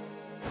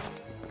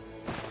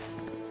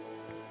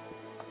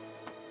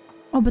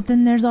 Oh, but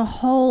then there's a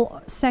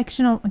whole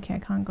section of... Okay, I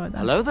can't go there.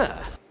 Hello there.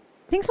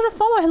 Thanks for the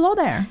follow. Hello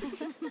there.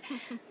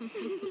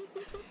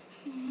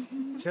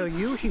 So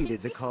you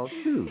heeded the call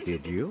too,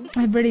 did you?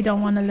 I really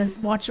don't want to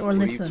watch or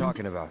listen. What are you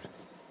talking about?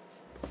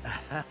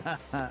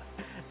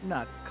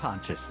 Not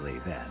consciously,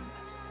 then.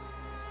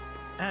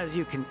 As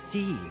you can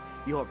see,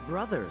 your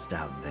brothers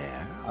down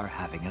there are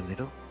having a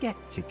little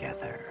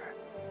get-together.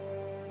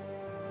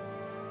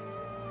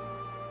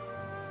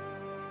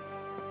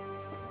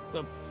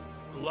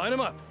 Line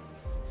them up.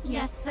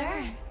 Yes,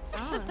 sir.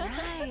 All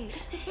right.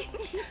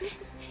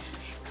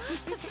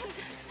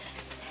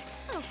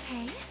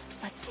 Okay,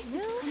 let's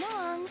move. Come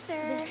along,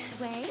 sir. This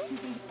way.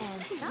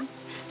 And stop.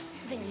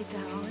 There you go.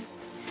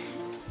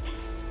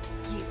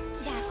 You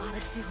that ought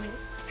to do it.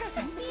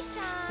 Perfect.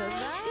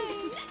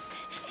 Bye-bye.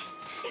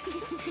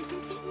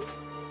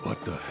 What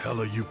the hell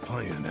are you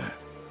playing at?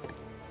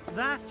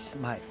 That,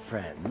 my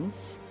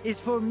friends, is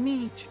for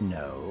me to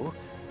know,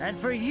 and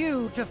for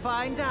you to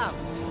find out.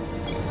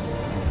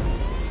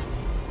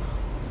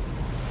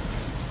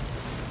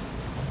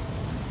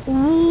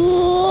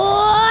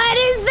 What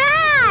is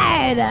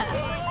that?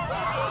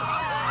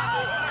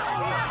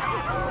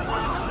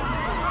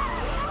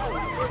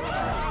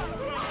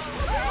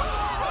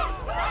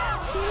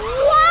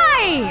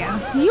 Why?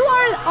 You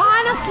are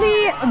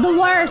honestly the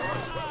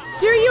worst.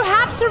 Do you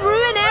have to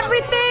ruin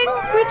everything?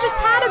 We just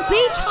had a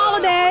beach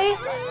holiday.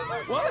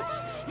 What?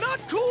 Not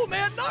cool,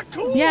 man. Not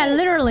cool. Yeah,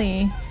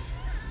 literally.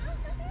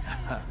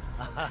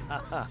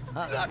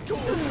 Not cool.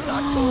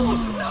 Not cool.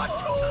 Not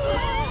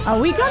cool. Are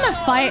we gonna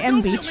fight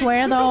in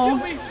beachwear though?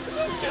 Oh,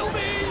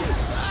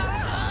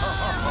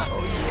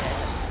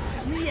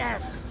 yes.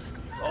 Yes.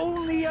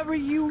 Only a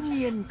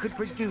reunion could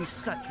produce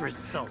such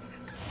results.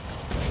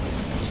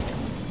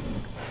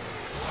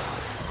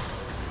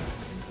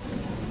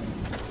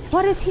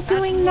 What is he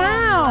doing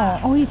now?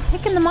 Oh, he's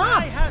picking them up.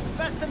 I have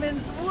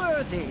specimens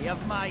worthy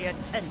of my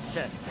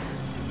attention.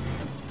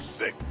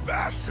 Sick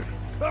bastard!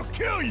 I'll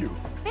kill you!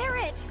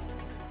 Barrett!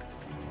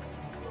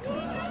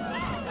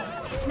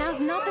 Now's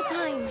not the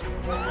time.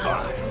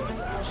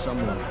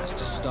 Someone has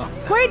to stop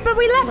that. Wait, but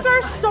we left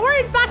our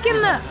sword back in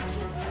the...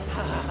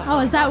 Oh,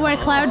 is that where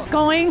Cloud's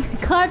going?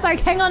 Cloud's like,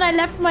 hang on, I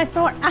left my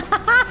sword.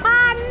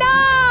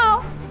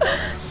 No!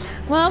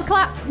 Well,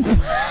 Cloud...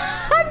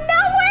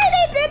 No way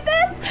they did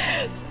this!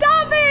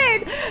 Stop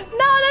it!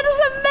 No, that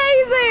is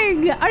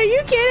amazing! Are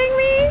you kidding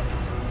me?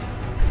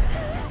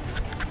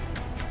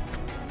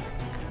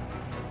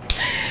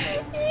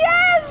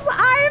 Yes!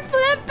 I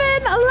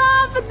flippin'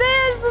 love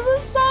this! This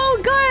is so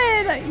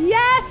good!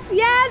 Yes,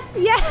 yes,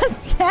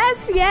 yes,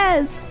 yes,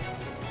 yes!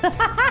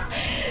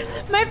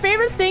 My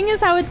favorite thing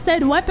is how it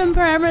said weapon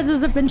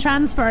parameters have been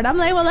transferred. I'm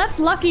like, well, that's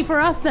lucky for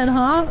us then,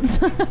 huh?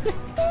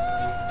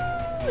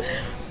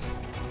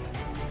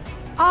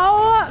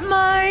 Oh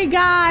my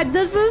god,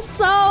 this is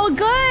so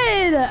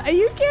good! Are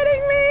you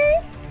kidding me?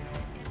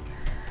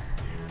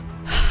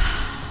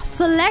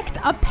 Select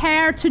a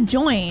pair to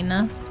join.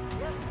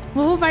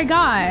 Well, who have I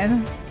got?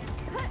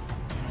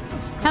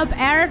 Help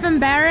Aerith and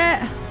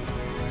Barrett?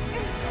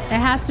 It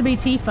has to be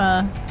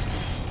Tifa.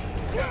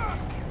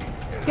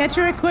 Get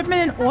your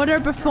equipment in order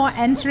before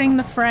entering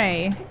the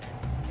fray.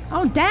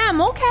 Oh,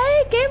 damn,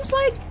 okay. Game's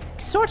like,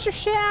 sort your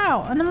shit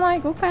out. And I'm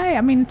like, okay.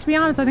 I mean, to be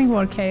honest, I think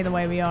we're okay the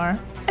way we are.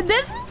 And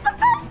this is the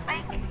best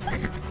thing.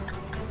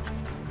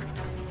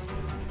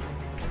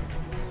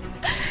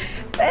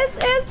 This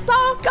is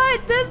so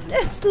good. This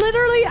is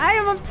literally, I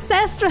am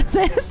obsessed with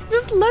this.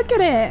 Just look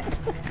at it.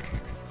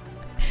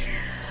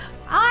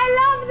 I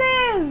love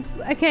is.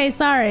 Okay,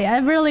 sorry. I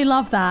really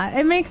love that.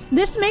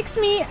 This makes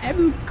me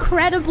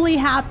incredibly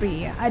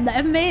happy.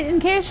 In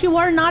case you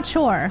were not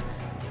sure.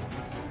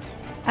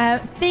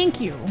 Thank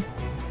you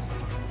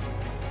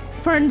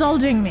for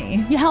indulging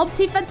me. You helped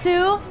Tifa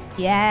too?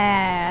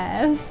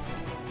 Yes.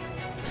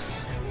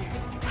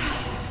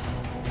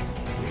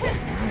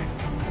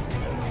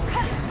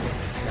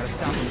 Gotta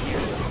stop him here.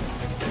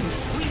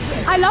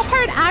 I love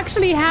how it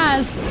actually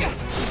has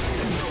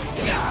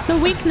the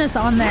weakness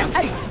on there.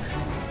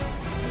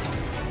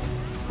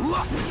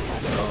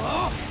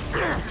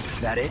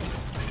 That it?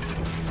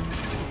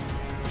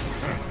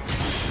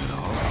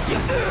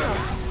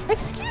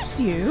 Excuse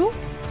you?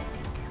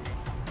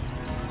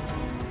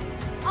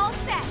 All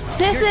set.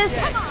 This is...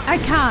 I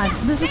can't.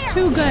 This is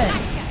too good.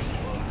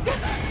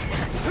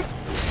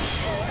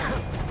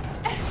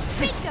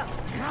 Bingo.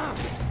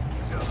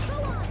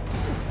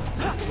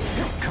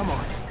 Come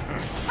on.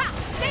 Ha,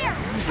 there.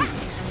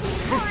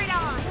 Pour it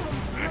on.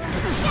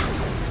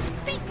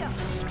 Bingo.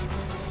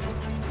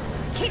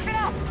 Keep it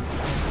up.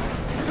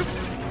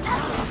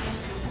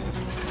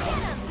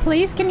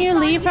 Please, can you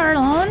leave her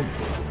alone?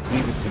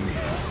 Leave it to me.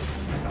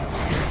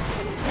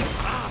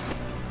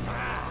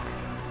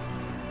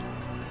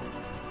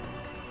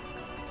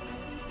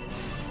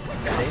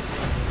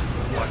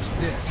 Watch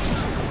this.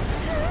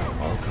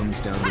 All comes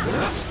down to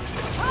this.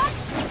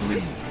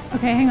 Bleed.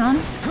 Okay, hang on.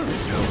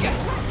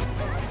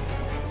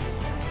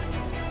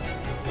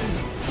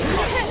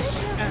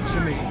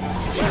 Answer me.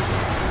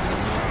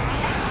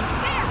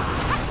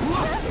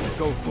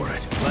 Go for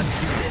it. Let's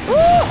do this.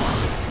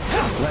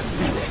 Let's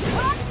do this.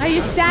 Are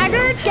you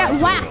staggered? Get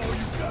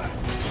whacked.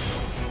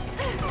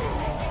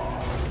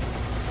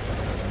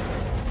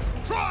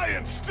 Try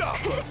and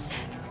stop us.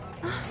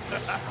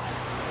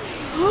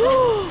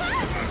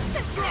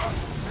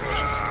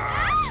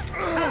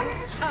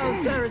 How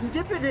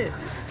serendipitous!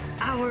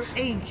 Our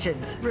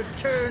ancient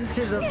returned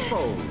to the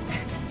fold.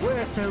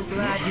 We're so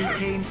glad you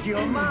changed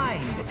your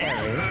mind,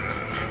 Aerith.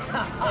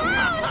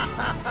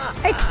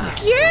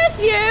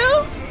 Excuse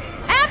you?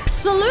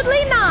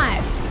 Absolutely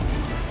not.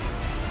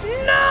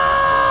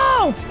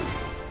 No!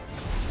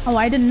 Oh,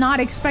 I did not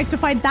expect to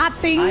fight that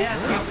thing. I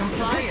ask your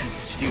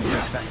compliance,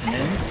 future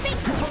specimens,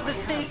 for the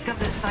sake of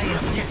the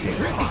scientific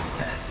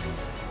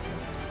process.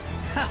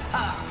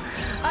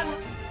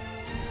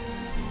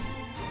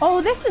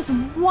 Oh, this is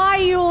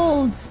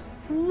wild.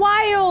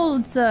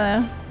 Wild.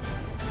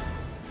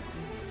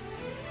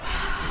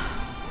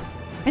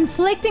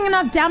 Inflicting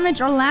enough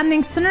damage or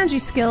landing synergy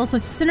skills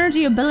with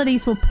synergy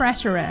abilities will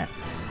pressure it.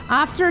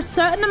 After a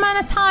certain amount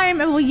of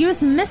time, it will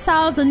use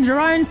missiles and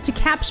drones to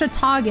capture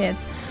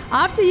targets.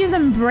 After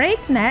using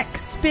breakneck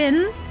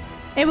spin,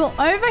 it will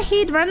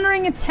overheat,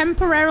 rendering it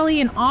temporarily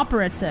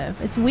inoperative.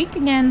 It's weak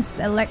against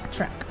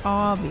electric,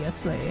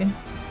 obviously.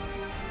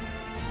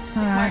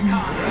 Alright. A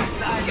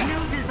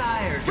new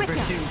desire to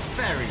pursue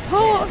fairy tales.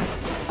 Oh,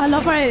 I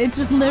love how it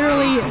just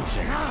literally...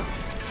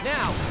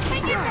 Now!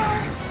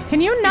 Can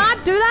you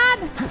not do that?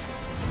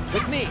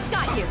 With me!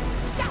 Got you!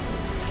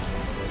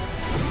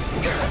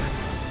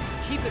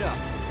 Keep it up.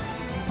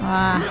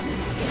 Ah.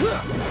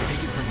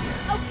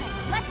 Okay,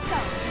 let's go.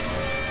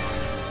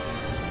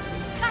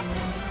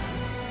 Gotcha.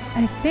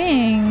 I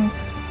think...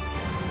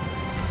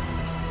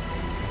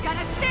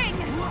 Gonna sting.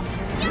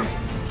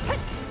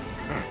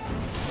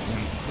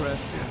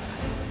 Impressive.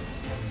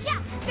 Yeah,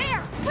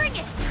 there. Bring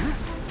it.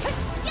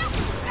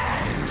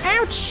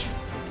 Ouch!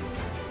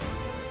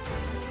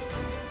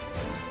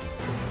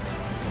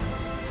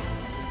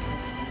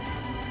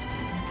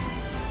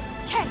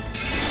 Okay.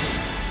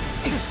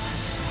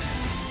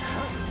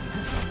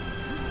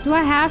 Do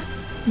I have...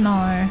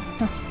 No,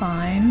 that's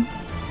fine.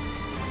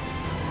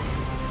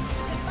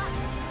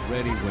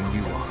 Ready when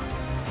you are.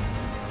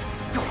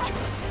 Gotcha.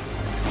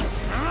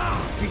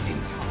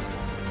 Feeding time.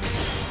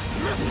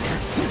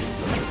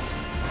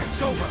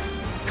 It's over.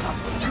 Come.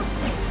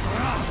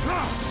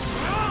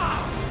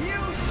 You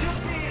should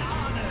be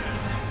honored.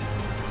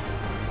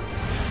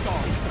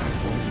 Stars back.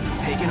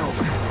 Taking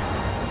over.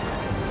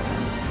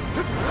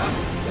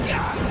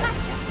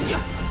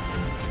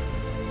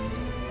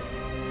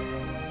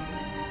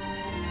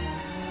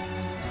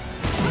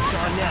 It's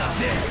on now.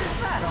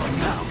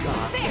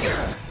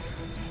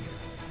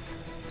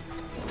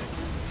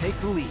 Take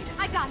the lead.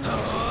 I got this.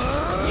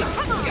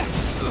 Come on.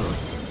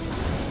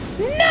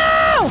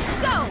 No!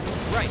 Go.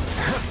 Right.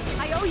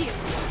 I owe you.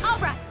 All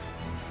right.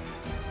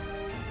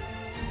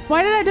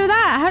 Why did I do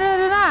that? How did I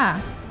do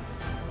that?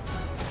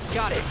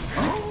 Got it.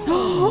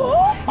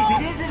 If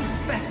it isn't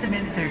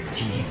specimen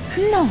 13.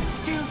 No.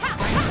 Still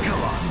spring. Go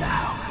on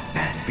now.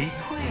 Best be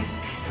quick.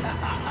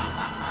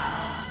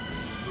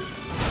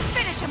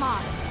 Finish him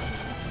off.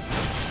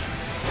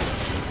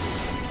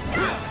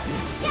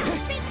 Yeah,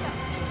 bingo.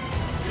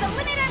 To the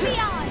limit and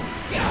beyond.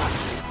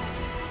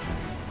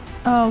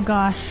 Oh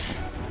gosh.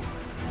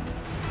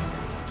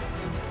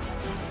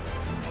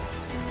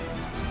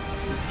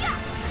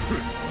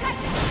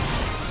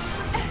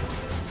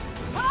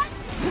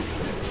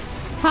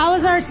 How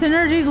is our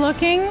synergies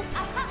looking?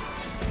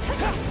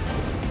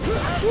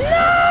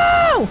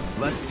 No!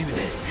 Let's do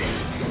this.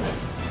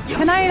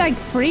 Can I like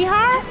free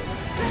her?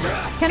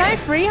 Can I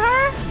free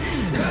her?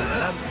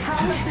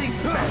 Promising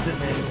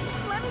specimen.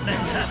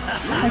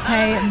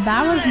 Okay,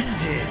 that was.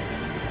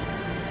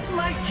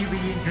 Might you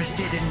be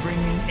interested in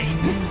bringing a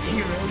new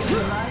hero to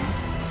life?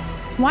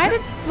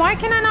 Why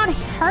can I not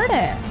hurt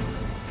it?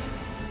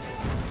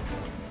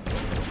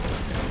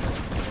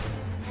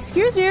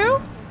 Excuse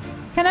you?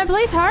 Can I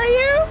please hurt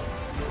you?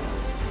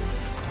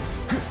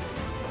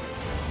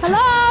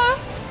 Hello?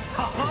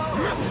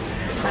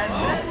 And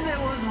then there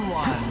was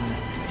one.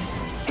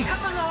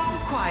 Come along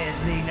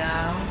quietly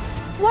now.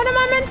 What am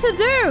I meant to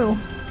do?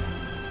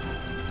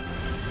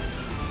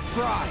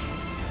 Fry.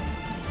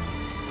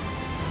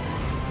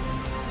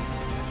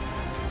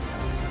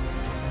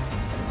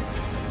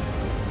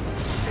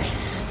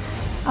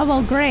 Oh,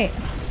 well, great.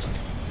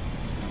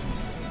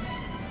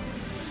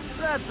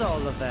 That's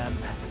all of them.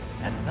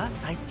 And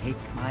thus I take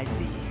my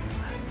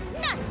leave.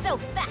 Not so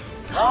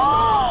fast.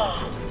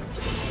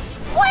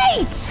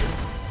 Wait!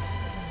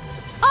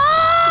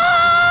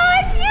 Oh,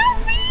 it's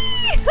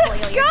Yuffie!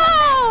 Let's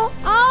go!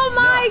 Oh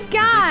my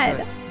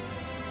god!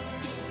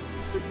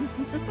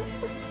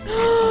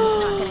 It's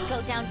not gonna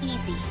go down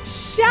easy.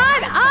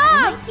 Shut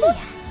up! Idea.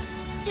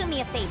 Do me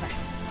a favor.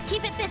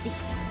 Keep it busy.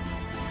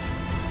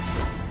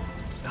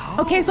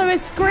 Okay, so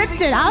it's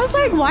scripted. I was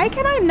like, why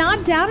can I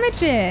not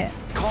damage it?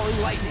 Calling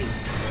lightning.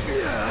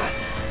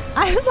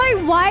 I was like,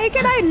 why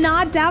can I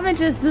not damage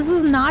this? This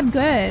is not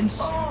good.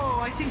 Oh,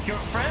 I think your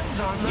friends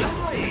are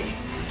lovely.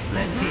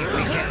 Let's see if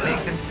we can't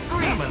make them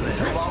scream a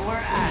little while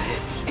we're at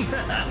it.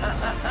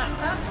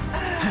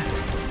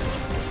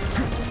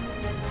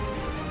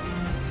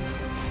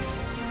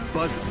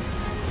 Buzz.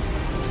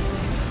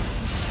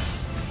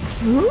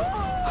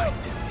 I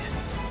did this.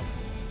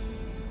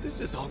 This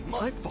is all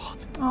my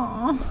fault.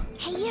 Aww.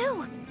 Hey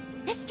you!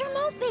 Mr.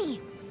 Mopey!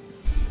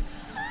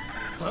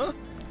 Huh?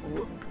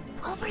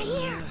 Over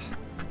here!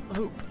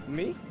 Who?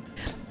 Me?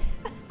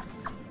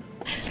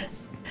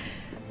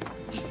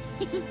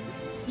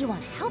 You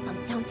want to help him,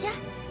 don't you?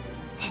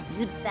 Then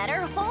you'd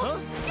better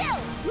hold still!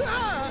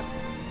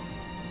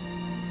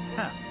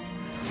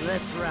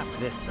 Let's wrap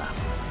this up.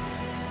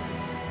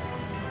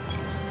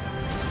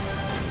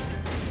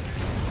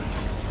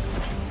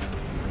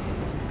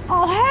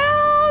 Oh,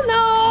 hell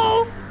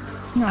no!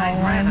 No,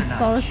 I'm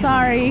so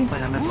sorry.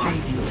 But I'm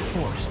afraid you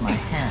forced my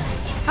hand.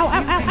 Ow,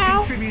 ow, You ow, can ow.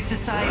 contribute to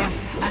science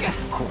as a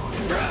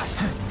corpse.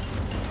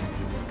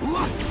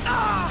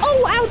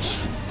 Oh,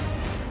 ouch!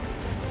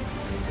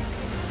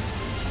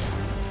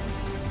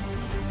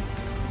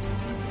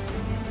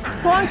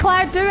 Go on,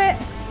 Cloud, do it!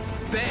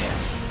 Bam!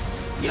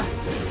 Yeah.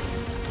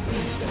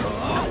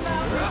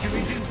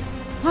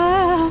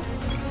 Ah.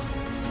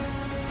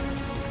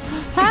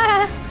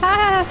 Ah,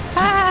 ah,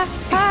 ah,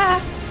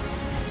 ah.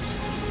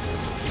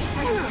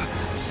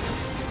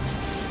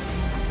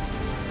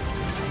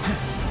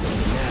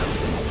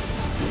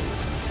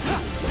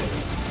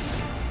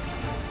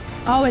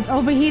 Oh, it's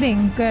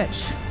overheating. Good.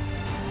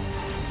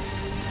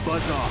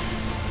 Buzz off.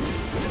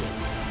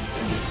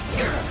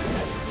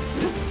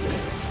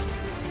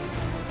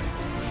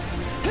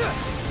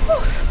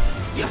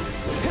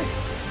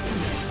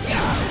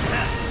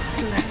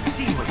 Let's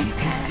see what you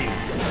can do.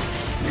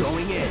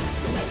 Going in.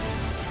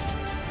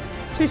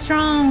 Too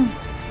strong.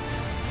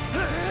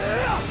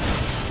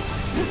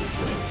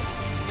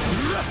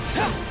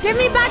 Give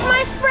me back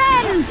my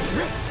friends!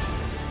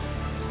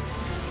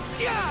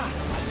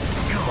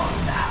 Come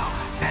on now.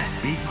 Best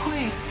be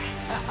quick.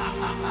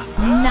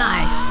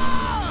 Nice.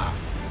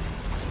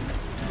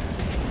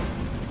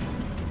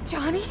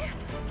 Johnny?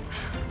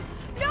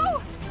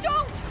 No!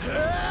 Don't!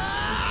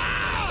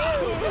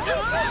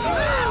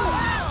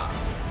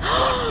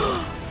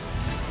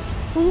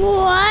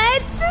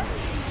 What?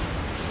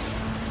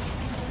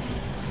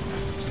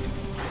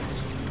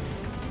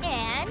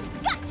 And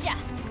gotcha!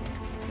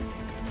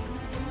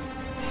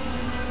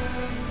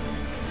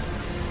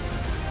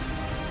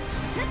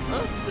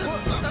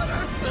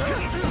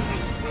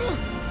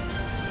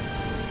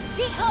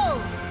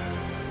 Behold!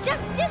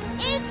 Justice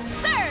is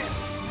served!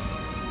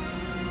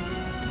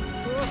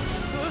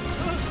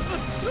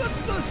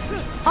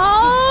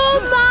 Oh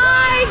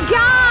my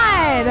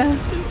god!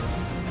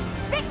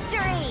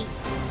 Victory!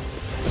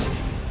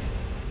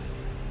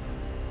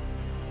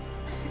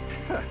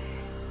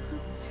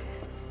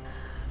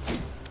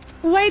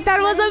 Wait, that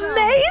was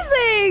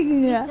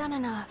amazing! You've done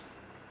enough.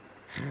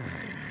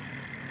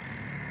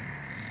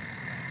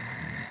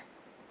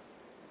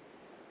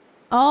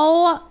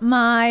 Oh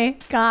my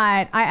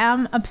god, I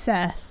am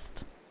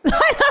obsessed. Look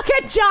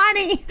at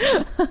Johnny!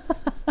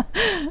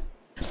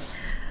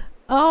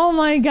 Oh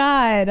my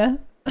god.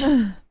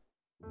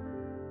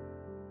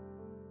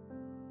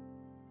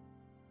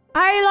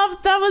 I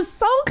love that, was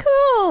so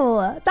cool.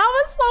 That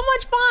was so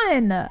much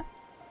fun.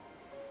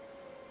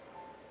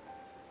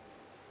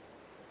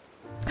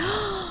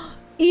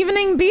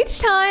 Evening beach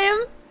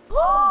time.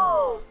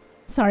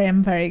 Sorry,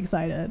 I'm very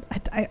excited.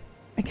 I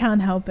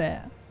can't help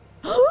it.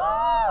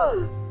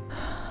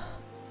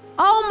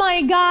 Oh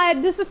my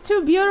god, this is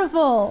too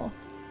beautiful.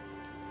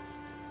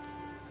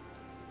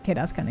 Okay,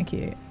 that's kind of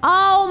cute.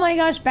 Oh my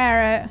gosh,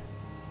 Barrett.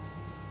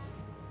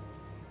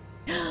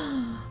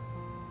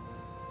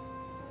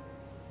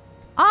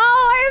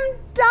 Oh, I'm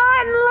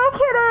done. Look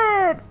at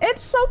it.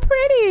 It's so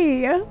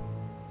pretty.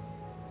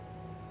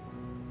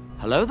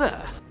 Hello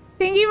there.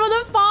 Thank you for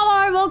the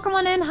follow. Welcome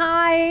on in.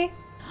 Hi.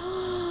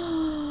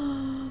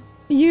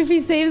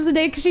 Yuffie saves the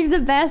day because she's the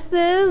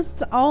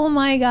bestest. Oh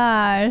my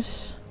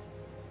gosh.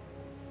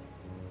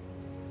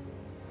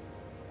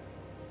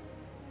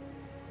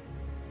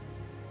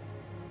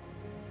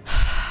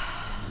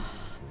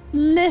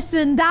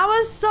 Listen, that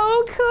was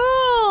so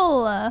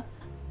cool.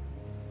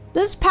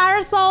 This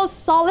parasol's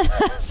solid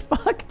as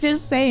fuck.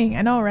 Just saying.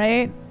 I know,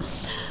 right?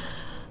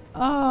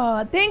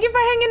 Oh, thank you for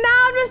hanging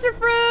out, Mr.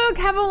 Frug.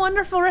 Have a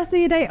wonderful rest of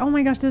your day. Oh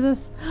my gosh, do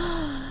this.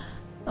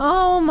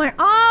 Oh my. Oh,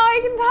 I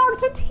can talk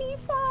to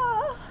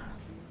Tifa.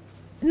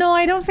 No,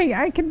 I don't think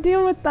I can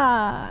deal with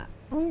that.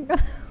 Oh my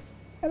God.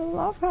 I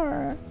love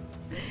her.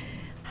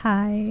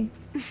 Hi.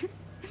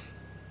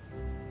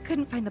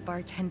 Couldn't find the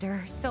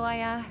bartender, so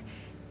I,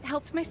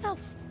 helped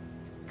myself.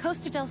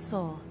 Costa Del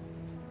Sol.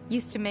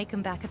 Used to make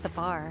him back at the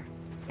bar.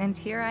 And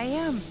here I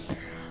am,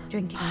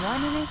 drinking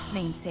one in its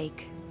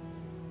namesake.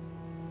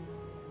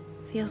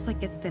 Feels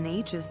like it's been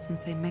ages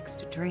since I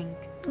mixed a drink.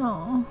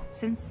 Aww.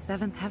 Since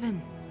 7th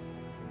Heaven.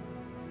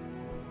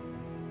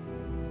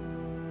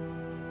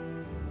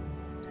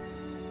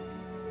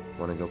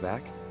 Wanna go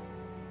back?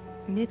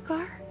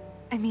 Midgar?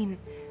 I mean,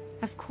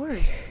 of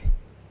course.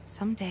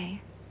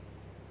 Someday.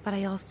 But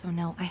I also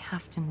know I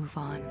have to move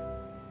on.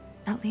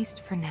 At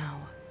least for now.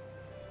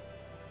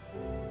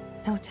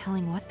 No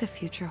telling what the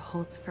future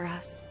holds for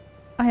us.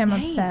 I am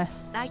Hey,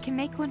 obsessed. I can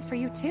make one for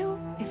you too,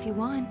 if you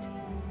want.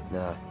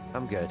 Nah,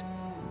 I'm good.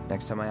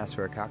 Next time I ask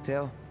for a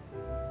cocktail,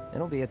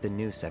 it'll be at the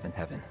new 7th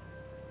Heaven.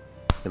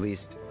 At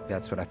least,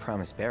 that's what I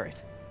promised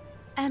Barrett.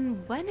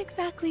 And when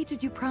exactly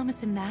did you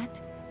promise him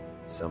that?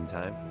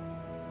 Sometime.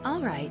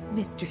 All right,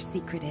 Mr.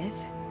 Secretive.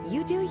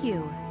 You do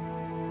you.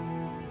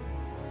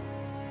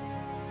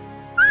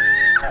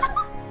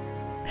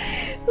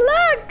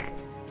 Look!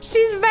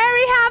 She's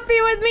very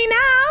happy with me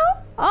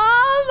now!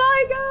 Oh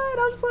my god,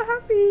 I'm so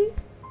happy.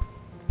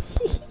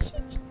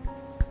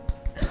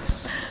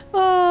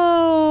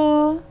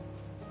 Oh.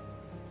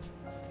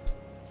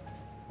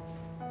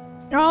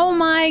 Oh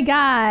my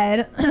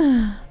god.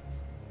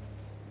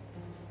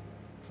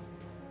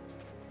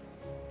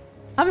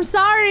 I'm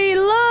sorry,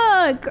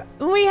 look!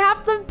 We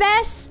have the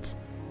best.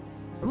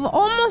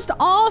 Almost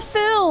all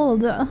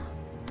filled.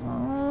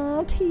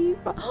 Oh,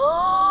 Tifa.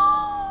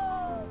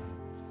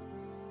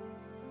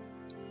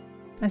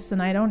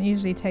 Listen, I don't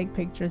usually take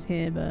pictures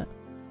here, but...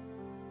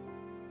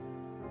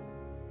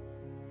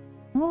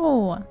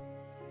 Oh.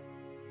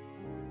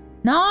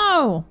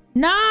 No!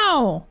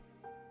 No!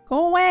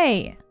 Go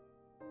away.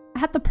 I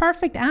had the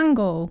perfect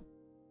angle.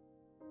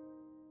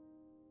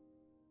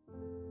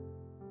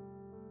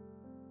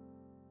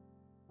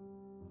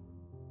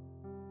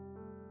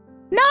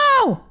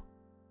 No!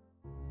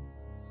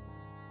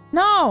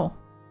 No!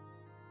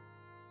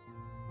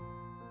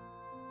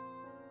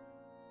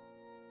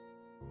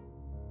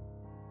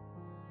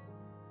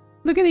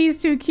 Look at these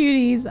two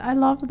cuties. I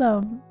love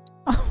them.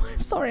 Oh,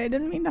 sorry, I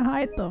didn't mean to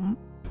hide them.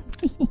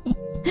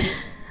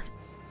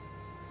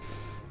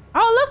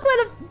 Oh, look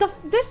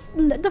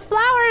where the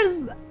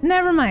flowers.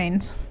 Never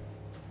mind.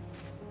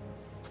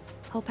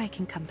 Hope I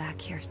can come back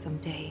here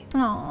someday.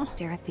 Aw.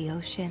 Stare at the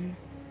ocean,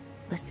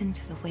 listen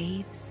to the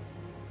waves.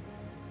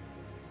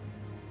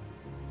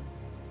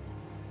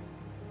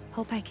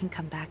 Hope I can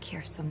come back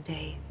here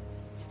someday.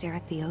 Stare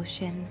at the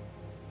ocean,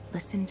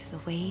 listen to the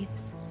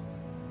waves.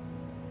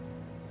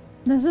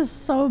 This is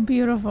so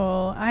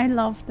beautiful. I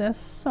love this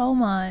so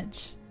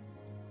much.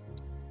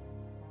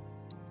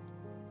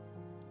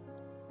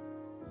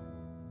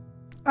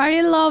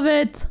 I love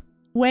it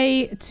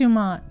way too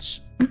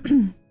much.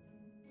 I'm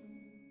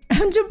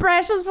too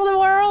precious for the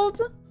world.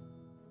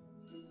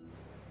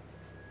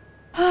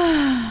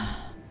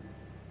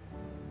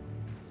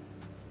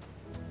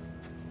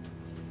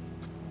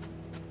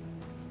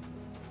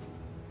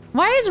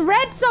 Why is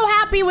Red so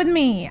happy with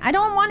me? I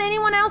don't want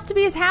anyone else to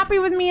be as happy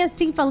with me as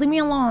Tifa. Leave me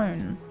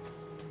alone.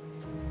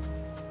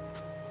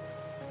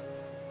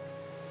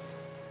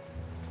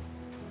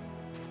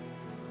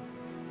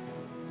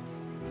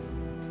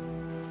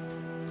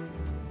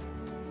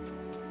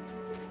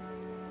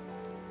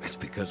 It's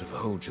because of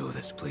Hojo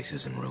this place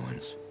is in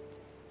ruins.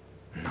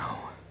 No,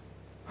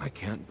 I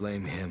can't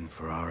blame him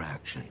for our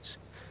actions.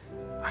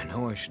 I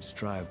know I should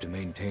strive to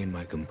maintain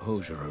my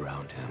composure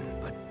around him,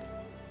 but...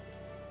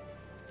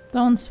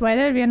 Don't sweat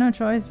it, we have no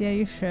choice. Yeah,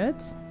 you should.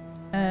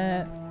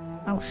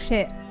 Oh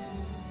shit.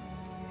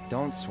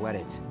 Don't sweat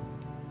it.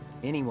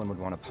 Anyone would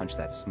want to punch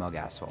that smug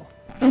asshole.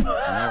 I know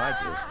I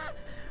do.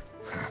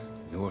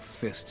 Your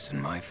fists and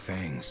my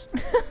fangs.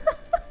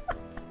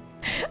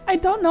 I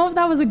don't know if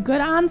that was a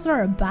good answer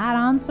or a bad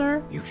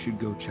answer. You should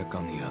go check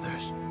on the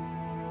others.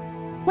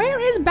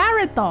 Where is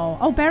Barrett though?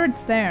 Oh,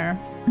 Barrett's there.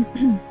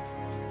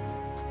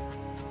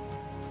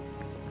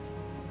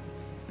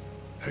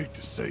 Hate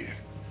to say it,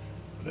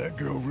 That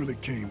girl really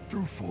came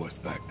through for us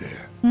back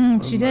there.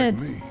 She did.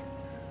 Me,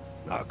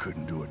 I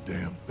couldn't do a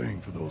damn thing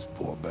for those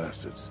poor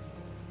bastards.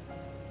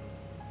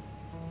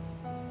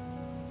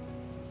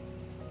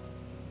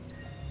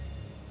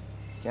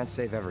 Can't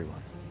save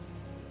everyone.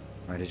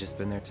 Might have just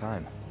been their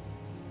time.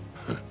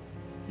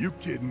 You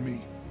kidding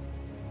me?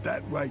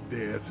 That right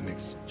there is an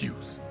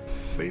excuse.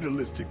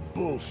 Fatalistic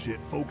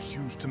bullshit folks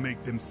use to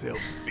make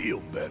themselves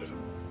feel better.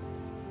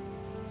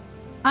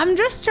 I'm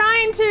just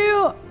trying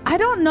to... I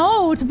don't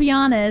know, to be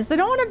honest. I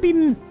don't want to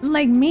be,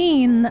 like,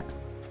 mean.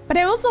 But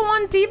I also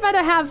want Tifa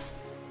to have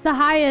the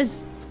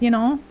highest, you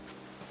know?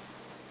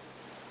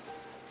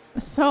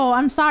 So,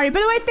 I'm sorry.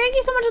 By the way, thank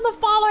you so much for the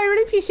follow. I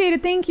really appreciate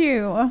it. Thank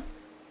you.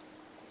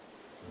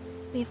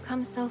 We've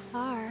come so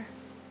far,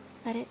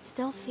 but it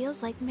still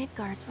feels like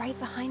Midgar's right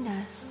behind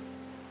us.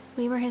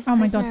 We were his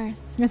prisoners. Oh my god,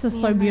 this is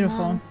so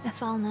beautiful.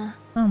 Ifalna.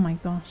 Oh my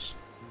gosh.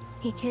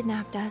 He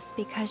kidnapped us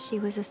because she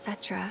was a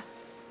Cetra.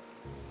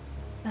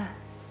 A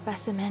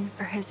specimen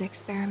for his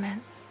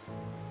experiments.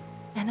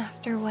 And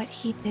after what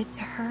he did to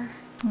her...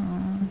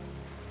 Aww.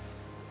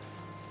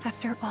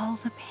 After all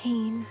the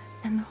pain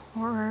and the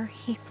horror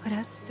he put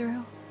us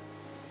through,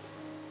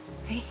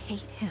 I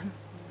hate him.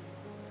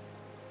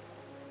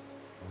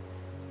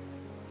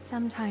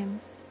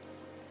 Sometimes,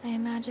 I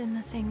imagine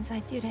the things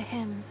I'd do to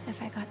him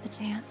if I got the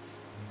chance.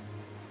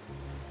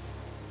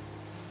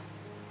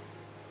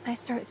 I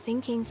start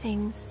thinking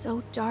things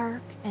so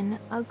dark and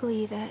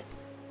ugly that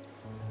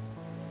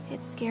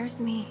it scares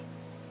me.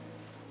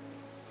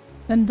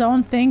 Then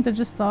don't think, they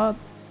just thought.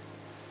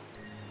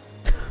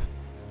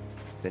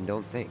 Then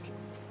don't think.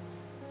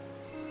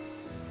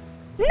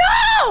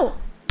 No!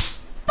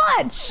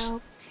 Fudge!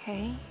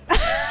 Okay.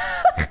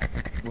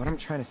 What I'm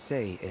trying to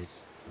say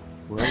is,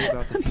 worry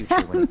about the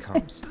future when it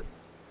comes.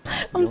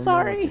 I'm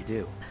sorry. You'll know what to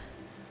do.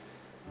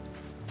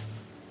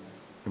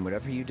 And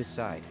whatever you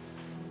decide,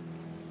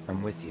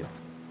 I'm with you.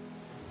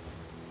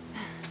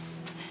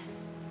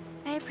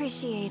 I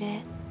appreciate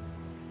it.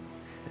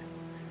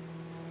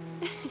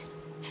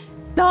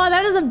 Oh,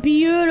 that is a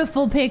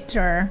beautiful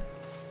picture.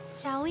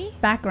 Shall we?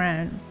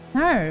 Background.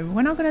 No,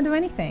 we're not gonna do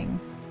anything.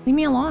 Leave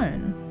me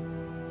alone.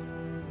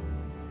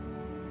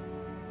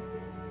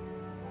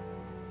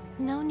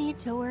 No need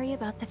to worry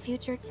about the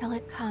future till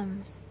it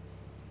comes.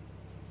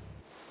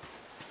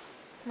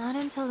 Not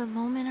until the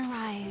moment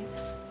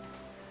arrives.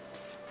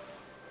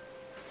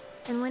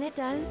 And when it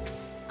does,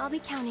 I'll be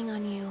counting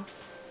on you.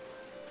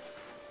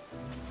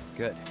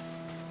 Good.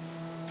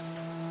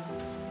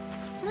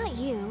 Not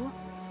you.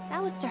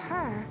 That was to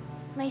her,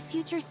 my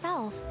future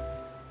self.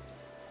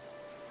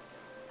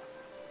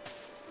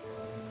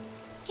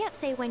 Can't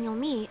say when you'll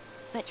meet,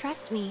 but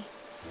trust me,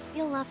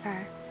 you'll love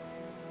her.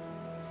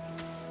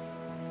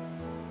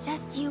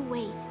 Just you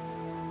wait.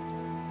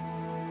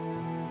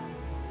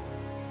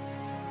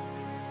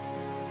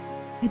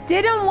 I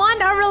didn't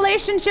want our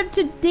relationship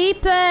to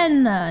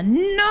deepen.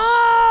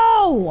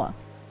 No!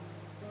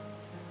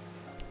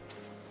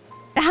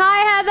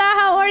 Hi, Heather.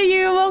 How are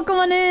you? Welcome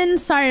on in.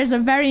 Sorry, it's a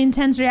very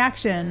intense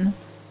reaction.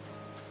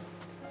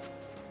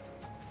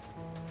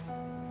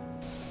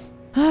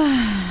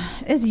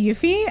 Is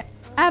Yuffie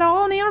at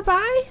all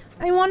nearby?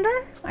 I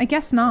wonder. I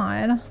guess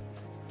not.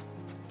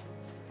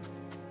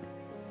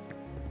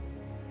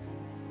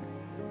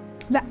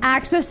 The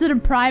access to the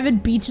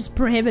private beach is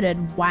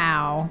prohibited.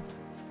 Wow.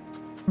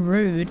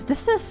 Rude.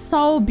 This is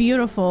so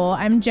beautiful.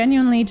 I'm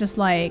genuinely just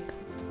like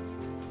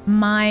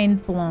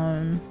mind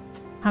blown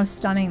how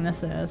stunning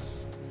this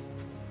is.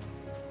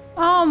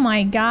 Oh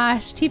my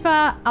gosh.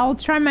 Tifa, I'll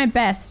try my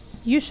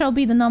best. You shall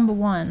be the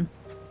 #1.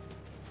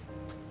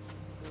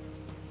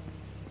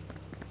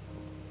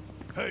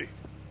 Hey,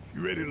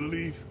 you ready to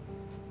leave?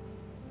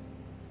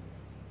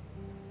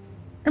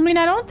 I mean,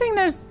 I don't think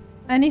there's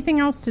anything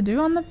else to do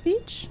on the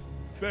beach.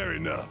 Fair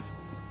enough.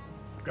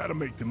 Gotta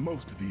make the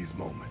most of these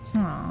moments.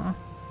 Aww.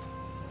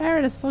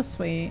 Barrett is so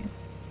sweet.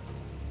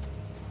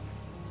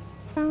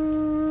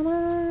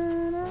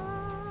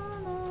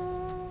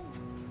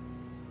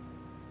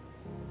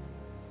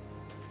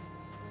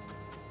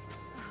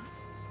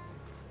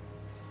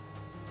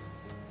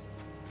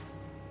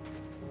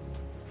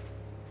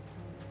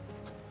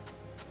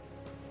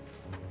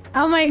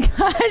 Oh my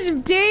gosh,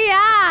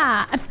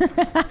 Dia!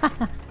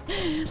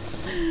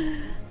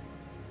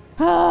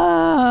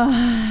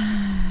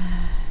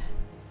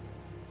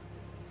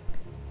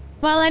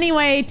 Well,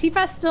 anyway,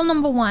 Tifa's still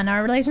 #1.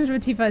 Our relationship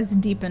with Tifa is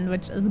deepened,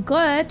 which is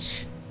good.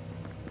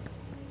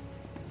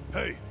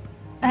 Hey.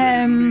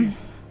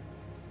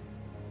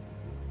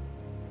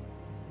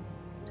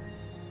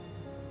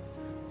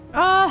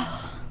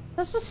 Oh,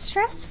 this is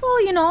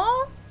stressful, you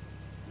know?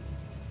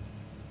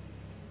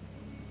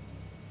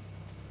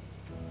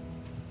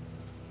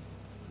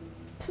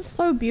 This is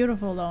so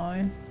beautiful,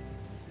 though.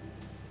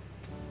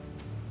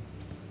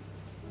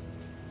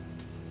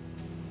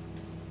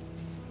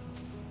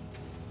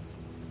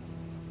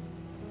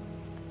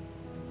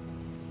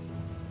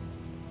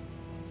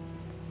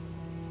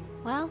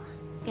 Well,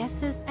 guess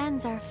this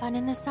ends our fun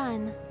in the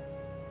sun.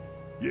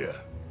 Yeah,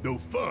 Though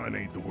fun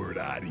ain't the word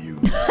I'd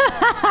use.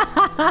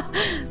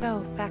 So,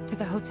 back to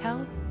the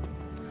hotel?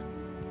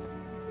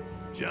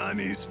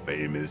 Johnny's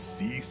famous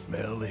Sea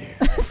Smell Inn.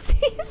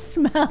 Sea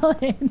Smell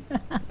Inn.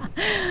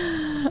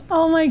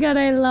 Oh my god,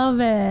 I love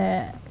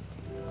it.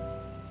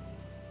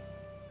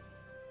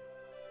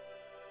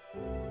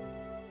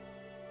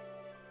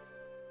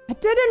 I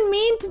didn't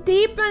mean to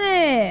deepen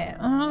it.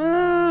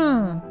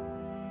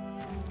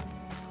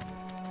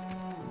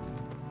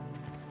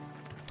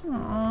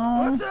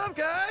 What's up,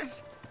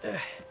 guys?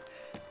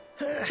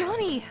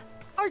 Johnny,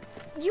 are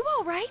you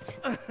all right?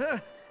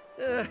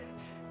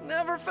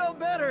 Never felt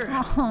better.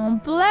 Oh,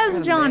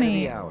 bless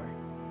Johnny. Hour.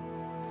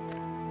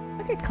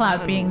 Look at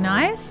Cloud being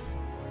nice.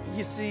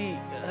 You see,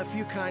 a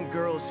few kind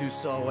girls who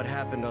saw what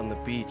happened on the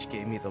beach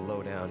gave me the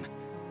lowdown.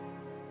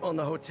 On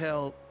the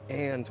hotel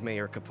and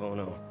Mayor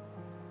Capono.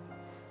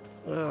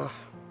 Ugh,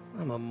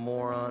 I'm a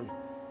moron.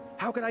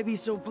 How could I be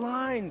so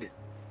blind?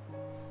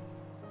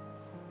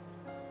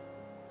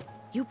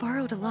 You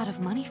borrowed a lot of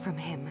money from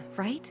him,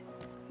 right?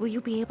 Will you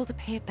be able to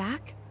pay it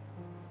back?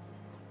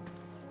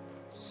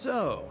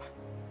 So,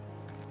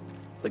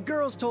 the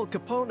girls told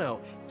Capono,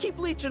 keep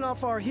leeching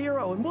off our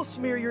hero and we'll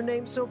smear your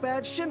name so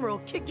bad Shinra will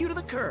kick you to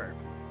the curb.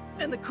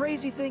 And the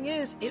crazy thing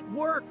is, it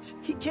worked.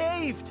 He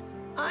caved.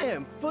 I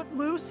am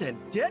footloose and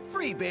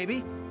debt-free,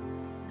 baby.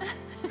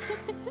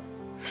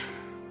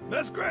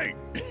 That's great.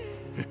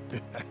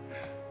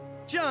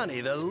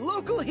 Johnny, the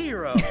local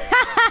hero.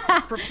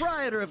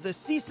 Proprietor of the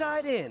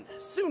Seaside Inn,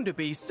 soon to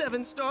be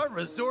 7-star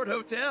resort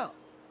hotel.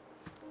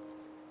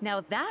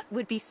 Now that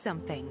would be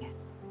something.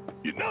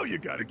 You know you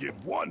gotta get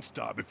 1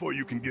 star before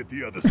you can get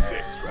the other 6,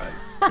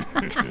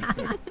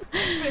 right?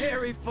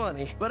 Very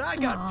funny, but I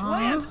got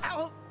plans.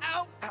 Ow,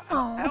 ow, ow,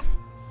 ow.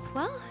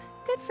 Well,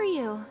 good for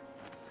you.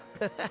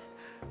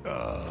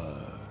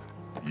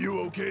 You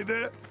okay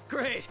there?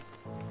 Great.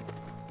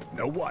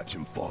 Now watch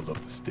him fall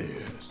up the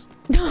stairs.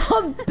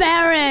 Oh,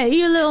 Barrett,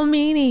 you little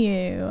meanie,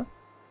 you.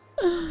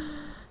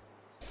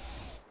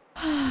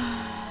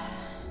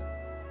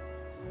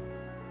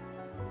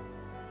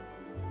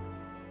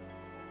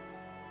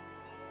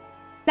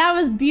 That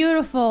was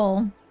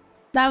beautiful.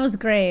 That was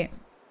great.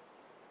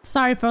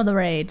 Sorry for the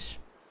rage.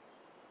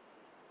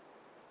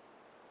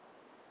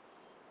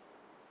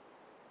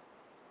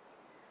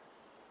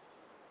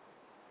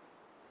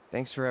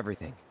 Thanks for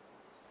everything.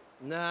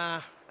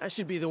 Nah, I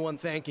should be the one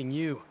thanking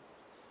you.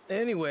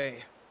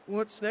 Anyway,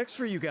 what's next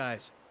for you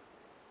guys?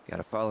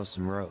 Gotta follow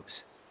some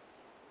rogues.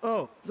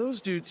 Oh,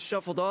 those dudes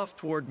shuffled off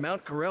toward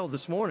Mount Corel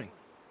this morning.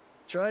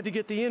 Tried to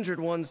get the injured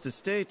ones to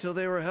stay till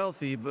they were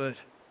healthy, but...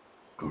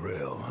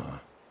 Corel, huh?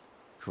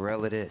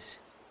 Corel it is.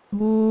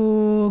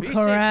 Ooh, Be safe,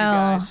 you Corel.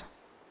 guys.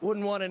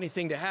 Wouldn't want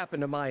anything to happen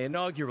to my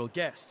inaugural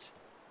guests.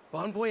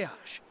 Bon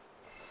voyage.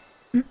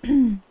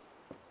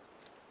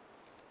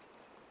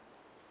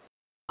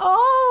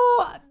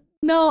 Oh,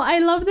 no, I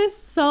love this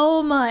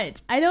so much.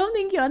 I don't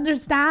think you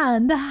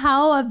understand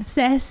how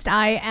obsessed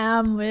I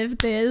am with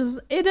this.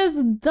 It is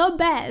the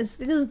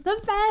best. It is the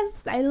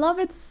best. I love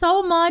it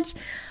so much.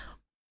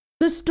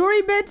 The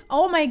story bits,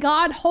 oh my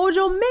god,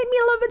 Hojo made me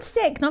a little bit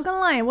sick, not gonna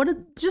lie.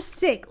 Just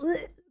sick.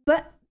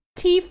 But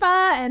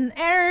Tifa and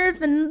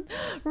Aerith and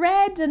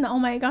Red and oh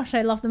my gosh,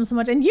 I love them so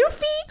much. And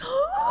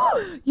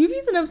Yuffie!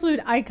 Yuffie's an absolute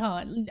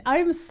icon.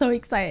 I'm so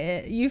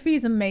excited.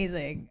 Yuffie's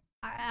amazing.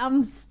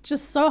 I'm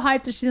just so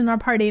hyped that she's in our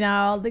party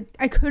now. Like,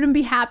 I couldn't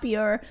be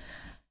happier.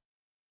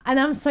 And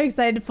I'm so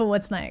excited for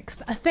what's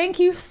next. Thank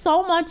you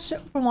so much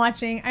for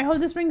watching. I hope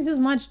this brings as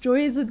much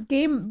joy as the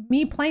game,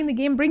 me playing the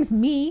game brings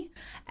me.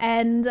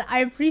 And I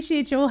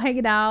appreciate you all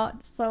hanging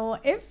out. So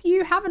if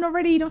you haven't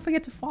already, don't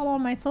forget to follow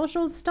on my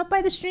socials. Stop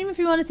by the stream if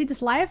you want to see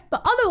this live.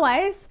 But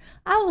otherwise,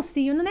 I will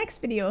see you in the next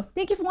video.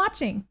 Thank you for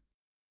watching.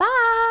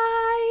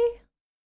 Bye!